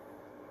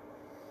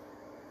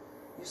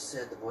 You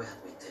said the boy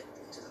had been taken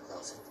into the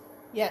closet.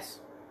 Yes.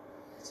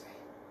 That's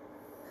right.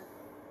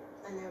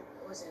 And there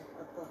was a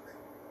book.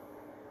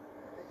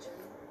 A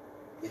journal.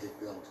 Did it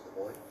belong to the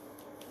boy?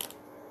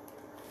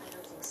 I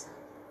don't think so.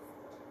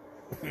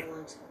 I think it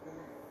belonged to a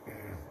woman.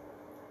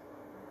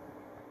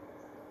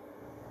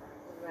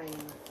 The writing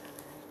looked all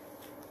right.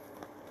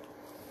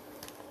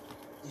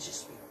 Did you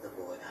speak to the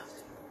boy after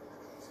you were in the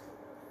closet?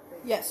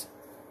 Yes.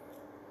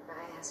 I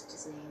asked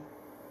his name.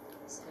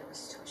 said it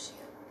was Toshio.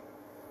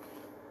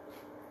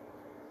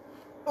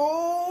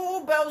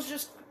 Oh, Belle's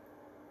just...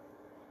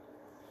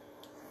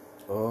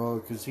 Oh,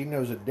 because he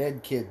knows a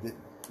dead kid that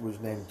was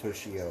named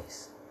Toshio.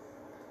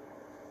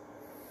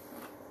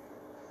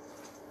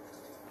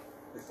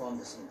 We found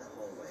this in the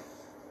hallway.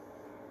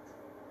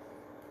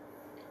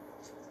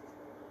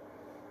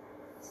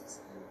 This is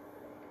him.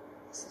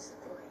 This is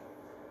the boy.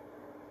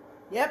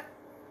 Yep.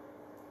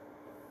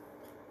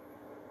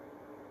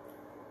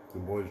 The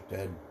boy's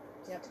dead.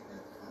 Yep. Do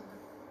not follow.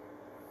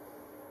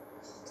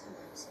 The whole time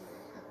I was in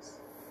that house,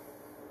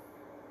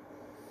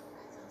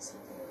 I thought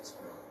something was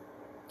wrong.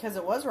 Because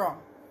it was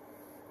wrong.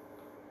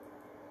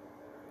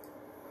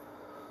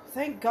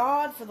 Thank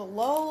God for the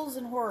lulls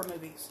in horror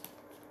movies.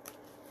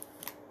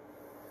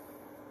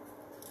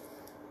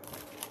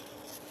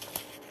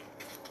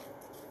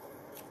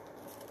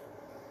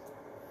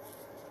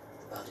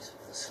 The bodies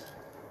of the son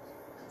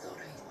and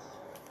daughter-in-law,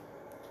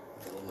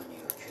 the woman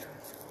you were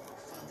caring for, were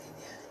found in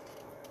the attic.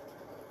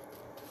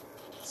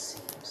 It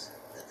seems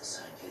that the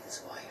son killed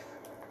his wife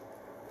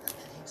and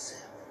then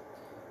himself.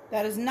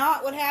 That is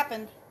not what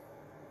happened.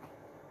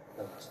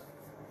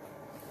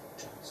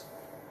 Johnson.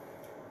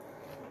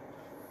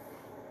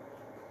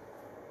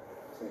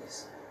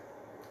 Please,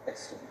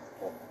 excuse me.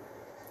 Hold on.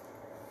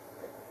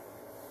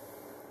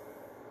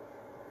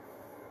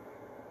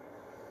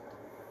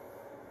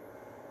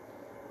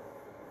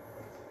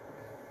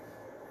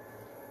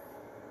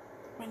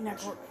 My neck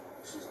hurt.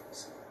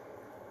 Susan-san.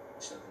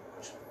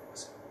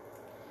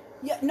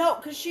 Yeah, no,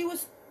 because she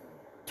was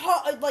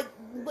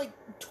like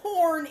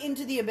torn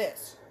into the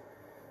abyss.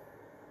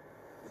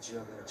 内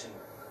側からチェーン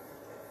がかかってい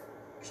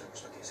て、付着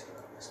した形跡が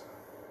あるんですが、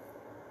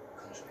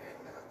彼女の部屋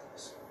になかったんで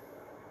す。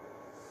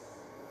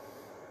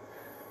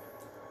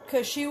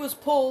 Because she was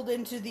pulled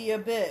into the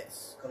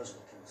abyss. 彼女の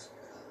見物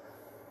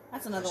が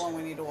That's another one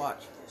we need to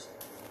watch.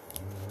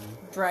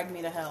 Drag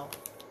Me to Hell.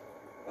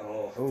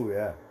 Oh,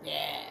 yeah.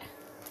 Yeah.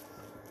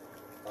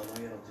 あの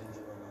家の天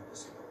井裏なんで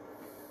すけど、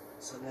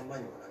3年前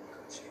にも何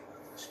か事件があっ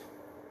たらしく、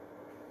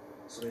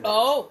それ以来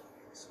Oh.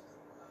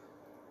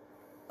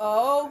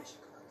 Oh. 大事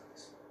故だったんで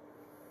す。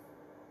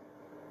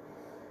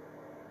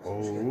 Oh.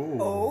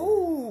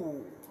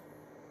 Oh.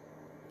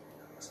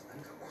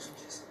 何かご存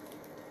知ですか?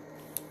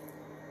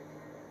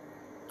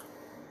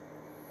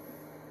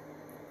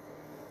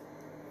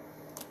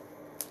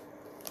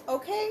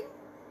 Okay.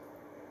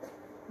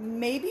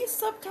 Maybe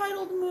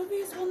subtitled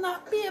movies will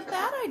not be a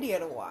bad idea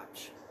to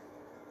watch.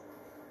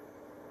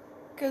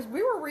 Because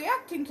we were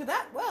reacting to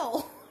that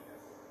well.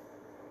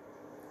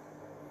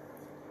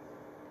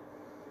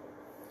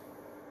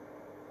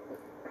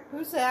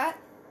 Who's that?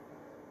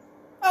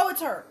 Oh,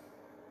 it's her.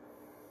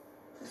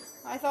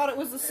 I thought it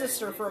was the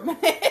sister for a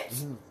minute.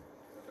 Nothing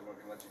more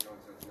can let you go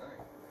until tonight.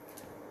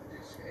 You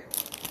escaped.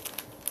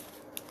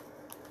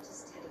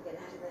 Just had to get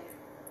out of there.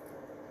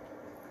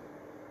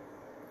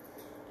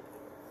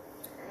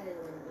 I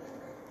didn't want to be in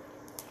there.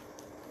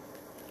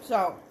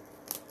 So,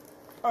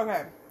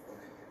 okay.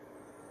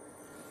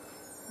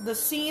 The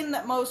scene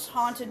that most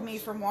haunted me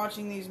from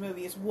watching these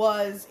movies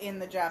was in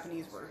the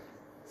Japanese version.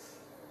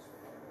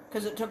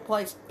 Because it took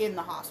place in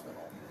the hospital.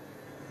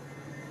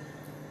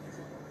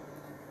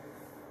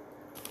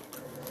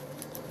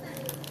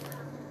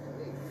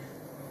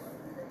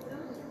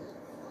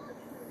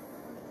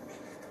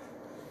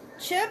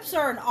 Chips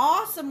are an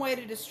awesome way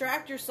to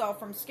distract yourself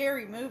from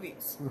scary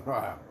movies.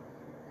 Wow.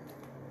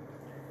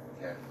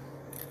 Yeah.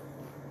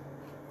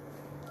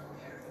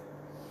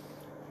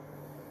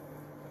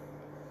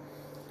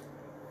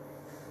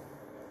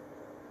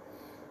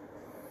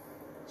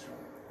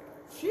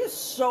 She is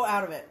so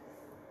out of it.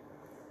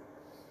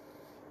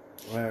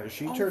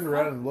 She Oh, turned fuck.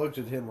 around and looked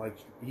at him like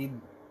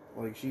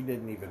she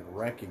didn't even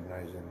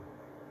recognize him.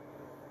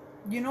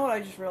 You know what I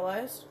just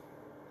realized?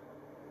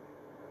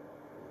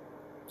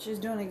 She's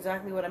doing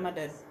exactly what Emma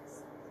did.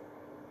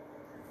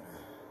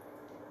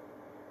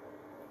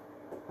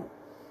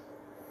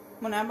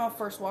 When Emma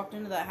first walked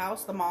into that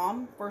house, the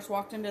mom first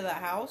walked into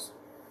that house.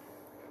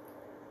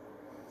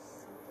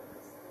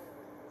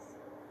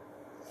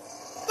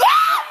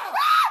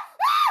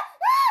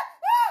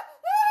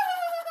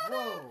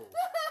 Whoa!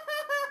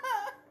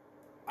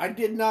 I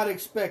did not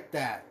expect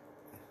that.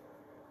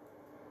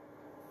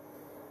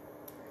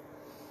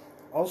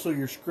 Also,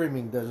 your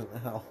screaming doesn't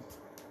help.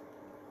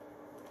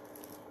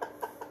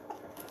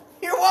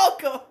 You're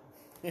welcome.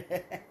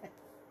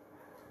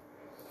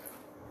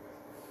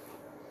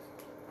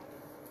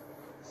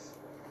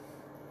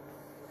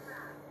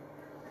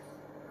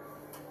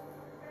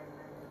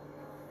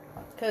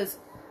 Because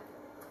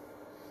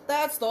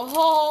that's the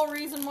whole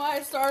reason why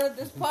I started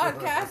this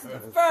podcast in the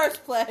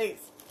first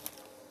place.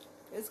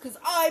 It's because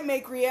I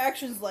make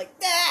reactions like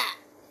that.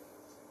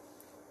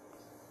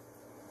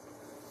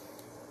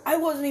 I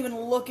wasn't even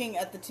looking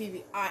at the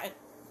TV. I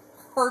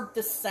heard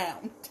the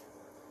sound.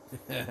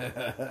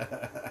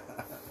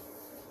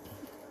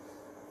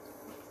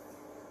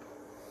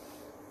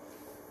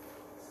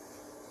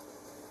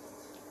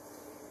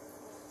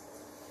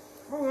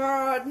 Oh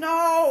God,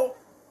 no!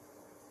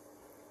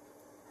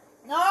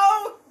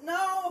 No!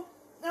 No!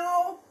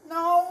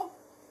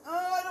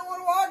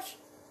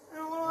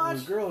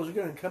 much. The girl is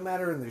going to come at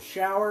her in the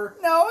shower.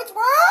 No, it's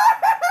worse.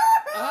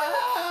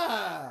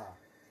 Ah!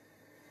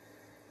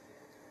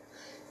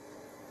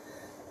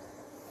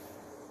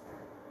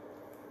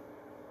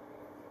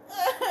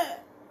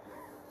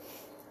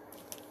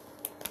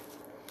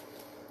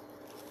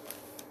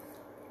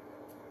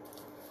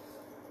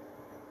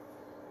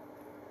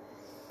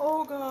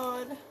 Oh,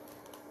 God.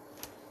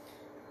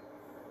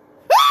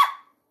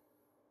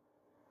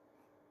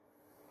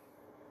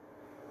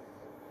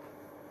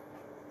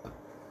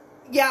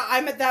 Yeah,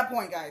 I'm at that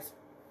point, guys.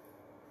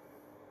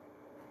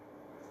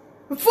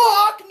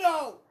 Fuck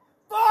no!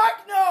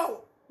 Fuck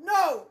no!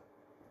 No!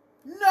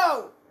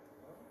 No!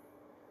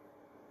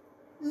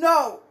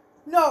 No!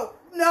 No!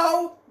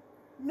 No!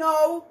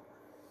 No!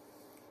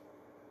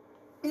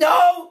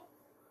 No!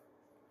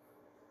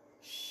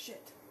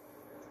 Shit.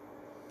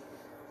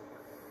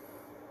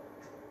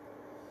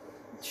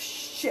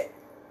 Shit.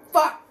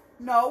 Fuck!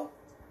 No!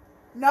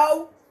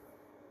 No!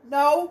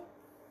 No!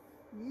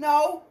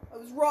 No! I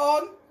was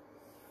wrong.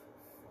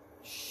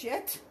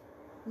 Shit.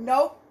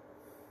 Nope.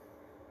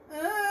 Why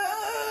do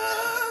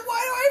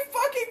I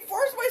fucking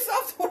force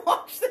myself to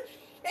watch this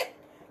shit?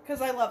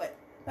 Because I love it.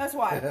 That's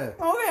why. Okay.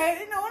 No.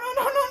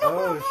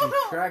 Oh, she's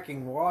No.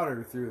 tracking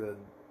water through the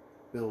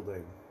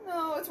building.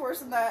 No, it's worse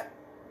than that.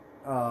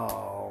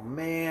 Oh,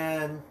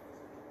 man.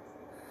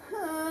 You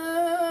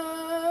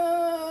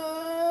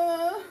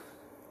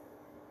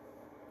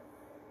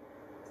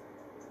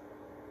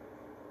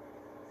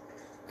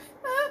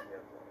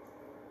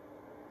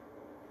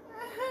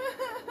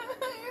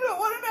don't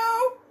want to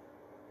know.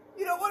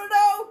 You don't want to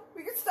know.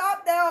 We can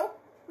stop now.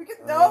 We can.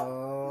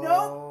 Nope.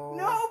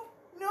 Nope.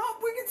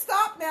 We can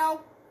stop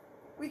now.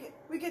 We can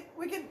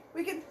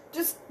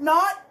just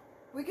not.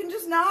 We can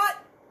just not.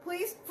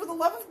 Please, for the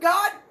love of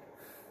God.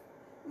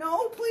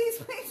 No, please,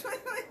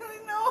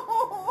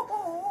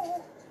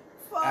 no.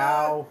 Fuck.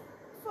 Ow.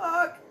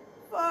 Fuck.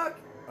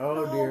 Oh,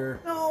 no, dear.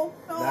 No.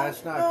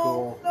 That's not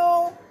cool.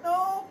 No.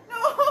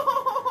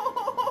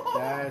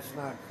 That's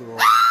not cool.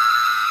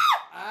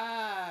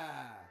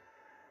 Ah!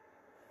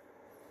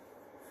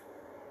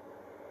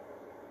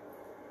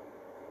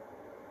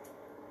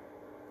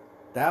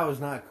 That was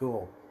not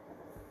cool.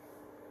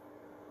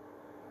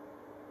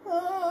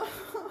 I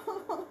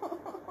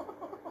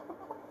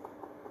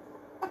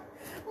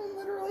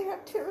literally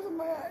have tears in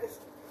my eyes.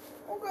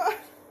 Oh, God.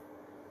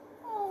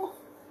 Oh.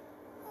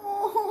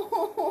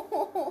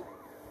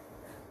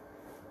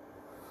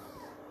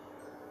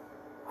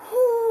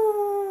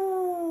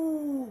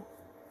 Whew.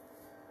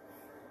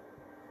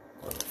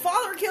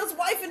 Father kills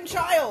wife and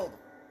child.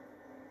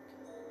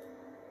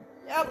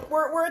 Yep,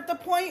 we're at the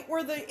point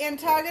where the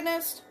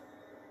antagonist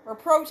or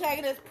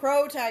protagonist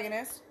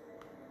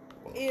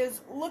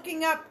is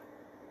looking up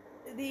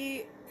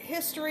the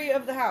history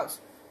of the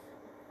house.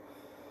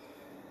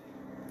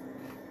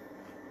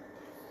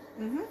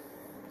 Mm-hmm.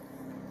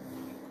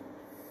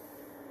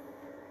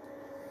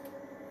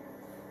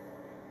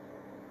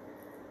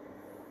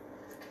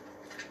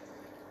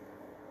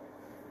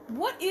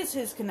 What is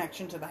his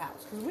connection to the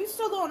house? Because we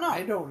still don't know.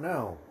 I don't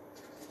know.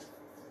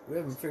 We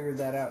haven't figured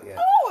that out yet.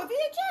 Oh, a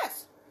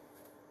VHS!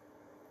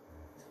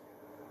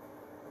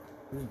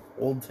 This is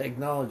old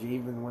technology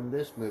even when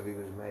this movie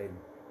was made.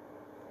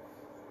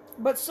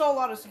 But still, a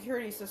lot of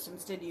security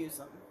systems did use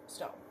them.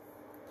 Still.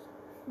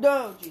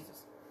 No,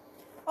 Jesus.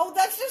 Oh,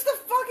 that's just a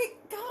fucking...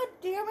 God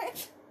damn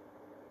it.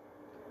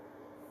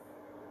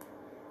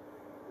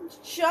 It's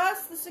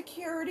just the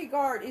security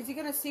guard. Is he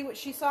going to see what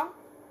she saw?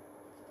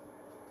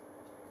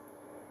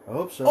 I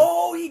hope so.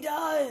 Oh, he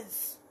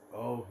does.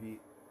 Oh, he's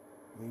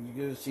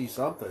going to see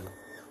something.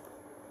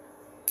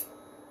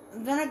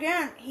 Then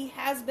again, he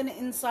has been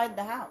inside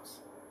the house.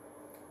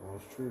 Well,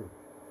 it's true.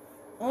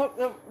 Look,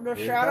 the Here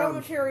it shadow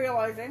comes.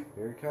 materializing.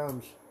 Here it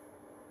comes.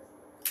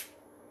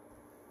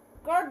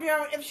 God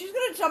damn it, if she's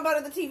gonna jump out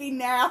of the TV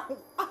now,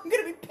 I'm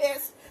gonna be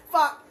pissed.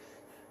 Fuck.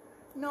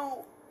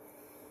 No.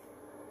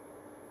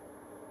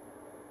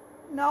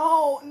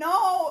 God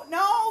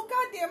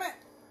damn it.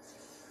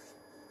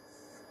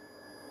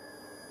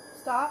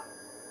 Stop.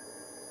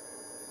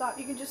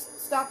 You can just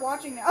stop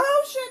watching now.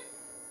 Oh, shit.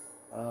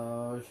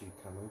 Oh, she's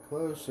coming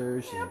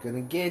closer. She's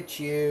gonna get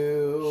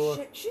you.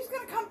 Shit, she's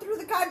gonna come through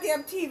the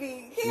goddamn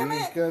TV. Damn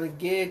She's it. gonna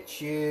get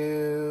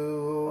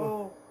you.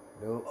 Oh.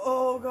 Nope.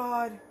 Oh,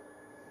 God.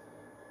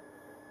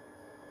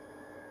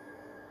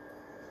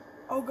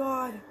 Oh,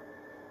 God.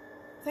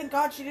 Thank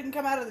God she didn't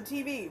come out of the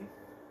TV.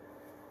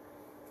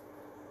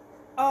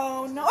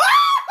 Oh, no.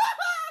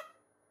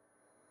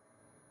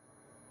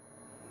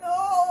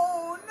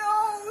 No,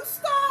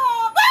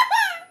 stop.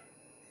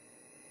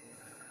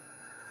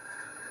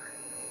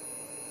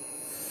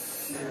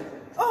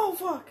 Oh,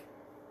 fuck.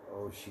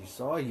 Oh, she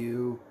saw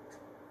you.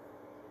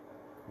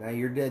 Now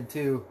you're dead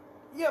too.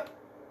 Yep.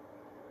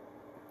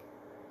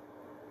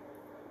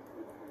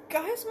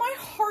 Guys, my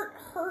heart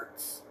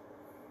hurts.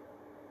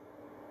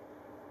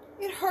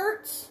 It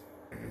hurts.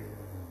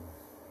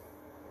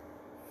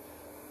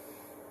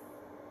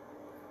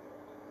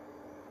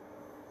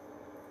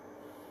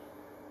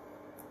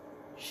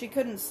 She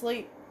couldn't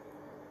sleep.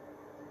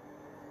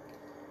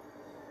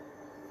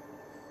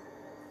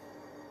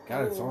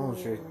 God, it's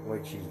almost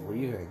like she's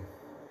leaving.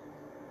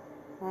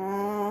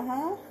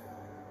 Uh-huh.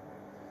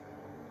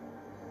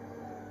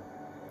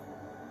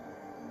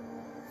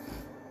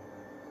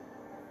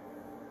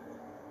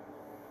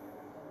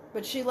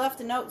 But she left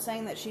a note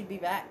saying that she'd be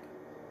back.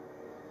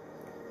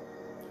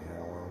 Yeah,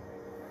 well.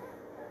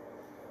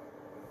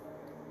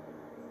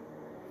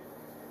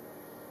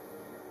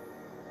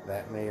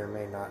 That may or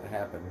may not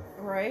happen.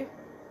 Right?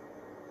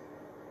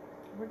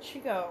 Where'd she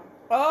go?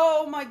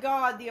 Oh my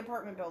God, the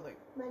apartment building.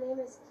 My name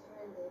is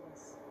Karen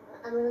Davis.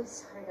 I'm really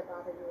sorry to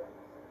bother you.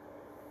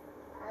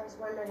 I was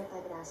wondering if I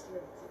could ask you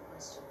a few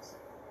questions.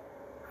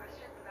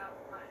 Questions about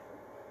what?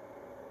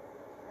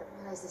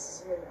 I realize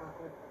this is really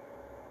awkward.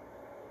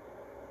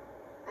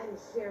 I'm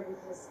here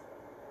because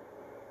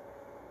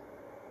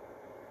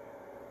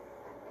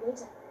I need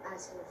to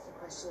ask you a few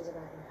questions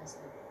about your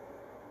husband.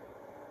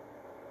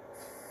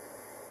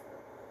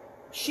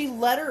 She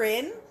let her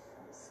in?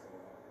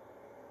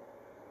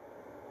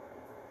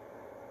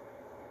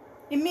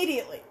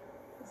 Immediately.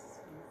 This is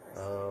when you first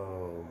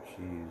Oh,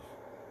 jeez.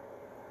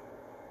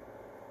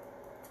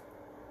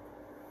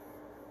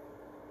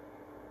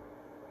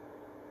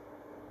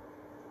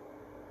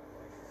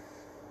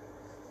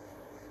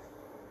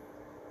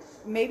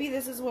 Maybe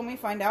this is when we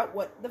find out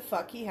what the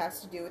fuck he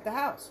has to do with the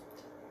house.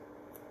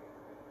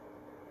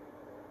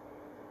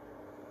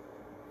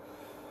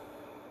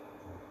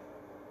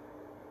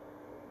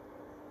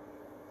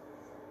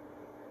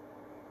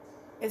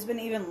 It's been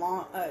even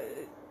long.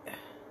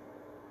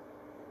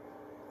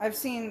 I've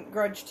seen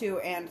Grudge 2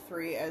 and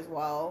 3 as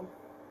well.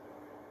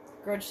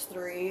 Grudge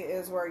 3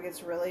 is where it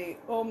gets really,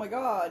 oh my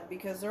God,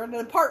 because they're in an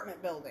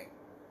apartment building.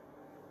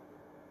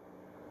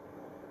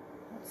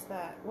 What's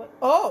that? What?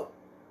 Oh!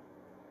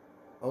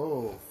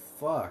 Oh,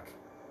 fuck.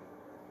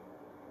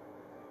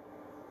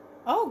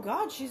 Oh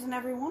God, she's in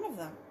every one of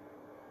them.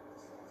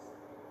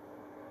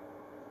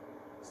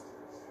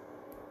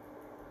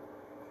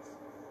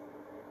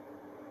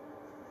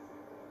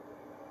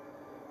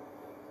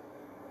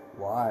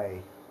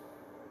 Why?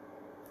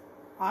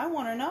 I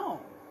want to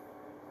know.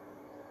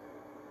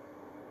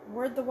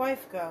 Where'd the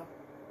wife go?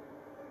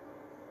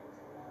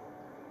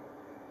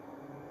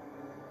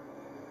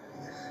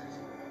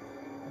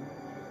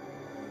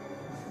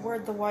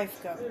 Where'd the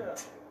wife go?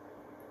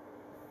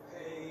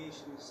 Hey,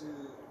 she's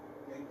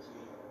Yankee.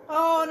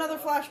 Oh, another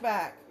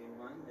flashback. In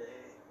Monday.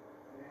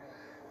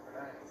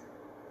 Yeah, right.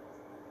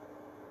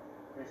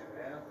 Is it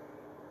real?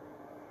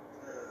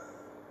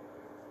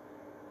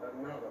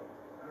 Another,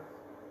 huh?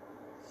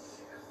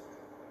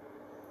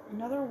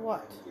 Another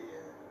what? Yeah.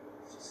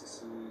 She says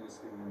she's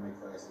been in my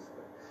classes,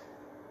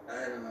 but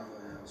I don't know who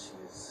the hell she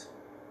is.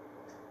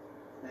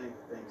 Hey,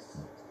 thanks.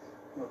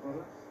 No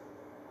problem.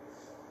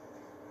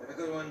 Have a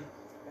good one.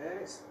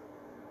 Thanks.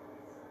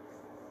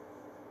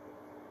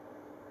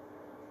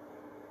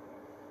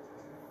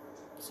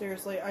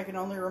 Seriously, I can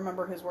only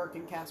remember his work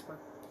in Casper.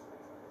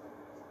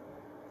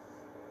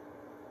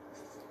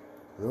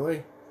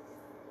 Really?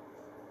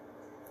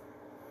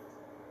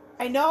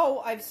 I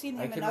know I've seen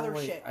him in other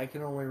shit. I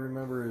can only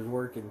remember his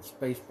work in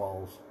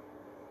Spaceballs.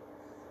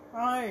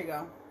 Oh, there you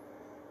go.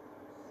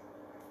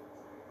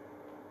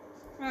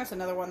 That's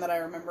another one that I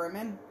remember him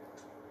in.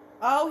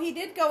 Oh, he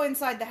did go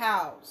inside the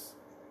house.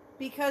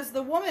 Because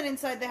the woman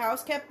inside the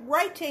house kept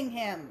writing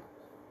him.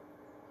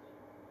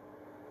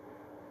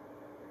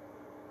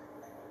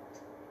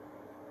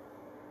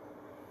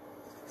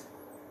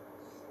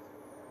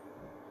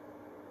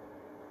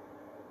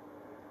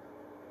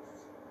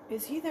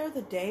 Is he there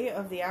the day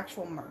of the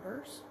actual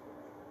murders?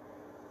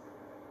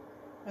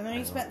 And then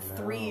he spent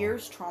 3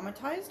 years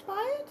traumatized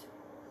by it?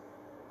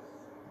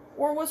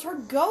 Or was her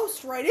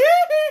ghost writing him?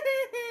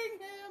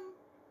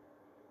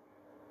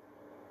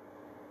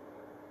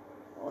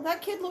 Well,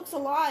 that kid looks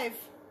alive.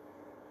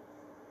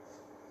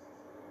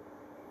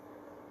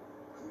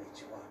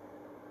 Konnichiwa.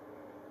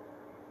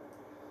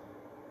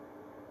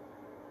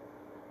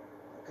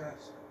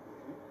 Guys.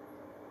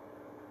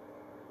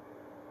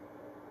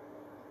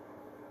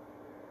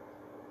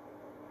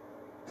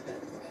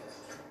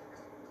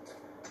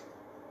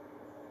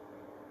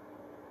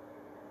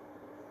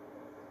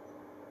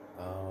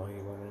 Oh, he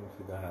went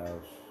into the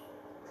house.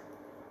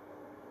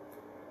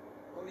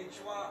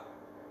 Konnichiwa.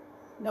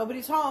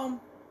 Nobody's home.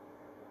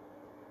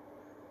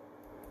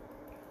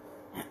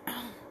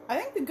 I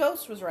think the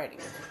ghost was writing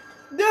it.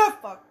 The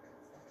fuck.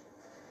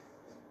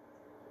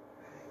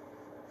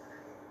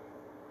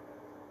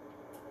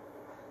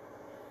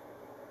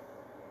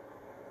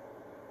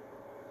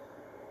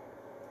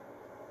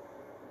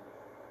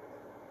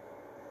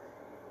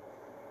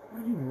 Why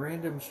do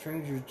random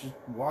strangers just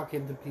walk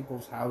into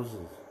people's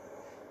houses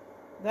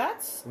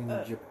That's in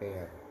a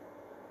Japan?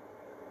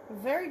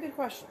 very good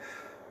question.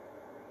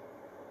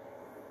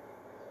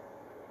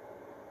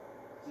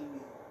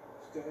 Jimmy,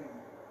 it's going.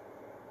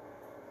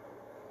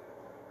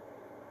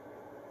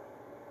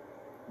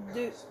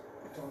 Dude,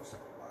 Don't stop.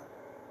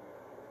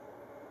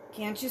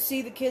 can't you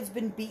see the kid's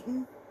been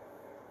beaten?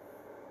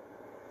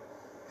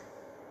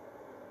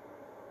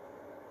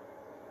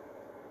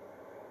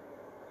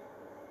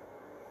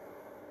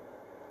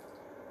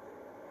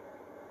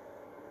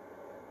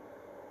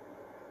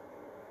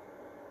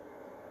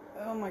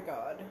 Oh my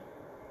god.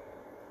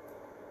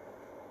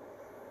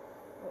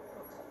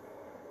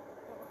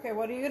 Okay,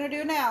 what are you gonna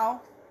do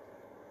now?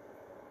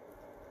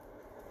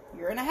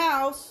 You're in a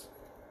house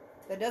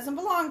that doesn't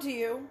belong to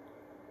you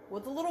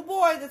with a little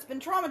boy that's been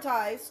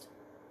traumatized.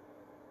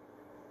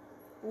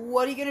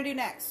 What are you gonna do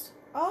next?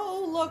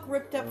 Oh, look,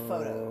 ripped up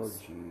photos.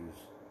 Oh, jeez.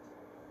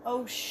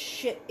 Oh,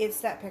 shit,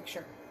 it's that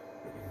picture.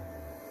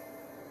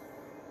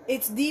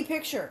 It's the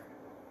picture.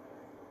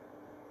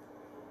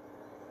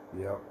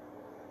 Yep.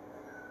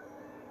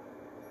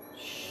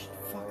 Shh,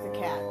 fuck the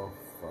cat. Oh,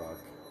 fuck.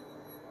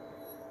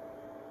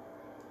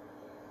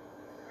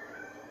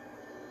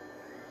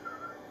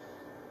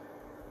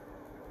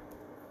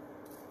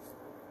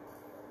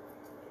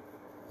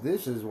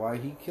 This is why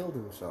he killed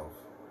himself.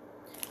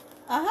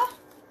 Uh-huh.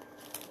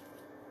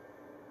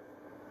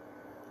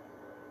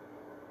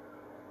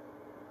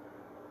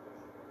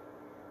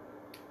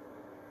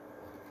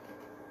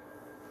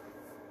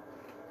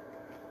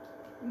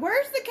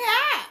 Where's the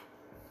cat?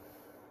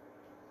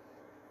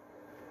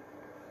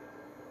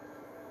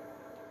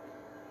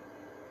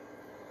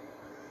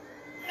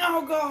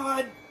 Oh,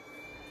 God.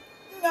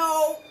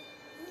 No.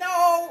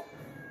 No.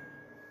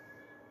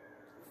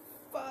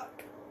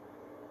 Fuck.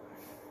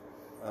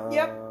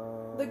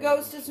 Yep. The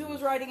ghost is who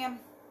was writing him.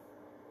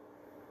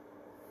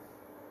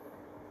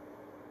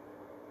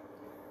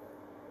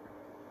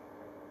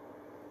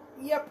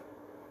 Yep.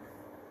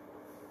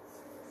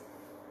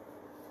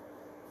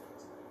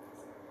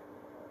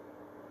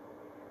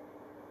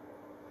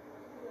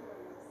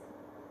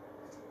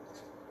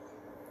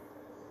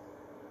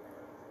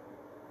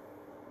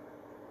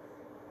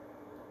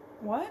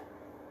 What?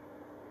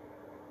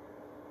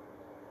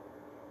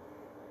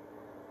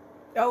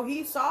 Oh,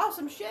 he saw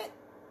some shit.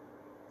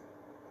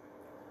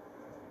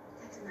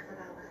 Dr.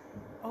 Nakagawa.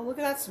 Oh, look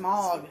at that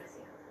smog. Speak with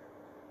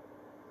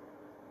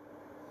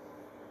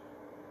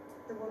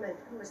you. The woman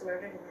who was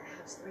murdered in that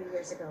house 3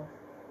 years ago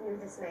knew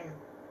this man.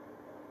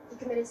 He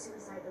committed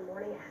suicide the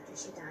morning after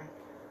she died.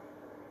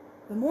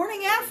 The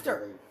morning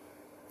after.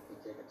 He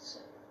did it so.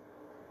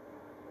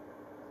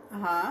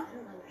 Uh-huh. I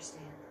don't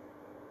understand.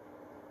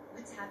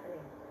 What's happening?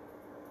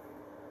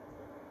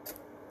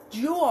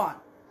 Ju-on.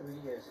 3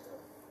 years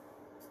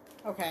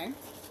ago, Okay.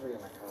 3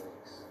 of my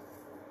colleagues,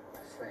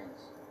 my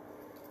friends,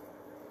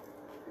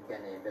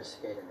 began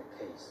investigating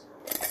the case.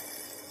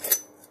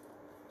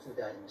 2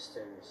 died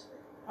mysteriously.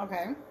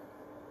 Okay.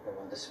 No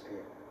one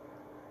disappeared.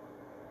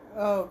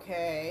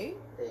 Okay.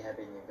 They have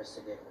been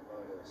investigating the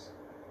murders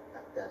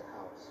at that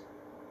house.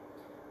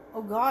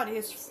 Oh, God, You're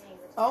his... saying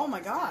that Oh, my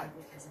Jack God. died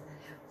because of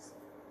that house.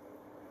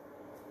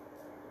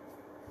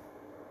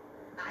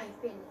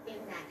 I've been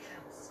in that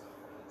house.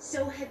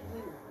 So have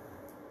you.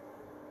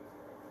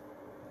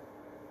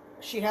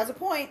 She has a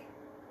point.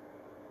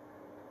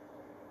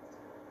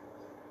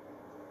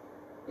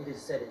 It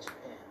is said in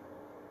Japan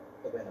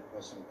that when a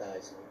person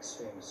dies in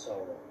extreme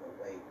sorrow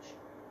or rage,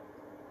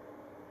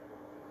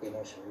 the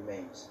emotion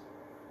remains,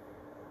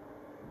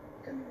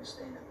 becoming a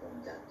stain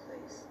upon that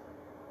place.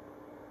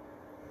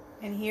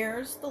 And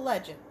here's the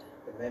legend.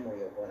 The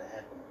memory of what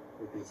happened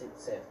repeats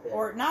itself there.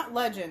 Or, not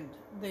legend,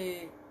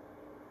 the...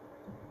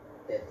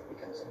 Death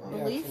becomes a Yeah,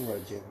 mountain, Belief? it's a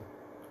legend.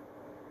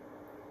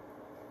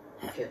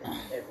 killing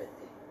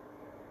everything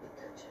it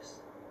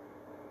touches.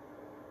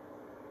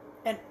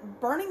 And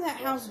burning that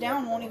house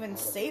down won't even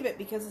save it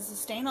because it's a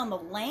stain on the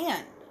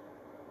land.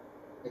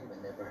 It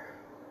will never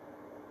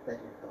let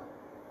you go.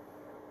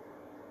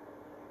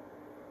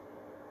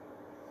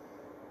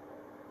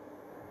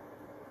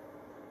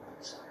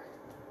 I'm sorry.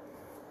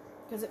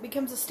 Because it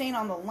becomes a stain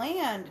on the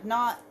land,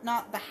 not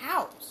the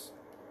house.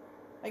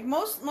 Like,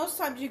 most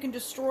times you can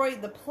destroy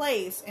the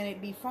place and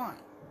it'd be fine.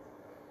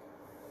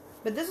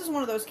 But this is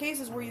one of those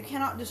cases where you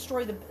cannot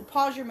destroy the...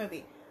 Pause your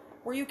movie.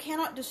 Where you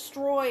cannot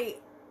destroy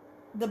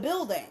the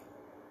building.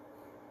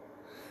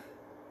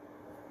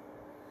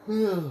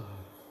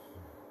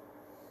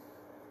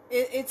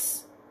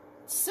 It's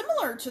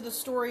similar to the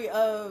story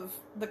of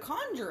The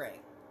Conjuring.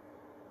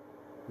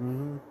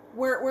 Mm-hmm.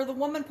 Where the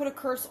woman put a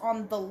curse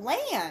on the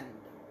land.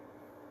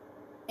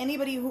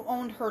 Anybody who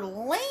owned her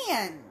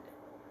land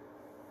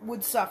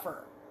would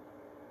suffer.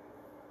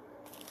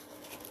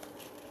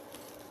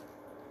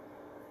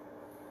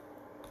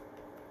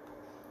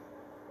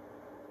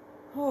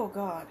 Oh,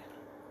 God.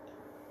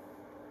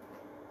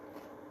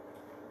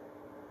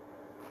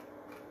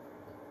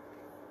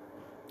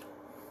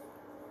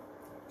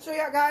 So,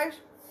 yeah, guys.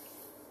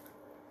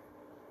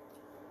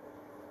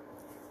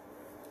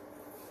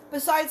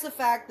 Besides the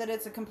fact that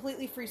it's a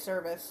completely free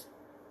service,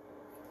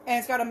 and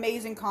it's got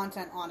amazing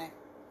content on it,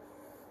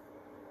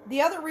 the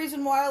other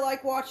reason why I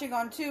like watching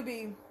on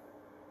Tubi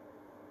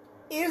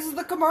is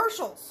the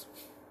commercials.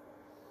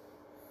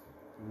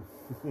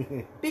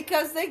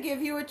 Because they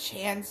give you a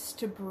chance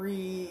to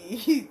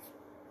breathe.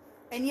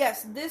 And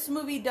yes, this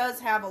movie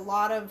does have a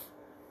lot of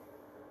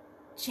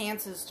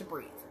chances to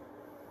breathe.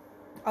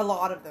 A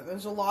lot of them.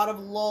 There's a lot of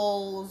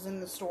lulls in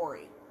the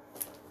story.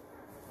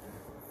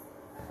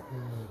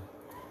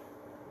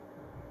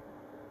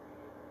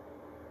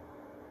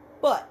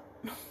 But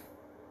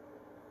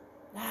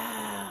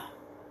Ah.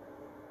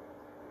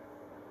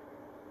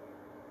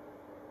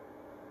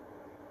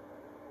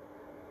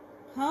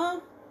 Huh?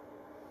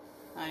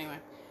 Anyway.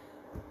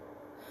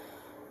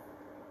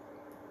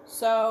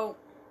 So,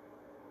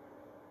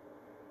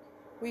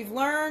 we've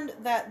learned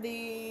that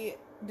the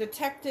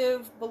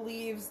detective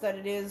believes that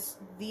it is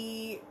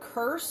the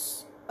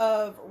curse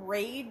of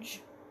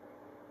rage,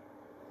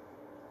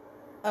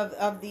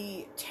 of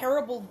the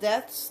terrible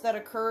deaths that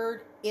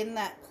occurred in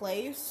that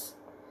place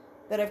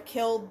that have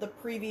killed the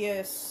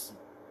previous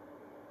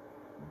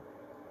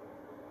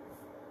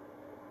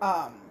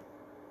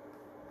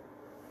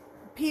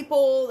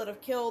people, that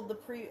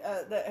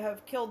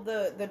have killed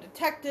the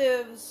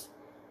detectives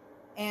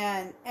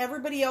and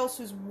everybody else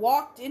who's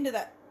walked into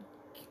that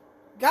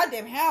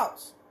goddamn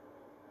house.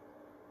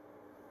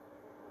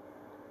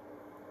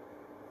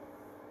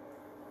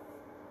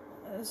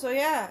 So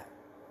yeah.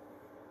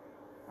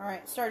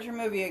 Alright, start your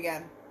movie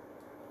again.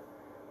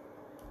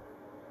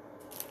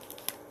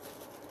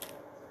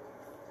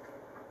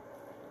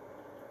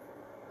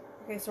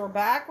 Okay, so we're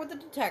back with the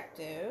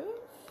detective.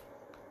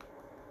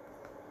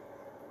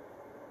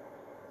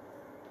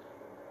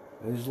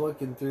 He's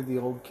looking through the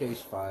old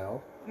case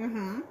file.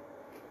 Mm-hmm.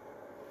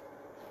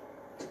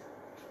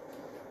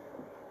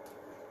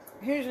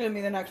 Who's gonna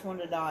be the next one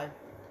to die?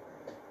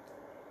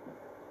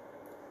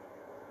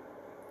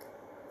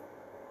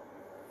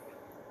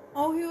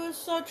 Oh, he was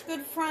such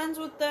good friends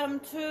with them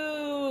too.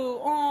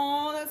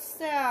 Oh, that's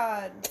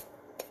sad.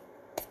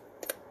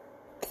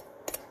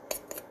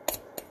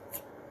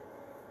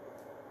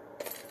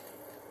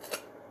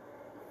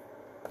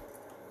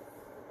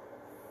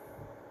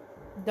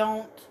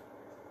 Don't.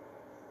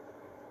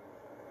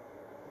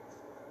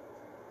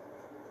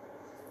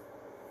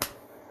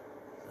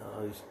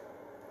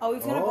 Oh,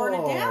 he's gonna burn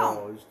it down.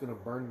 Oh, he's gonna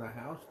burn the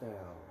house down.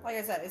 Like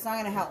I said, it's not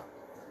gonna help.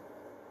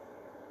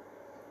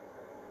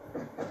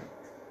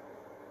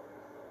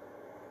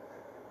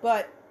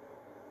 But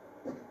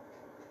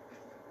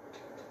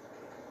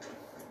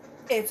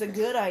it's a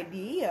good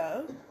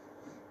idea.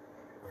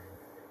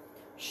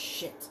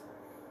 Shit.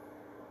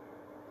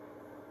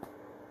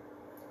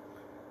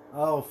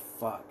 Oh,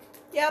 fuck.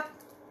 Yep.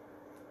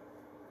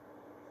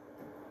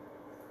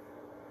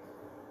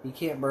 You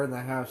can't burn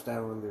the house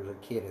down when there's a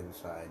kid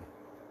inside.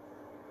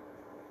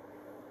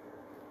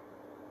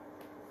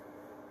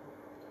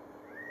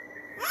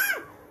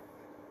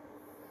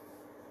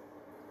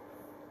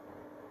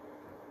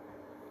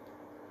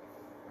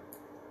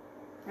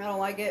 I don't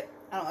like it.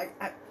 I don't like.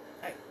 I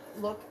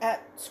look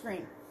at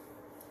screen.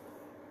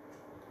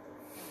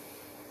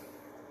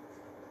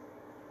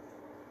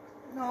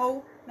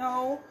 No,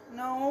 no,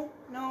 no,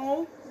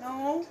 no,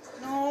 no,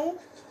 no.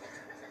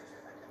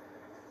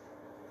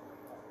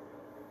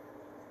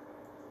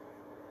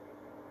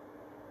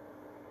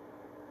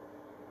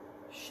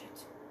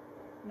 Shit.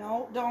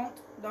 No, don't.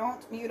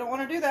 You don't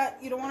want to do that.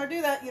 You don't want to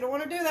do that. You don't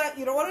want to do that.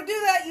 You don't want to do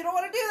that. You don't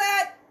want to do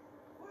that.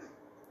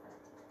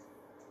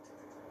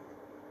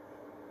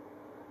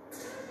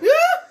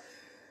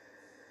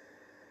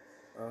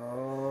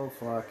 Oh,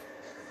 fuck.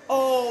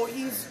 Oh,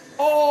 he's...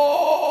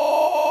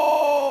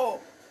 Oh!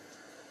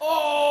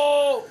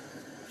 Oh!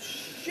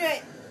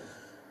 Shit!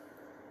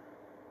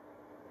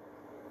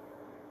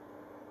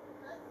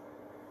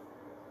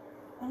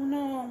 Oh,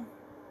 no.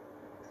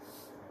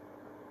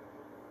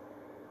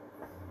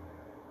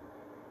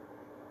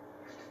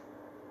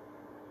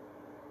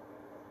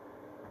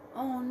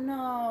 Oh,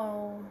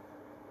 no.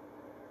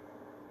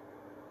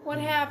 What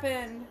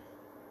happened?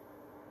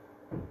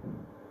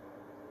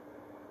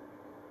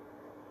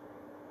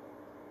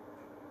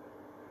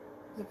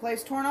 Is the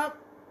place torn up?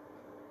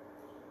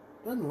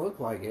 Doesn't look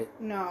like it.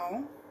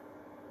 No.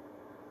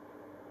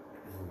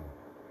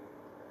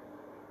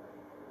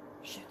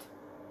 Shit.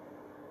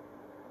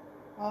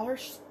 All her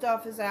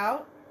stuff is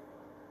out.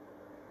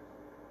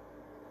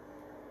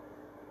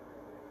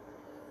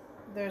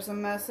 There's a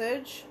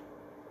message.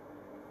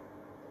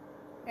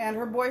 And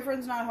her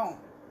boyfriend's not home.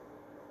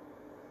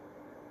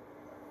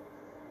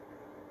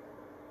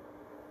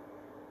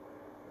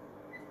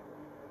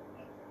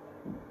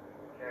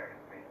 Jerry,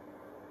 me.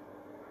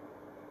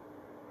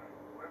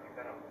 Where have you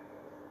been all day?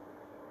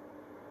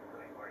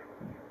 Really worried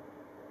about you.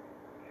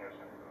 Here's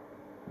some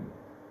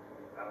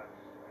Alex,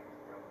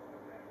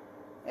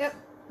 Yep,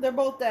 they're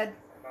both dead. I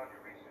found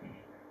your research.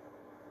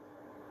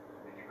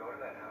 Did you go to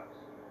that house?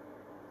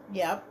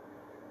 Yep.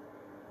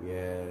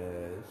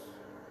 Yes.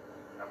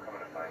 I'm coming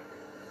to find you.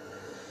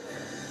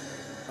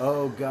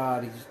 Oh,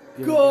 God. He's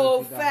gonna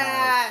Go to the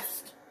fast!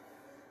 house.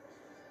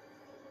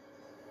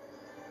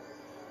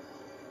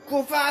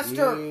 Go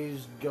faster!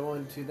 He's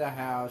going to the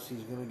house.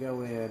 He's going to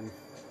go in.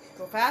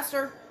 Go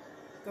faster!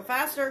 Go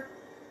faster!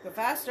 Go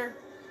faster!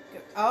 Go.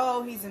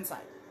 Oh, he's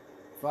inside.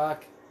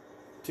 Fuck.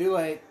 Too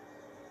late.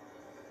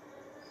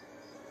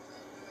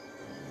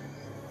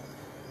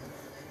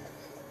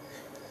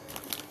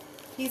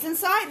 He's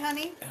inside,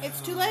 honey.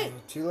 It's too late.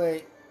 Too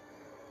late.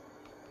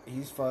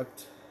 He's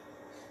fucked.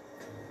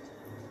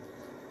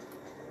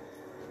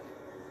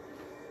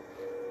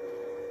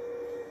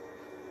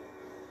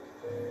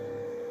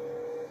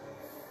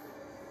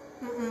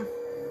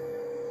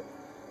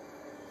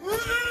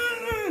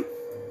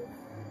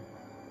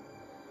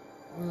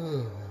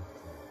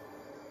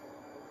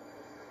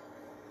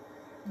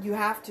 You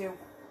have to.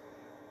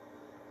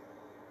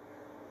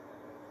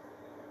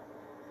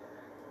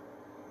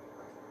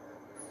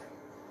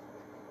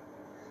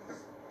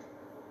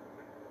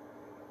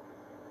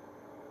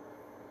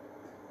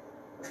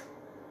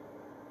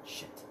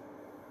 Shit.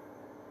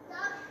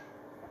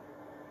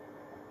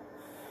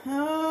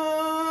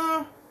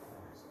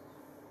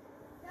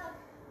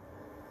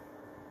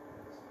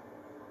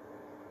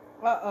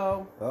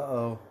 Uh-oh.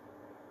 Uh-oh.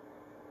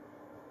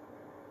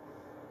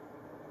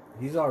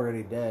 He's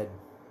already dead.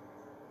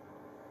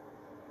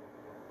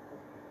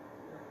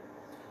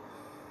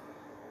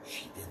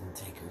 She didn't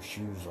take her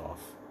shoes off.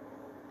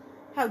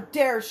 How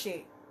dare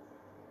she?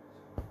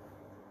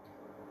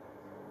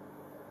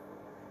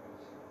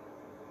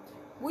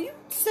 Will you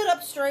sit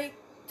up straight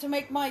to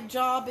make my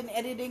job in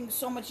editing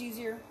so much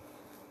easier?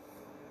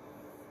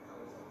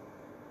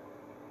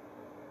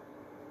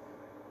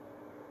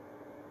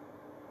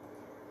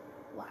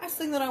 Last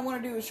thing that I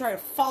want to do is try to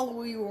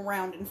follow you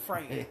around in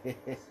frame.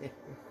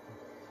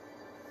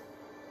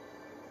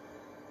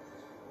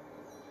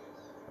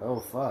 Oh,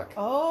 fuck.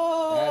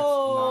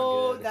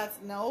 Oh, That's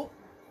not good. nope.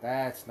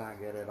 That's not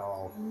good at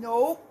all.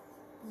 Nope.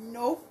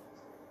 Nope.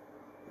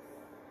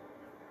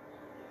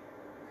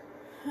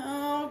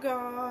 Oh,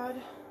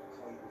 God.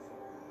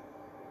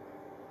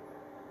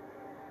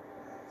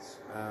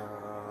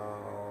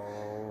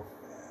 Oh.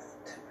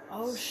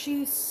 Oh,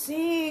 she's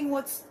seeing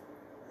what's...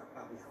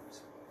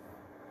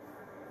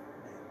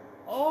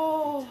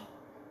 Oh.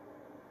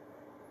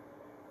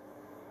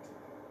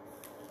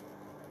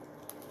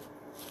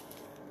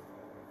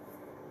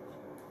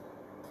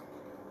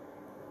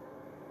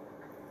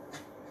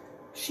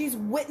 She's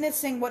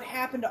witnessing what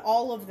happened to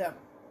all of them.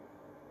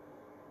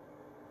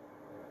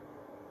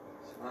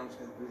 So Mom's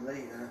gonna be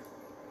late, huh?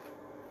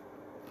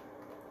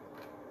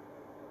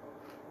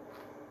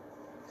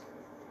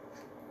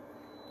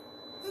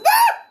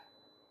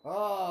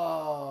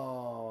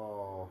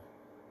 Oh.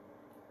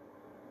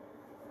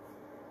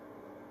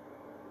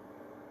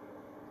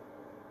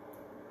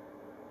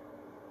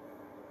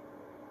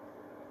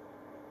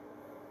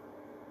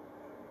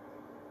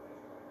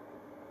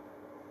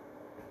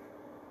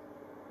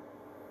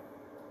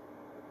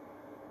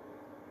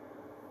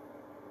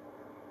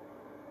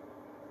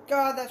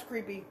 God, that's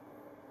creepy.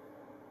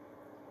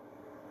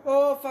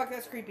 Oh, fuck,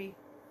 that's creepy.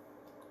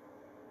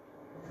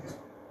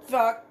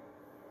 Fuck.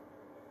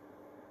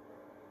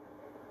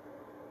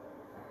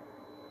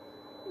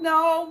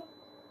 No.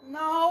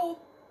 No.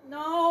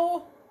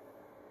 No.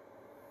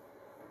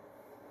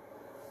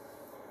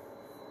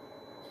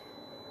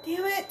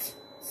 Damn it.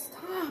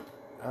 Stop.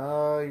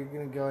 Oh, you're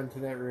gonna go into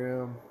that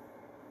room.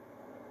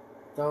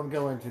 Don't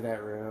go into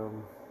that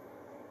room.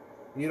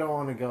 You don't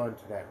want to go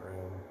into that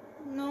room.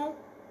 No.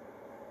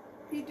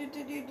 He went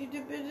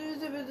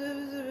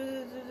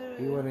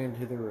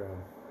into the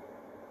room.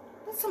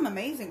 That's some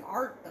amazing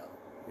art, though.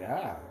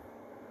 Yeah.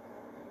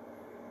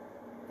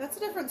 That's a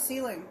different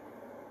ceiling.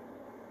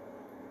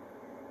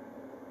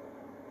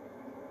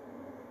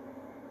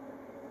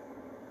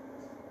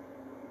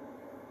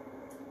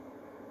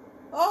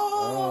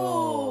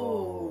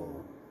 Oh!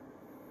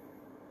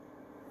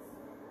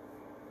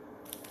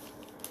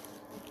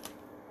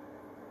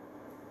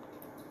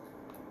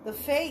 The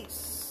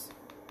face.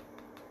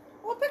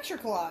 Oh, a picture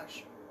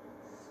collage.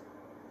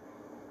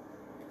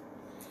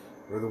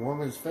 Where the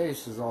woman's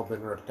face has all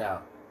been ripped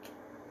out.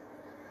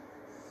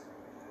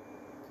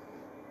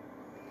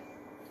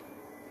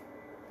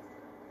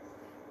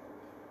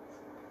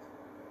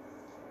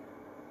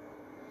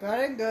 That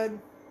ain't good.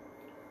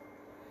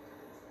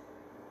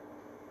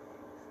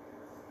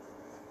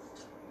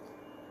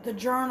 The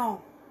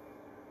journal.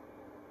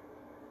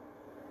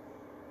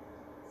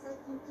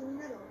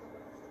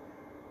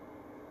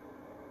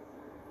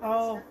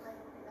 Oh.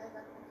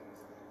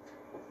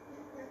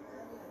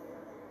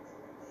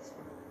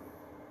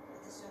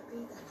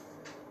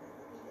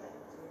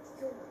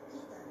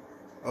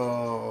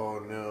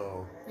 Oh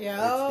no.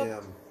 Yeah.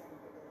 It's him.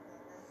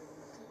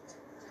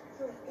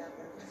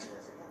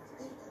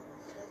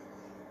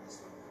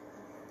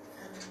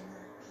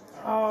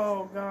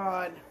 Oh,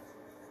 God.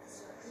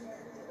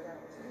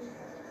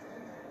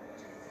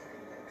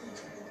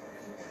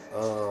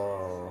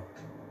 Oh.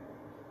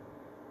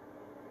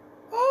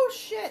 Oh,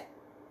 shit.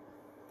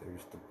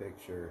 There's the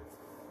picture.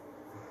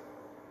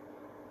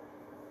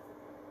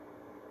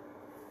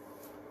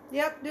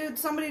 Yep, dude,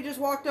 somebody just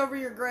walked over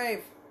your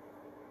grave.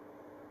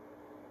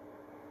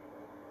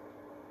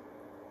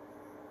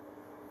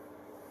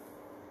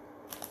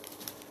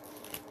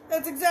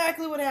 That's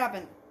exactly what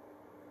happened.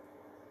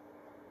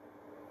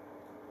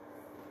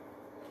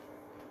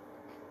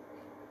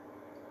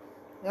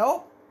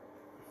 Nope.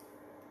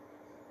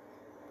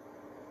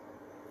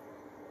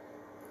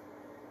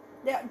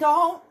 Yeah,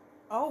 don't.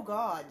 Oh,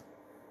 God.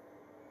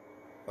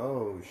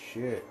 Oh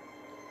shit.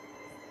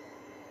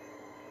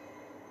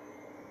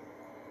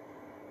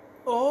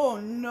 Oh,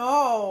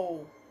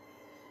 no.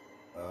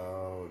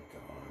 Oh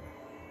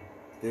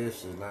god.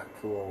 This is not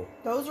cool.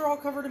 Those are all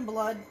covered in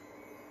blood.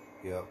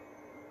 Yep.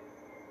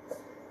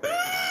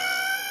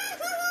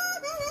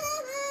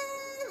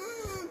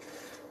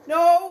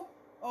 No.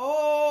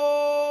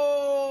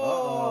 Oh.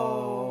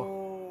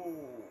 Uh-oh.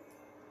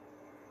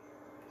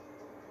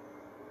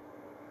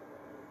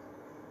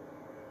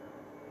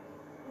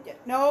 Yeah,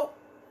 no.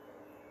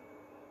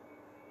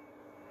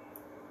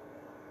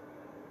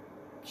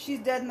 She's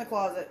dead in the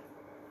closet.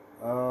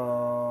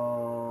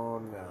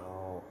 Oh,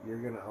 no. You're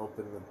going to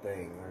open the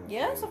thing, aren't you?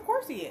 Yes, of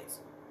course he is.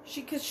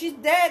 Because she's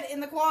dead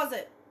in the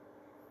closet.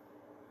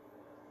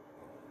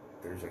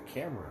 There's a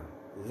camera.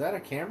 Is that a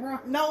camera?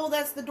 No,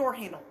 that's the door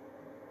handle.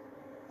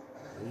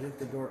 Is it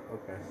the door?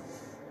 Okay.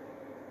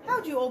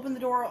 How'd you open the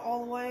door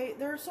all the way?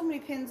 There are so many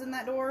pins in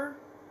that door.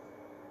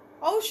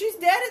 Oh, she's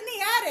dead in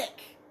the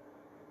attic.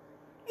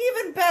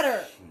 Even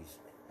better. She's in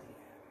the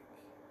attic.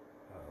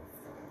 Oh,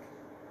 fuck.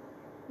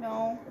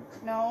 No,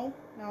 no,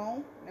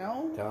 no,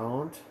 no,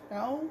 Don't.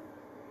 no.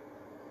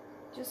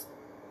 Just,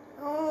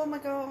 oh my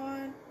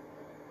god.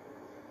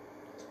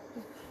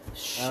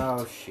 Shit.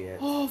 Oh, shit.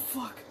 Oh,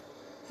 fuck.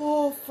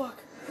 Oh, fuck.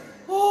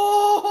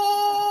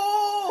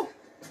 Oh!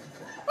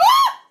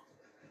 Ah!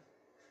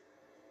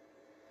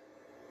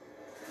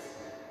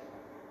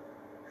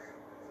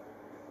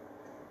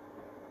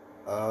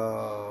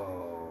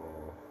 Oh.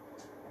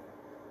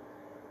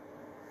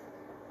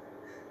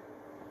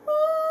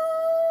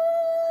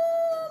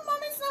 Oh,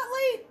 Mommy's not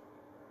late.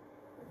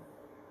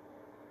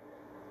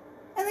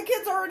 And the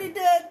kid's already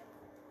dead.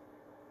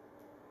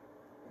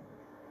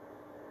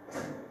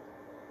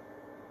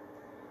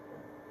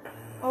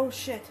 Oh,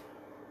 shit.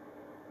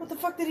 What the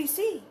fuck did he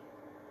see?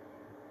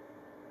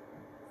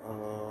 I don't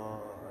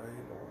know.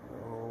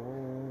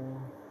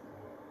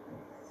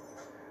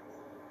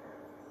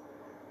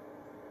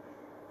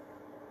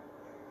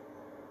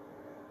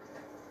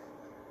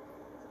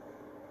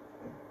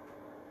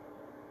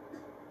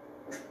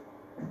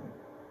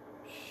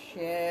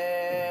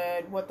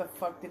 Shit. What the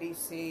fuck did he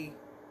see?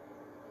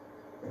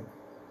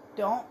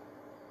 Don't.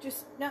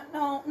 Just, no,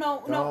 no,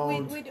 no, no.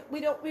 We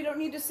don't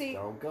need to see.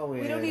 Don't go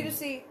in. We don't need to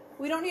see.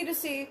 We don't need to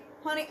see.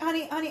 Honey,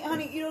 honey, honey,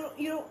 honey, you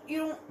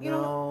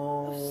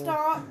don't,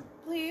 stop,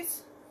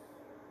 please.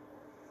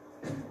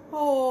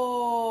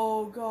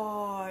 Oh,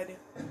 God.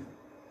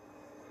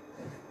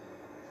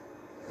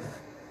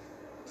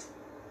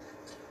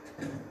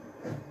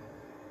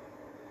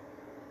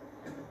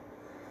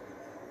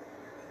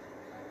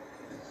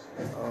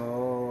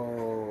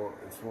 Oh,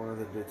 it's one of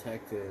the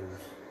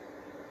detectives.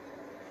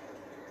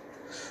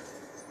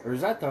 Or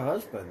is that the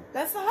husband?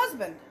 That's the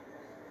husband.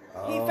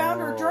 He found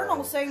her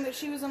journal saying that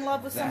she was in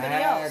love with somebody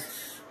else.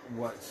 That's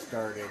what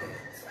started it.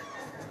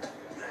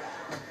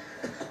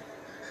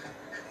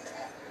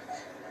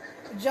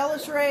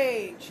 Jealous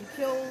rage.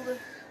 He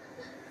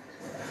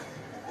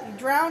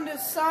drowned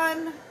his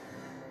son,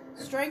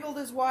 strangled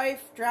his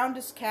wife, drowned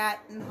his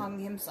cat, and hung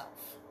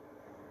himself.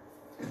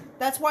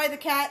 That's why the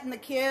cat and the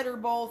kid are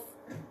both,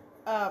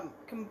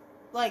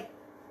 like,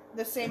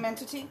 the same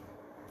entity.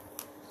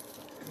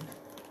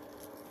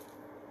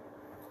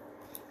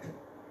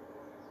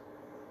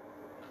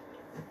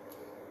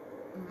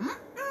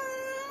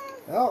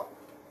 Oh.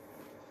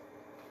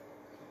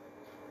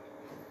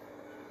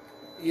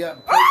 Yeah,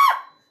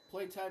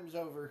 playtime's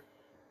over.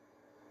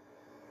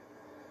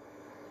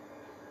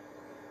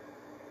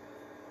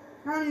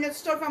 Honey, it's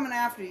still coming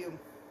after you.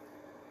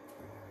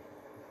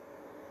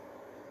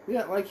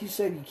 Yeah, like you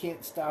said, you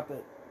can't stop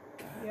it.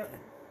 God, Yep. that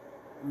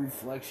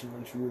reflection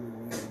looks really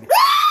weird.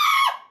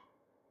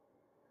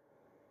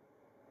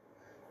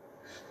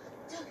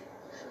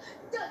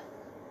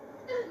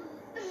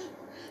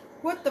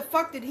 What the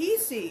fuck did he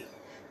see?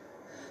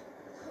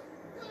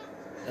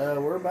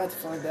 We're about to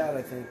find out,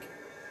 I think.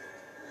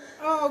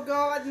 Oh,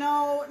 God,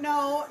 no,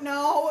 no,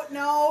 no,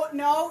 no,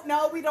 no,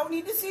 no, we don't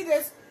need to see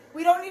this.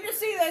 We don't need to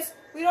see this.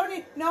 We don't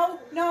need, no,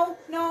 no,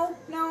 no,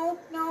 no,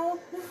 no.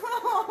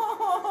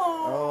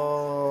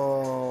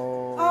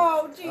 Oh.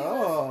 Oh, Jesus.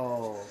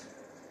 Oh.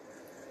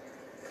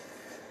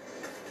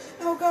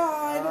 Oh,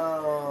 God.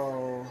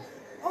 Oh.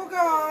 Oh,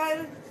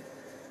 God.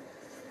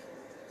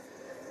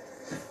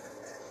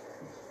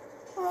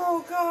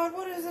 Oh, God,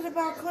 what is it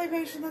about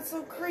claymation that's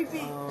so creepy?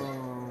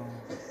 Oh.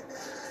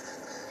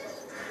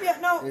 Yeah,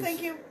 no, It's-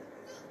 thank you.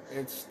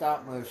 It's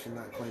stop motion,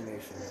 not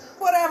claymation.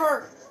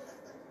 Whatever.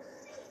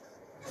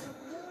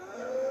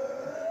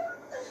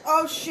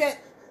 Oh, shit.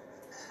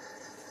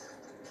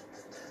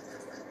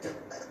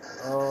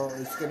 Oh,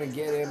 it's gonna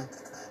get him.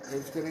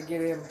 It's gonna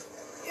get him.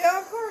 Yeah,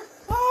 of course.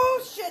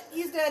 Oh, shit,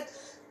 he's dead.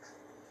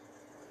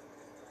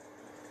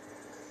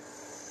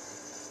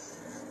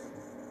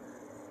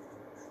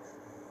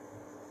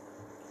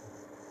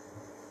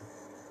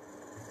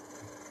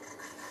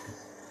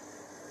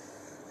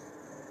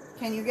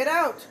 Can you get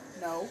out?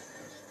 No.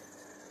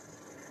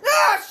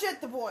 Ah,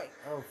 shit, the boy.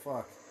 Oh,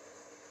 fuck.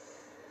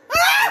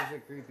 Ah!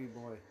 There's a creepy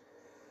boy.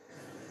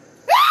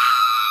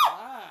 Ah!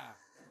 Ah!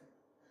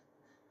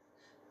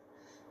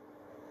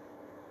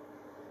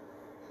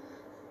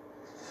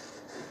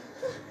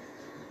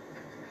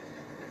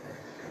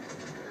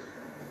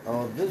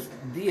 Oh,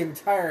 the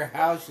entire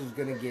house is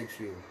gonna get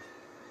you.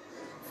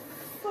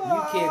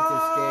 You can't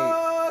escape.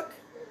 Fuck.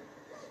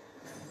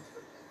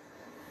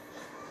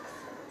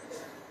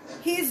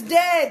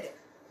 dead.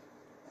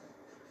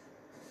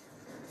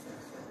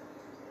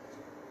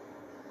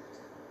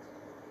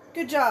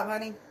 Good job,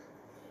 honey.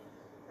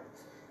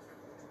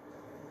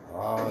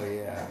 Oh,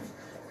 yeah.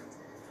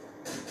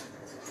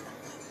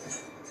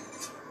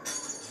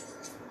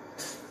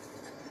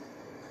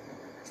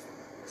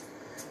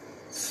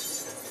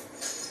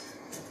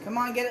 Come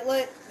on, get it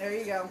lit. There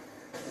you go.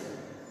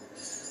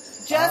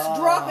 Just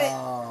drop it.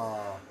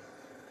 Ah!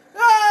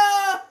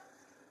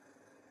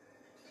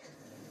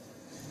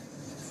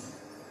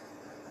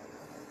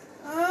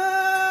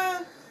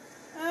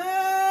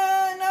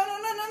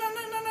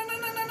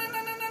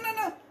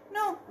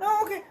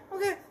 No, okay.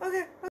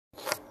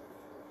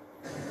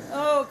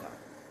 Oh, God.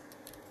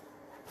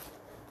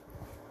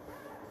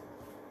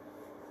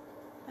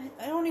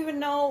 I don't even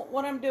know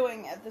what I'm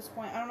doing at this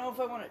point. I don't know if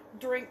I want to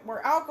drink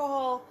more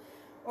alcohol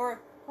or...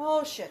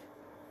 Oh, shit.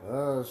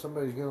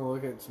 Somebody's gonna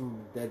look at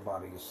some dead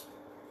bodies.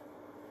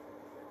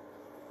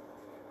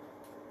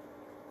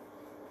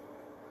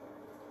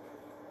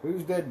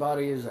 Whose dead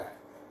body is that?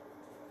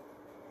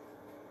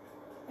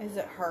 Is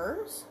it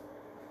hers?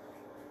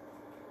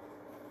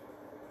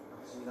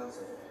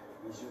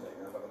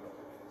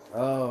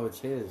 Oh, it's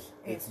his.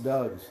 It's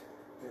Doug's.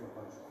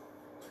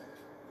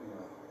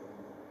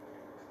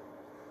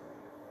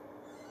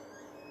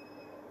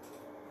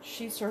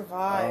 She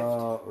survived.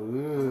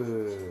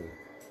 Ooh.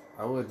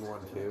 I wouldn't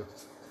want to.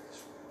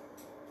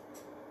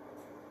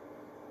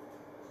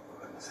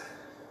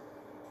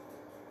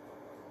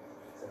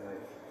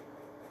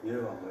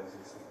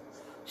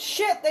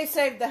 Shit, they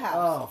saved the house.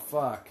 Oh,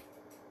 fuck.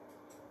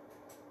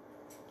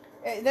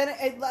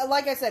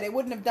 Like I said, it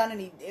wouldn't have done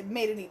it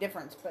made any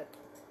difference, but...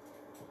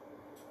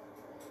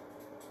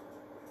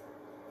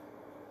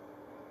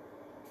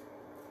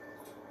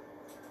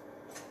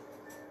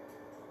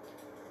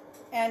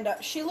 And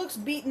she looks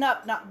beaten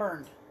up, not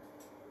burned.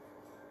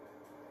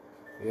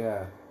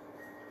 Yeah.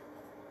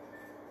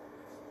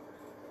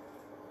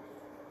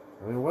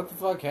 I mean, what the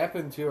fuck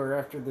happened to her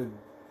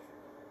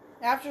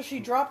after she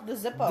dropped the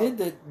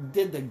Zippo?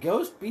 Did the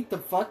ghost beat the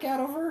fuck out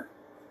of her?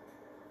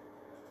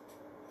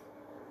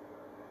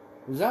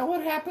 Is that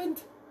what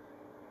happened?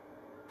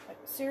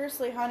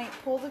 Seriously, honey,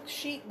 pull the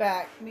sheet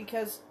back,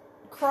 because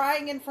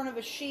crying in front of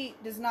a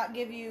sheet does not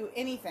give you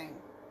anything.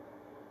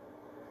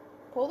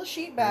 Pull the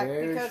sheet back,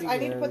 because I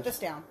need to put this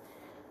down.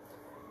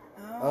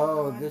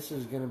 Oh, this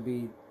is gonna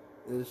be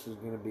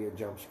a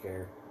jump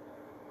scare.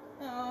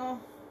 Oh.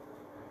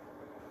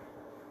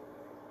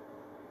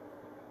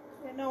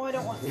 Yeah, no, I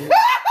don't want.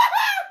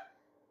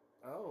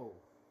 Oh.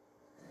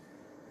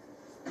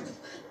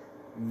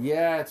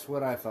 Yeah, it's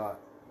what I thought.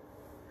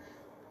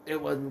 It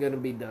wasn't gonna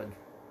be Doug.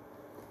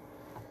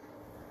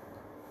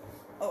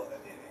 Oh,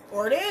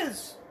 or it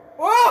is.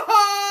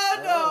 Oh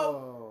no!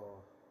 Oh.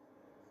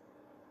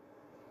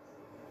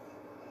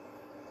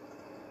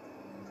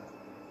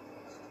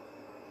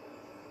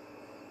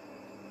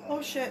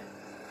 Oh shit.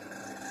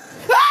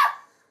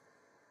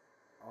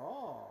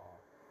 Oh.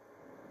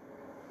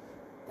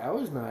 That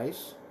was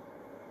nice.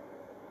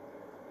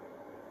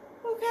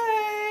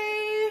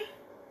 Okay.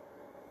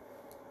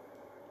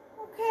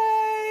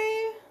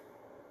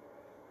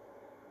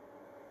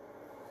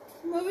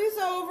 Movie's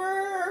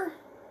over.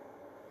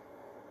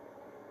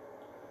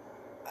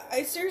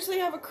 I seriously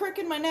have a crick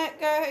in my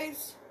neck,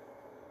 guys.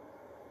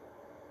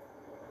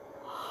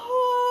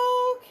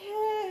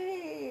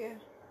 Okay.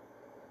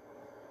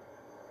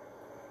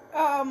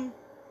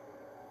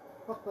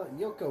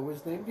 Yoko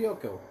was named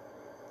Yoko.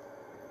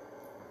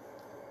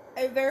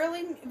 I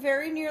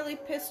very nearly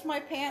pissed my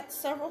pants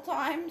several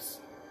times.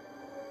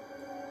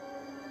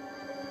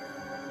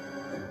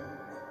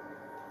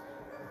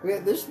 Yeah,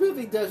 this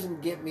movie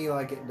doesn't get me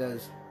like it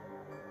does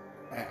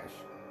Ash.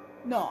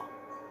 No.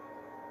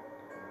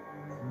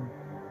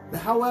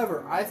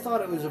 However, I thought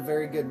it was a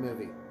very good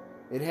movie.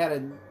 It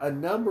had a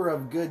number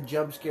of good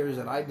jump scares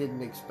that I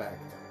didn't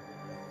expect.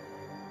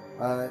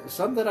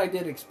 Some that I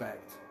did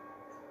expect.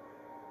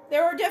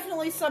 There are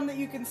definitely some that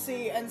you can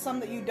see and some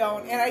that you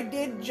don't. And I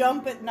did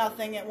jump at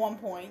nothing at one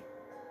point.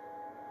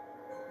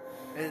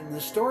 And the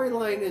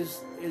storyline is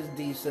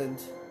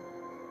decent.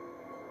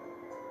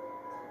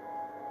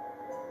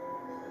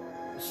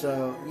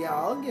 So yeah,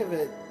 I'll give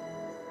it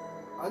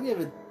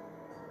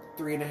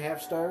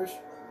 3.5 stars.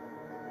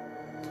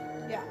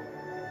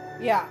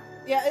 Yeah.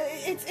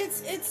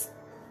 It's.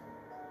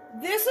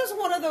 This is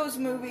one of those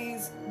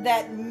movies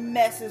that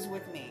messes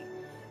with me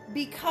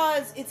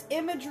because it's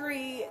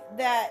imagery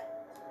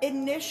that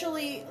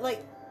initially,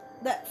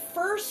 that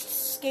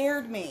first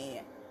scared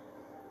me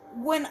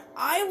when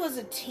I was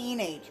a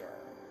teenager.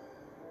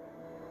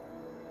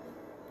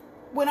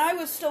 When I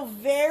was still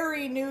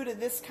very new to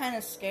this kind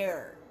of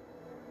scare.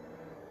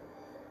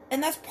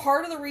 And that's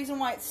part of the reason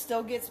why it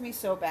still gets me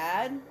so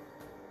bad.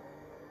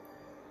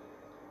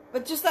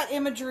 But just that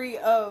imagery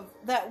of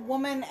that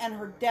woman and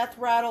her death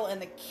rattle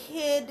and the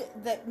kid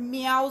that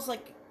meows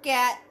like a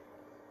cat.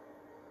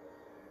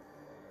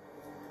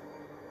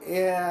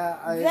 Yeah,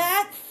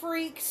 that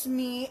freaks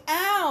me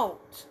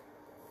out.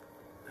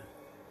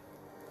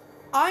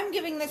 I'm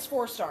giving this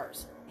 4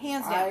 stars.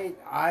 Hands down.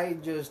 I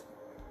don't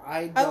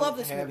love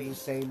this have movie. the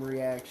same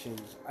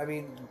reactions. I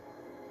mean,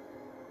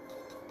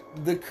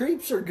 the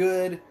creeps are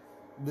good,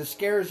 the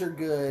scares are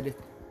good,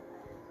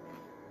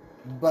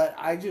 but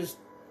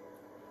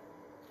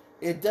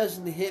it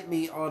doesn't hit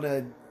me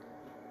on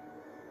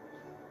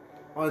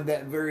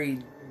that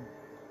very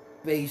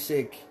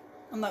basic,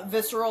 On that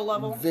visceral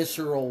level.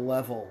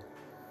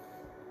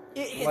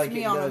 It hits like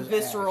me it on a does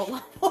visceral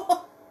Ash.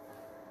 level.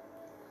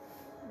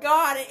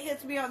 God, it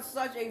hits me on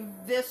such a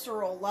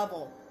visceral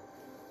level.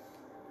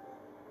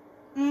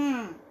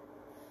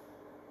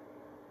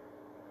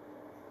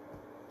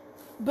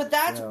 But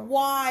that's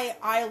why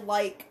I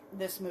like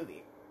this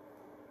movie.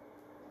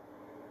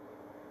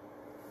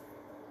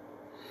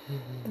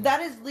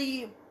 That is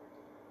the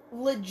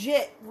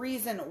legit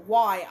reason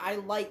why I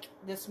like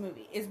this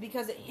movie, is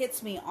because it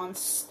hits me on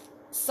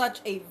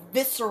such a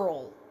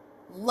visceral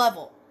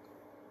level.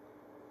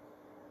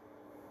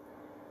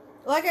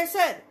 Like I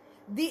said,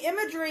 the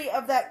imagery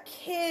of that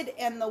kid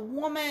and the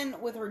woman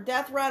with her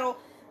death rattle,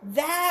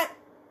 that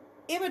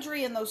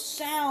imagery and those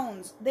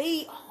sounds,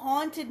 they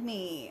haunted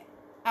me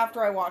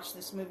after I watched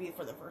this movie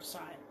for the first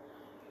time.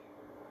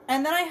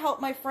 And then I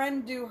helped my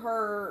friend do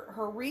her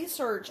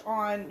research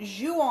on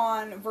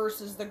Ju-on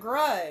versus The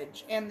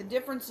Grudge and the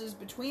differences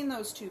between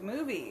those two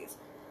movies.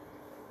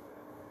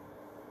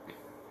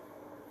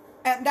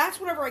 And that's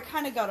whenever I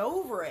kind of got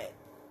over it.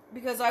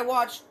 Because I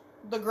watched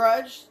The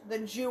Grudge,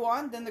 then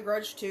Ju-on, then The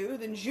Grudge 2,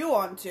 then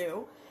Ju-on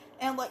 2.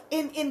 And like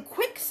in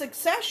quick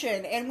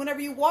succession. And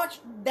whenever you watch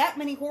that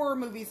many horror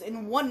movies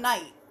in one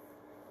night,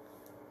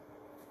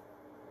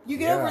 you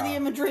get over the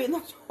imagery in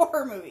those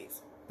horror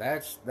movies.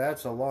 That's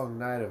a long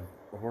night of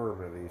horror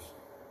movies.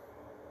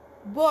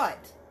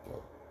 But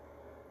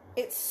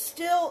it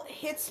still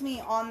hits me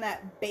on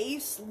that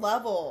base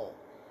level,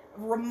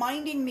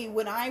 reminding me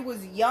when I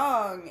was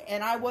young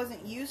and I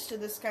wasn't used to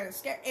this kind of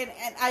scare. And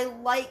I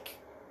like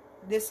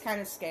this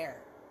kind of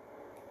scare.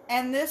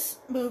 And this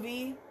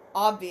movie,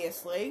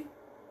 obviously,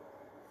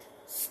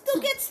 still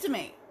gets to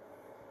me.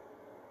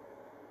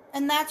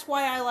 And that's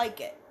why I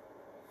like it.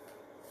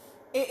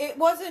 It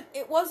wasn't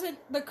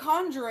The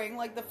Conjuring.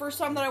 Like, the first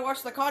time that I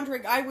watched The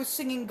Conjuring, I was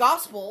singing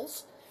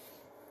gospels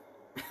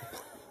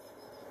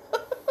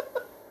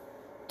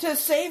to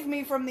save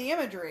me from the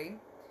imagery.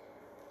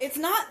 It's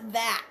not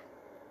that.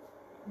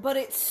 But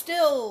it's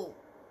still,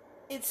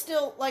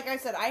 like I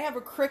said, I have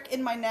a crick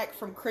in my neck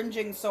from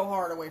cringing so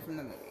hard away from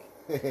the movie.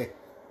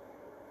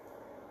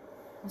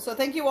 So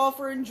thank you all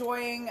for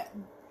enjoying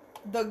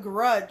The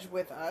Grudge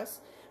with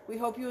us. We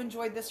hope you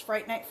enjoyed this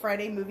Fright Night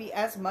Friday movie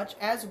as much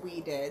as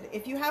we did.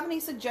 If you have any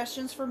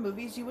suggestions for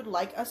movies you would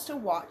like us to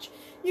watch,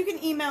 you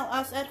can email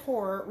us at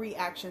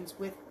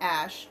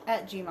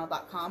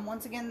horrorreactionswithash@gmail.com.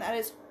 Once again, that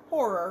is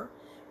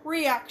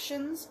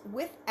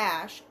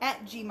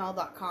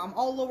horrorreactionswithash@gmail.com.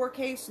 All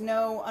lowercase,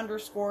 no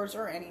underscores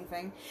or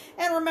anything.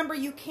 And remember,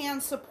 you can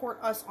support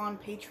us on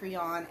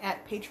Patreon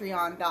at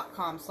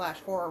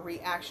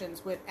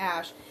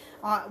patreon.com/horrorreactionswithash.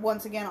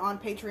 Once again, on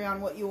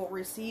Patreon, what you will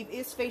receive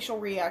is facial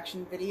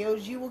reaction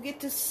videos. You will get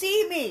to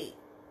see me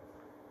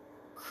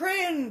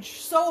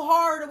cringe so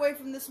hard away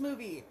from this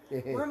movie,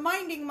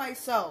 reminding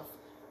myself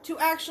to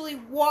actually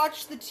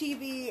watch the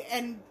TV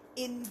and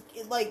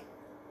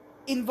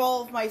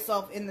involve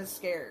myself in the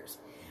scares.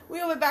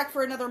 We will be back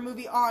for another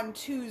movie on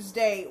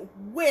Tuesday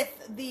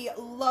with the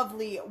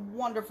lovely,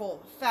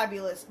 wonderful,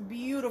 fabulous,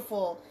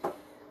 beautiful,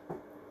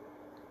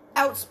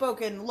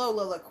 outspoken,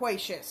 Lola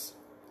Loquacious.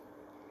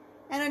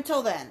 And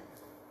until then,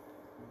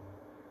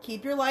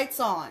 keep your lights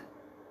on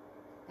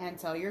and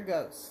tell your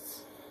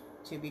ghosts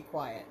to be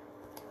quiet.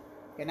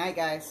 Good night,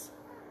 guys.